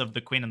forces of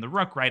the queen and the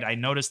rook, right? I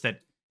noticed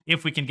that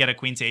if we can get a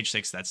queen to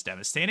h6, that's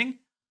devastating.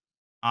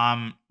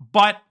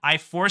 But I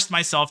forced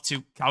myself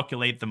to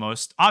calculate the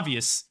most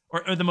obvious,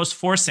 or the most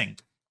forcing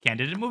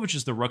candidate move, which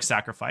is the rook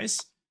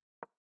sacrifice.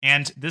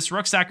 And this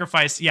rook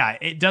sacrifice, yeah,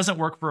 it doesn't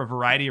work for a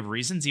variety of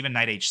reasons. Even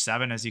knight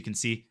h7, as you can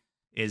see,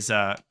 is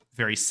a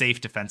very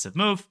safe defensive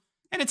move.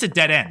 And it's a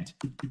dead end,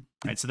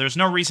 right? So there's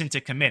no reason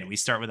to commit. We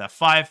start with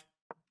f5.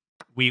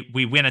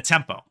 We win a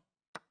tempo.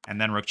 And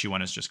then rook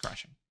g1 is just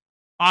crushing.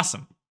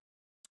 Awesome.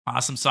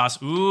 Awesome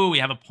sauce. Ooh, we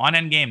have a pawn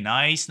endgame.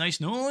 Nice, nice,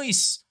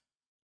 nice.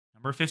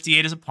 Number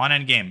 58 is a pawn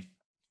endgame.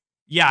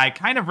 Yeah, I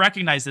kind of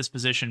recognize this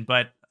position,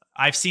 but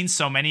I've seen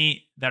so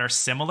many that are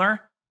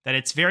similar that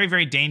it's very,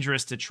 very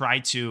dangerous to try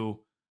to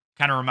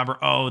kind of remember,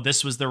 oh,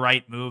 this was the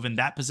right move in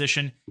that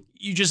position.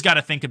 You just got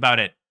to think about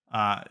it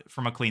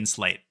from a clean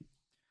slate.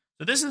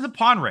 So this is the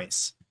pawn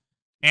race.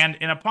 And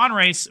in a pawn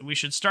race, we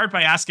should start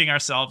by asking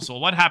ourselves, well,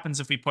 what happens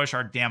if we push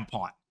our damn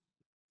pawn?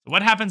 So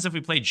what happens if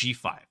we play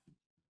g5?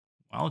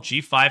 Well,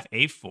 g5,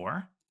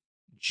 a4,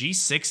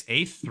 g6,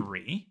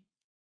 a3. Give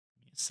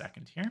me a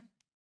second here.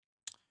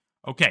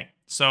 Okay,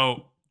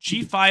 so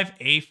g5,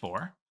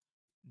 a4,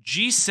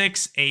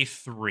 g6,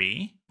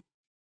 a3,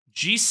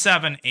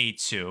 g7,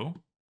 a2,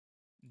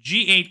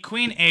 g8,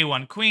 queen,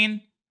 a1,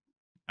 queen.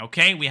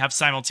 Okay, we have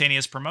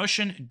simultaneous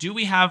promotion. Do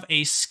we have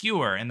a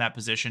skewer in that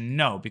position?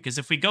 No, because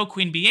if we go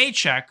queen b8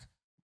 check,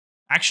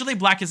 actually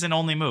black is an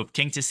only move,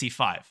 king to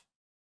c5.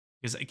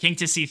 Because king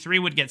to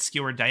c3 would get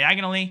skewered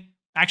diagonally.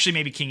 Actually,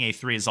 maybe king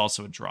a3 is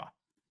also a draw.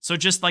 So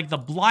just like the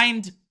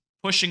blind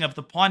pushing of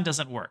the pawn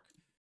doesn't work.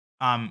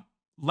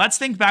 Let's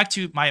think back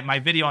to my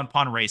video on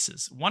pawn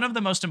races. One of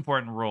the most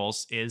important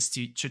rules is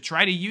to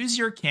try to use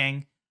your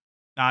king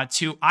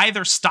to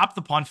either stop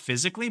the pawn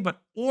physically,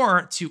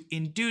 or to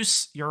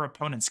induce your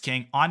opponent's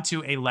king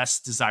onto a less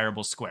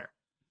desirable square.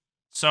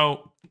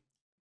 So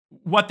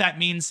what that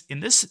means in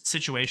this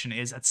situation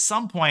is at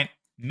some point,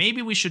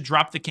 maybe we should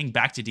drop the king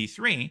back to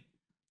d3.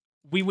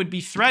 We would be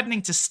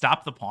threatening to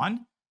stop the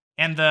pawn,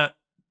 and the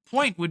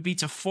point would be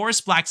to force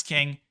black's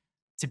king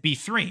to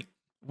b3,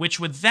 which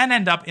would then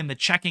end up in the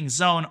checking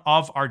zone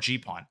of our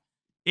g-pawn.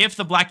 If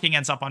the black king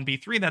ends up on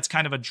b3, that's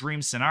kind of a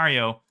dream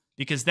scenario,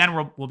 because then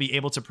we'll be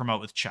able to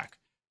promote with check.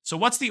 So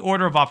what's the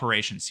order of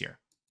operations here?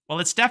 Well,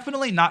 it's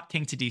definitely not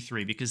king to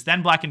d3, because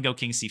then black can go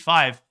king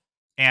c5,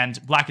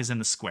 and black is in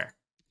the square.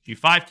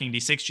 G5, king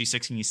d6,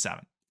 g6, king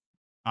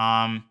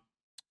e7.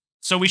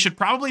 So we should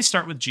probably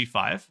start with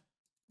g5.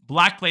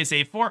 Black plays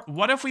a4.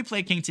 What if we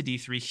play king to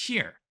d3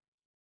 here?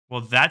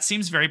 Well, that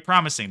seems very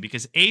promising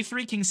because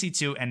a3, king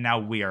c2, and now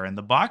we are in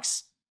the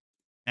box.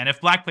 And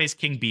if black plays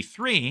king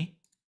b3,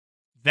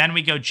 then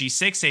we go g6,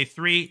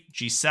 a3,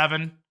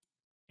 g7,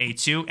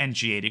 a2, and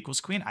g8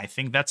 equals queen. I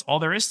think that's all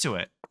there is to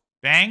it.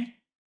 Bang.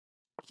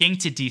 King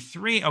to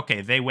d3. Okay,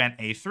 they went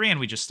a3, and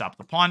we just stopped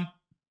the pawn.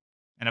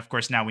 And of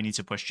course, now we need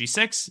to push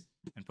g6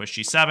 and push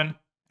g7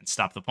 and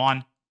stop the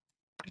pawn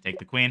and take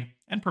the queen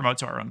and promote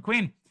to our own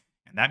queen.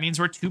 And that means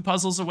we're 2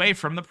 puzzles away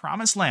from the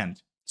promised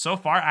land. So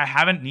far, I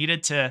haven't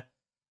needed to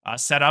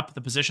set up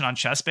the position on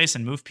chess base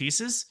and move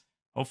pieces.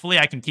 Hopefully,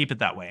 I can keep it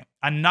that way.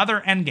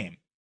 Another endgame.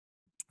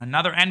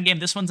 Another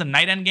endgame. This one's a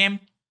knight endgame.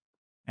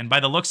 And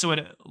by the looks of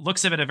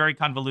it, a very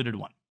convoluted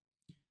one.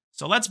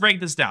 So let's break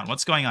this down.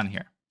 What's going on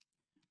here?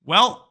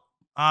 Well,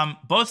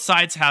 both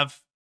sides have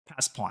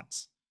passed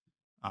pawns.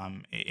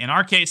 In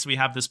our case, we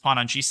have this pawn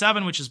on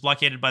g7, which is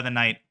blockaded by the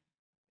knight.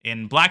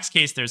 In black's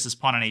case, there's this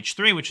pawn on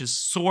h3, which is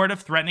sort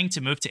of threatening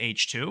to move to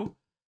h2.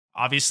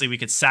 Obviously, we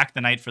could sack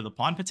the knight for the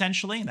pawn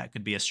potentially. That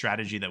could be a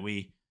strategy that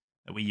we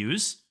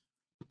use.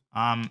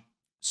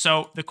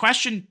 So the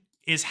question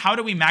is, how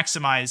do we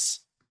maximize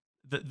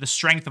the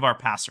strength of our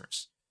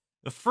passers?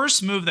 The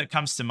first move that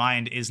comes to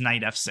mind is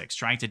knight f6,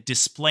 trying to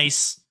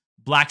displace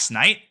black's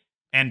knight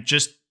and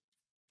just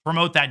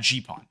promote that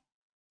g-pawn.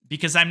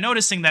 Because I'm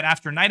noticing that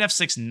after knight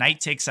f6, knight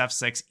takes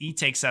f6, e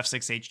takes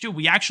f6, h2,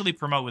 we actually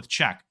promote with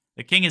check.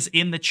 The king is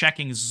in the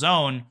checking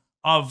zone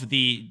of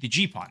the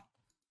g-pawn.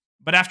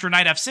 But after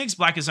knight f6,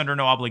 black is under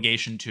no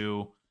obligation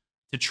to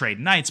trade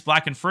knights.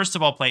 Black can first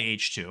of all play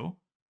h2.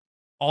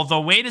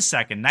 Although, wait a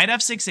second, knight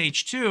f6,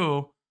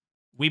 h2,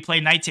 we play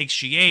knight takes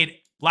g8,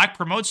 black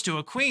promotes to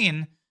a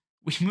queen,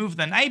 we move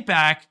the knight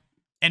back,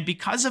 and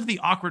because of the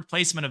awkward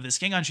placement of this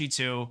king on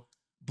g2,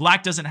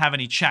 black doesn't have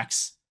any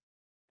checks,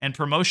 and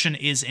promotion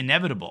is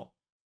inevitable.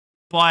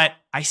 But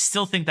I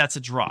still think that's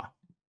a draw,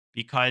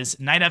 because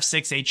knight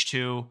f6,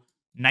 h2,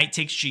 knight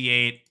takes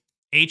g8,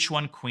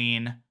 h1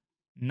 queen,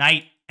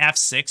 knight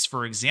f6,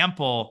 for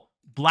example,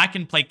 black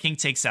can play king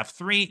takes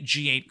f3,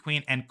 g8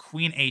 queen, and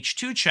queen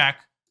h2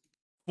 check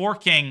for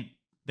king,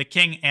 the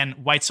king,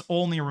 and white's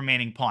only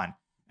remaining pawn.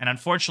 And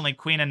unfortunately,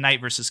 queen and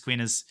knight versus queen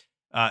is,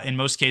 in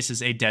most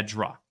cases, a dead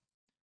draw.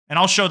 And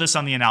I'll show this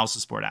on the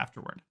analysis board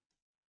afterward.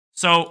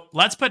 So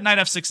let's put knight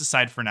f6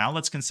 aside for now.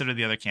 Let's consider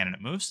the other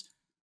candidate moves.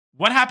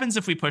 What happens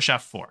if we push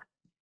f4?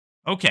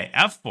 Okay,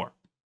 f4.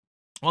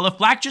 Well, if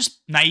black just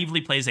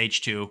naively plays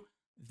h2,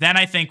 then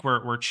I think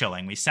we're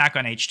chilling. We sack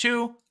on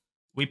h2,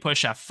 we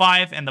push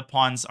f5, and the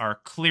pawns are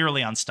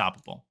clearly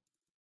unstoppable.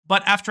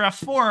 But after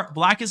f4,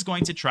 black is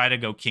going to try to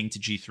go king to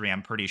g3,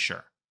 I'm pretty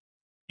sure,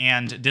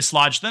 and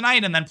dislodge the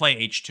knight and then play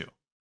h2.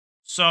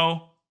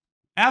 So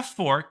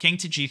f4, king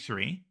to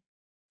g3.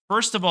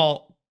 First of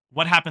all,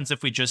 what happens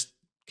if we just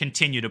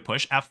continue to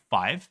push?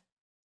 f5,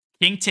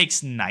 king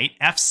takes knight,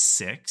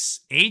 f6,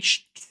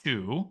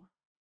 h2,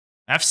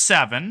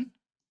 f7,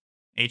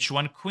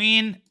 h1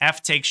 queen,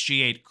 f takes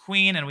g8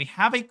 queen, and we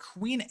have a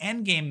queen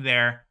endgame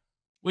there,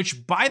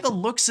 which by the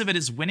looks of it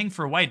is winning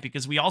for white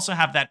because we also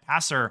have that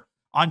passer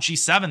on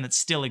g7 that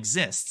still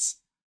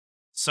exists.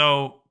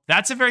 So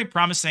that's a very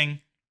promising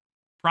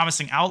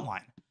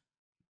outline.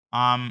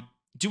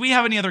 Do we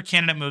have any other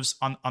candidate moves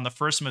on the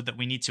first move that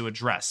we need to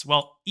address?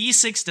 Well,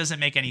 e6 doesn't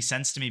make any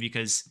sense to me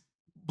because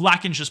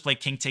black can just play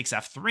king takes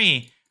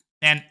f3,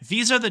 and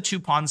these are the 2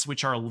 pawns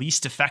which are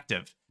least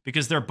effective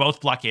because they're both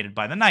blockaded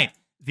by the knight.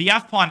 The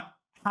f-pawn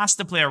has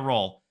to play a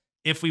role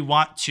if we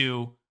want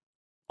to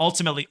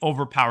ultimately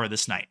overpower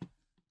this knight.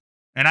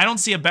 And I don't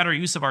see a better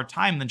use of our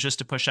time than just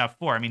to push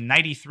f4. I mean,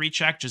 knight e3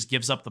 check just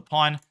gives up the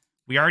pawn.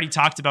 We already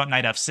talked about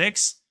knight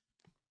f6.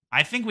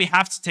 I think we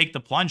have to take the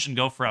plunge and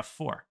go for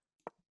f4.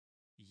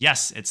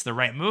 Yes, it's the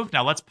right move.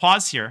 Now let's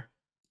pause here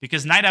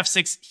because knight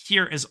f6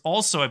 here is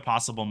also a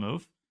possible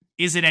move.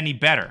 Is it any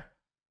better?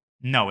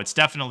 No, it's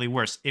definitely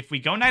worse. If we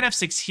go knight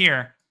f6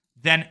 here,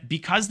 then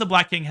because the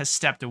black king has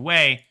stepped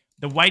away,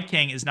 the white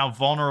king is now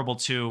vulnerable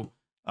to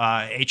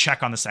a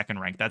check on the second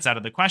rank. That's out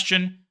of the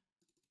question.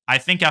 I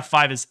think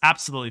f5 is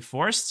absolutely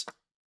forced.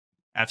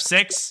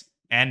 f6,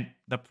 and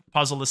the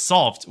puzzle is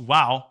solved.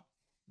 Wow,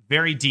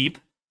 very deep.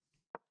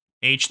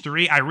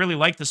 h3, I really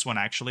like this one,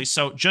 actually.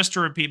 So just to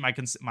repeat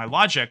my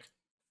logic,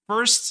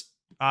 first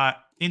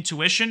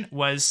intuition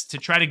was to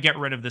try to get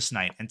rid of this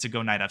knight and to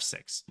go knight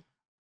f6.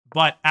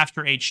 But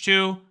after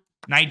h2,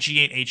 knight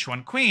g8,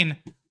 h1 queen,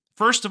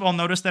 first of all,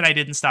 notice that I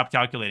didn't stop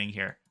calculating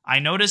here. I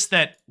noticed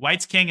that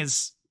white's king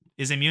is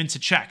immune to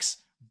checks.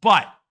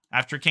 But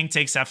after king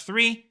takes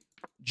f3,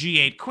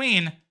 g8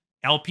 queen,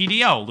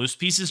 LPDO, loose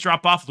pieces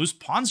drop off, loose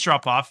pawns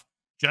drop off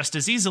just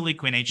as easily,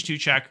 queen h2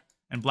 check,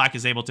 and black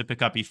is able to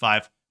pick up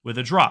e5 with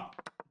a draw.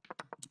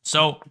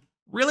 So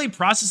really,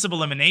 process of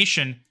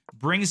elimination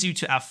brings you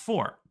to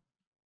f4.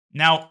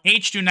 Now,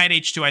 h2, knight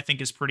h2, I think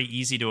is pretty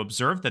easy to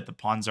observe that the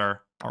pawns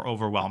are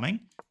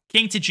overwhelming.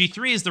 King to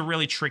g3 is the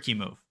really tricky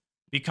move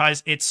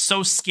because it's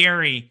so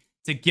scary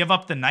to give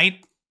up the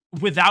knight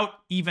without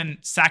even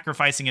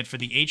sacrificing it for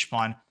the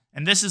h-pawn.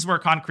 And this is where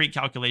concrete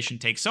calculation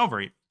takes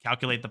over. You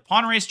calculate the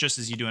pawn race just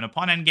as you do in a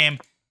pawn endgame,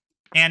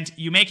 and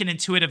you make an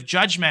intuitive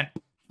judgment.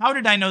 How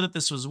did I know that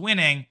this was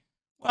winning?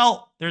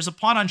 Well, there's a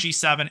pawn on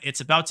g7.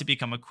 It's about to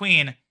become a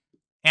queen.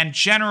 And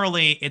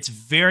generally, it's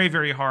very,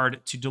 very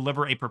hard to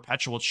deliver a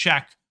perpetual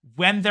check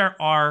when there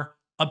are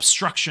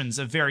obstructions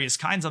of various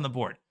kinds on the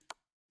board.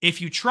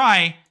 If you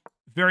try,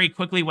 very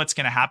quickly what's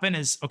going to happen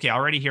is, okay,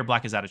 already here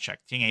black is out of check.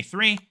 King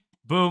a3,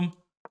 boom,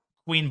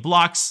 queen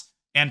blocks,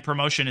 and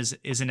promotion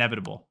is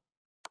inevitable.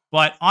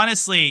 But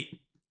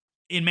honestly,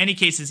 in many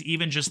cases,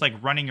 even just like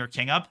running your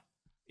king up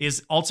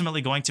is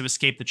ultimately going to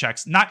escape the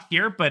checks. Not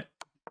here, but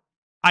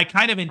I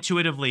kind of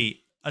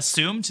intuitively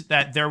assumed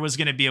that there was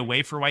going to be a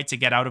way for white to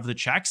get out of the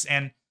checks,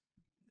 and,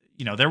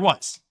 you know, there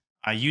was,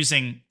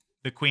 using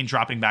the queen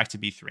dropping back to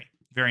b3.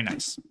 Very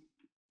nice.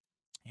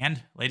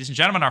 And ladies and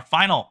gentlemen, our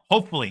final,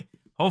 hopefully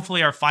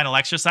our final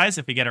exercise,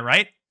 if we get it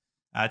right,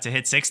 to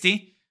hit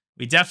 60.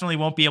 We definitely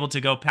won't be able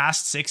to go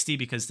past 60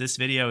 because this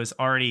video is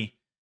already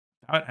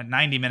about at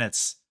 90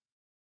 minutes.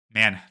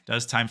 Man,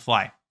 does time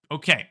fly.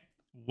 Okay,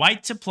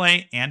 white to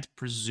play and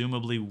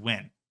presumably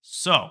win.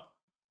 So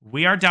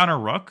we are down a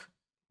rook,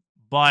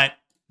 but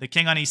the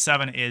king on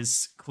e7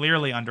 is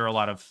clearly under a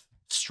lot of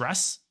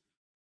stress.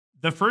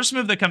 The first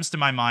move that comes to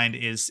my mind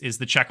is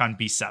the check on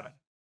b7.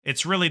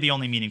 It's really the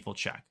only meaningful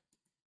check.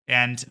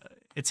 And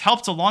it's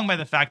helped along by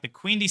the fact that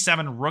queen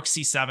d7, rook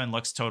c7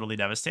 looks totally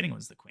devastating. It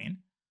was the queen.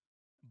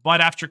 But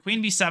after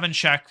queen b7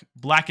 check,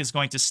 black is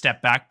going to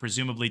step back,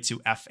 presumably to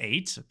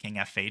f8, king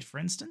f8, for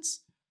instance.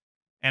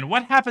 And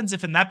what happens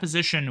if in that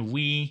position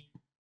we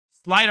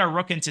slide our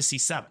rook into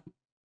c7? I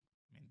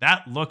mean,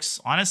 that looks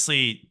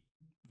honestly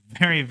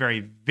very,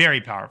 very,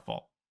 very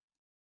powerful.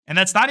 And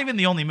that's not even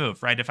the only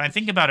move, right? If I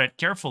think about it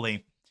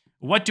carefully,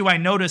 what do I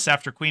notice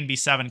after queen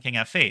b7, king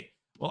f8?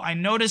 Well, I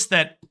notice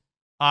that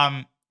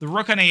the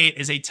rook on a8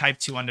 is a type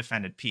 2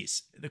 undefended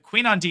piece. The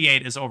queen on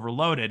d8 is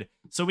overloaded,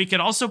 so we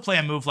could also play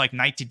a move like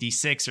knight to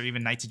d6 or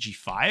even knight to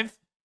g5,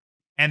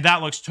 and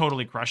that looks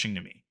totally crushing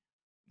to me.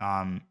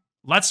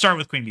 Let's start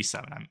with queen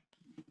b7.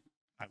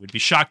 I would be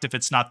shocked if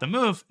it's not the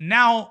move.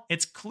 Now,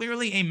 it's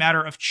clearly a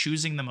matter of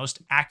choosing the most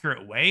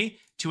accurate way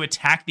to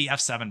attack the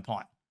f7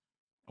 pawn.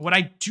 What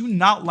I do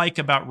not like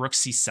about rook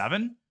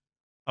c7,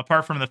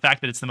 apart from the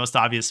fact that it's the most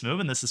obvious move,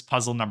 and this is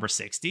puzzle number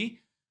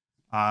 60,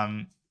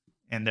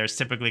 and there's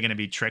typically going to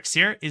be tricks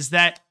here, is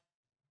that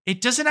it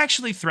doesn't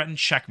actually threaten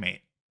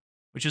checkmate,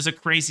 which is a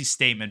crazy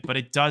statement, but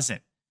it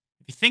doesn't.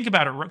 If you think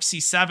about it, rook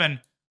c7,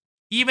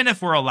 even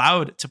if we're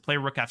allowed to play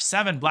rook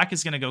f7, black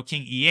is going to go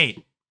king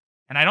e8,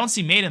 and I don't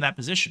see mate in that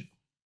position.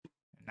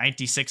 Knight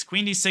d6,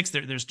 queen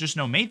d6, there's just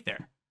no mate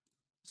there.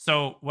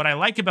 So what I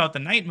like about the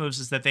knight moves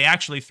is that they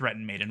actually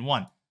threaten mate in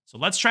one. So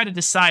let's try to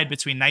decide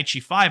between knight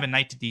g5 and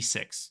knight to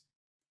d6.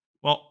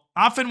 Well,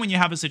 often when you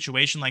have a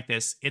situation like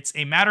this, it's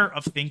a matter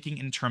of thinking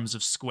in terms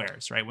of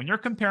squares, right? When you're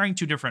comparing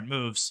two different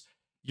moves,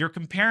 you're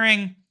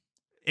comparing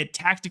it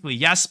tactically,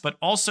 yes, but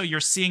also you're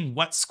seeing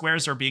what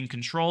squares are being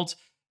controlled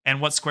and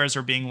what squares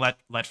are being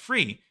let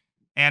free.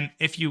 And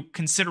if you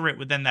consider it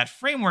within that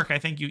framework, I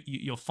think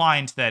you'll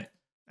find that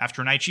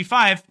after knight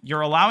g5,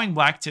 you're allowing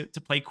black to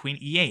play queen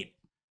e8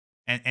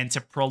 and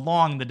to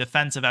prolong the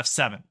defense of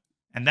f7.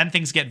 And then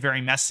things get very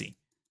messy.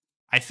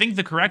 I think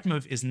the correct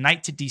move is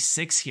knight to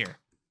d6 here,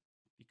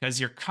 because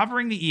you're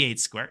covering the e8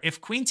 square. If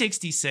queen takes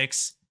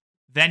d6,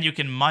 then you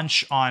can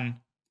munch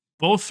on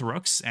both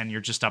rooks, and you're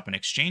just up in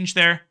exchange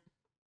there.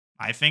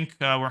 I think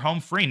we're home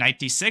free. Knight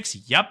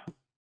d6, yep.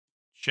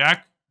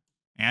 Check.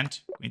 And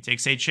queen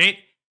takes h8.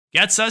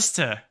 Gets us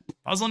to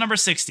puzzle number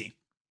 60.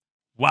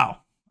 Wow.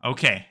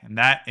 Okay, and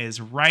that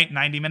is right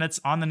 90 minutes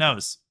on the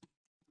nose.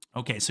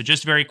 Okay, so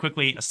just very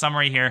quickly, a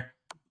summary here.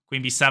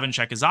 Queen b7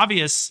 check is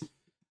obvious.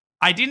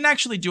 I didn't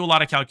actually do a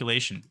lot of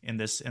calculation in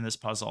this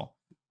puzzle.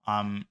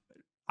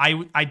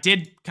 I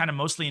did kind of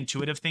mostly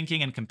intuitive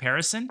thinking and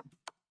comparison,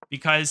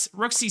 because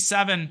rook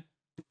c7,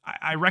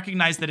 I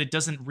recognize that it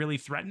doesn't really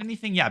threaten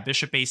anything. Yeah,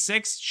 bishop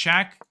a6,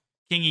 check,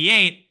 king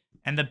e8,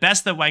 and the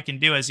best that white can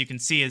do, as you can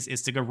see,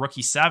 is to go rook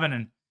e7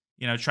 and,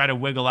 you know, try to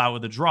wiggle out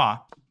with a draw.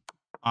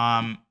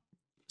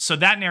 So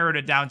that narrowed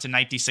it down to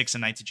knight d6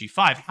 and knight to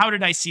g5. How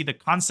did I see the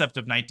concept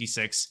of knight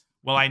d6?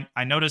 Well,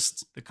 I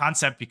noticed the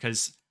concept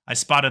because I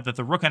spotted that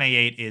the rook on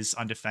a8 is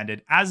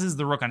undefended, as is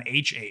the rook on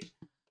h8.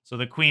 So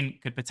the queen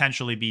could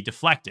potentially be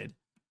deflected.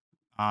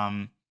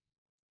 And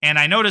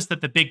I noticed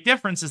that the big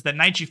difference is that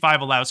knight g5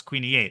 allows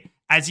queen e8.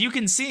 As you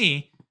can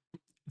see,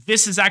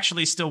 this is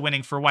actually still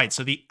winning for white.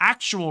 So the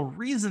actual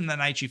reason that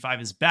knight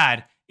g5 is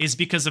bad is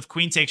because of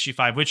queen takes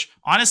g5, which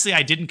honestly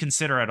I didn't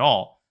consider at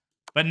all.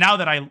 But now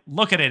that I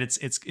look at it,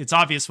 it's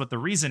obvious what the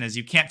reason is.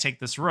 You can't take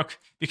this rook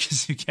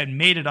because you get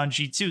mated on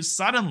g2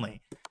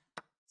 suddenly.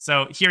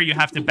 So here you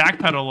have to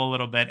backpedal a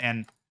little bit,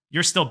 and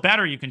you're still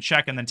better. You can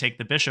check and then take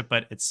the bishop,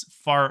 but it's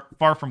far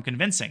from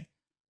convincing.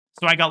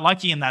 So I got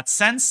lucky in that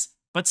sense.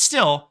 But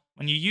still,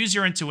 when you use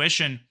your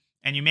intuition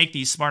and you make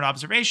these smart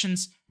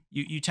observations,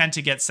 you tend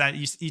to get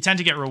you tend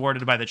to get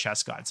rewarded by the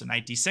chess god. So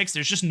knight d6.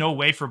 There's just no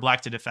way for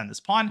black to defend this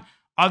pawn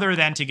other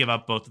than to give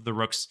up both of the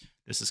rooks.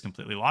 This is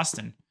completely lost,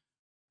 and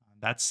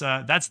that's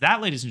that,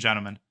 ladies and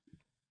gentlemen.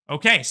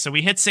 Okay, so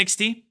we hit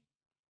 60.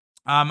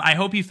 I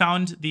hope you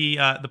found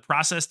the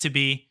process to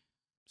be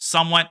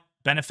somewhat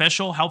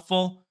beneficial,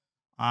 helpful.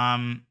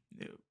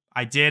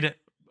 I did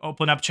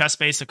open up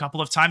ChessBase a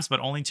couple of times, but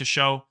only to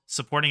show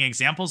supporting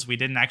examples. We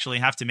didn't actually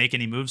have to make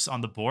any moves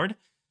on the board.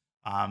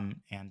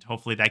 And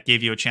hopefully that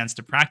gave you a chance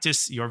to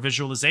practice your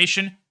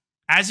visualization.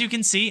 As you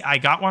can see, I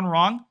got one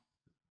wrong.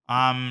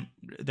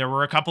 There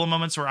were a couple of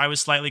moments where I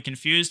was slightly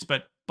confused,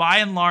 but by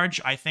and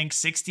large, I think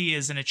 60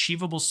 is an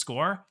achievable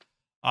score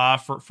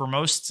for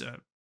most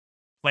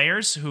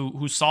players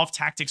who solve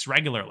tactics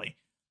regularly.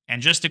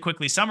 And just to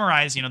quickly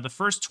summarize, the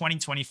first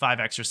 20-25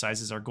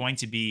 exercises are going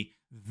to be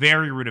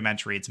very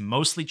rudimentary. It's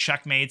mostly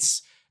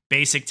checkmates,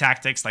 basic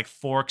tactics like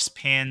forks,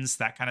 pins,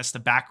 that kind of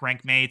stuff, back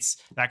rank mates,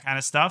 that kind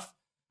of stuff,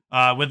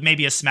 with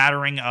maybe a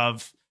smattering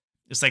of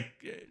just like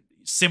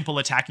simple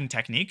attacking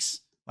techniques,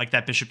 like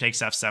that bishop takes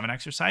f7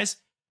 exercise.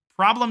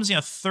 Problems,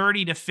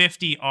 30 to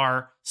 50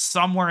 are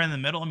somewhere in the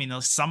middle. I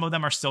mean, some of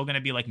them are still going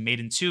to be like mate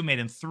in 2, mate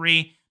in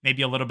 3,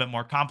 maybe a little bit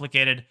more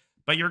complicated,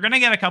 but you're going to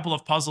get a couple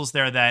of puzzles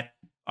there that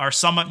are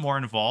somewhat more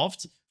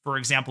involved. For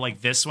example,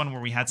 like this one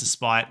where we had to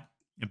spot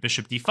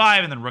bishop d5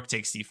 and then rook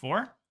takes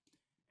d4.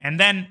 And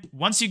then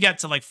once you get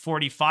to like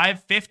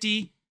 45,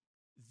 50,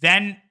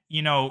 then,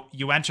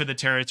 you enter the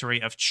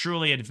territory of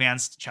truly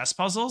advanced chess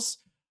puzzles,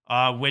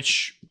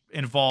 which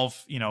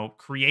involve,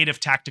 creative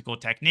tactical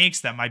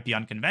techniques that might be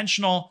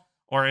unconventional.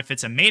 Or if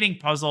it's a mating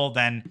puzzle,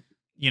 then,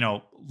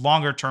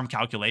 longer term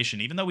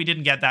calculation, even though we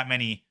didn't get that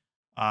many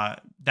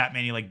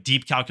like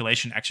deep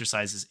calculation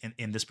exercises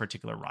in this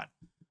particular run.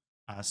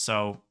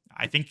 So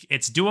I think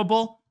it's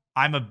doable.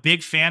 I'm a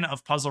big fan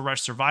of Puzzle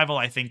Rush Survival.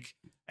 I think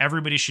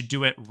everybody should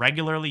do it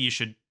regularly. You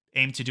should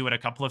aim to do it a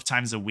couple of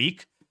times a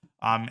week.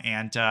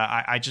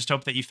 I just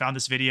hope that you found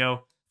this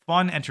video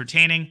fun,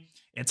 entertaining.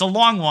 It's a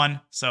long one,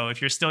 so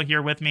if you're still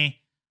here with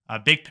me, a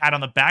big pat on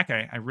the back.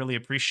 I really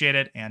appreciate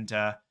it. And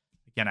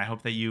again, I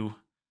hope that you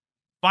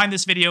find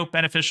this video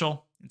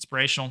beneficial,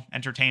 inspirational,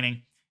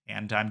 entertaining.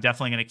 And I'm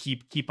definitely going to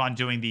keep on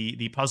doing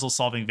the puzzle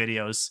solving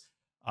videos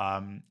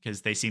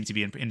because they seem to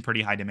be in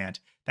pretty high demand.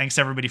 Thanks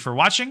everybody for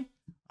watching.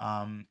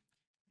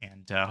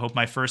 Hope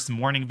my first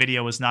morning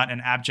video was not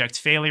an abject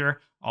failure.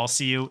 I'll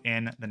see you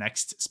in the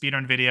next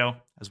speedrun video,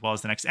 as well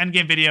as the next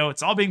endgame video.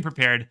 It's all being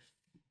prepared.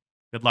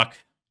 Good luck,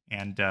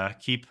 and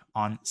keep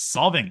on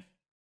solving.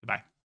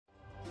 Goodbye.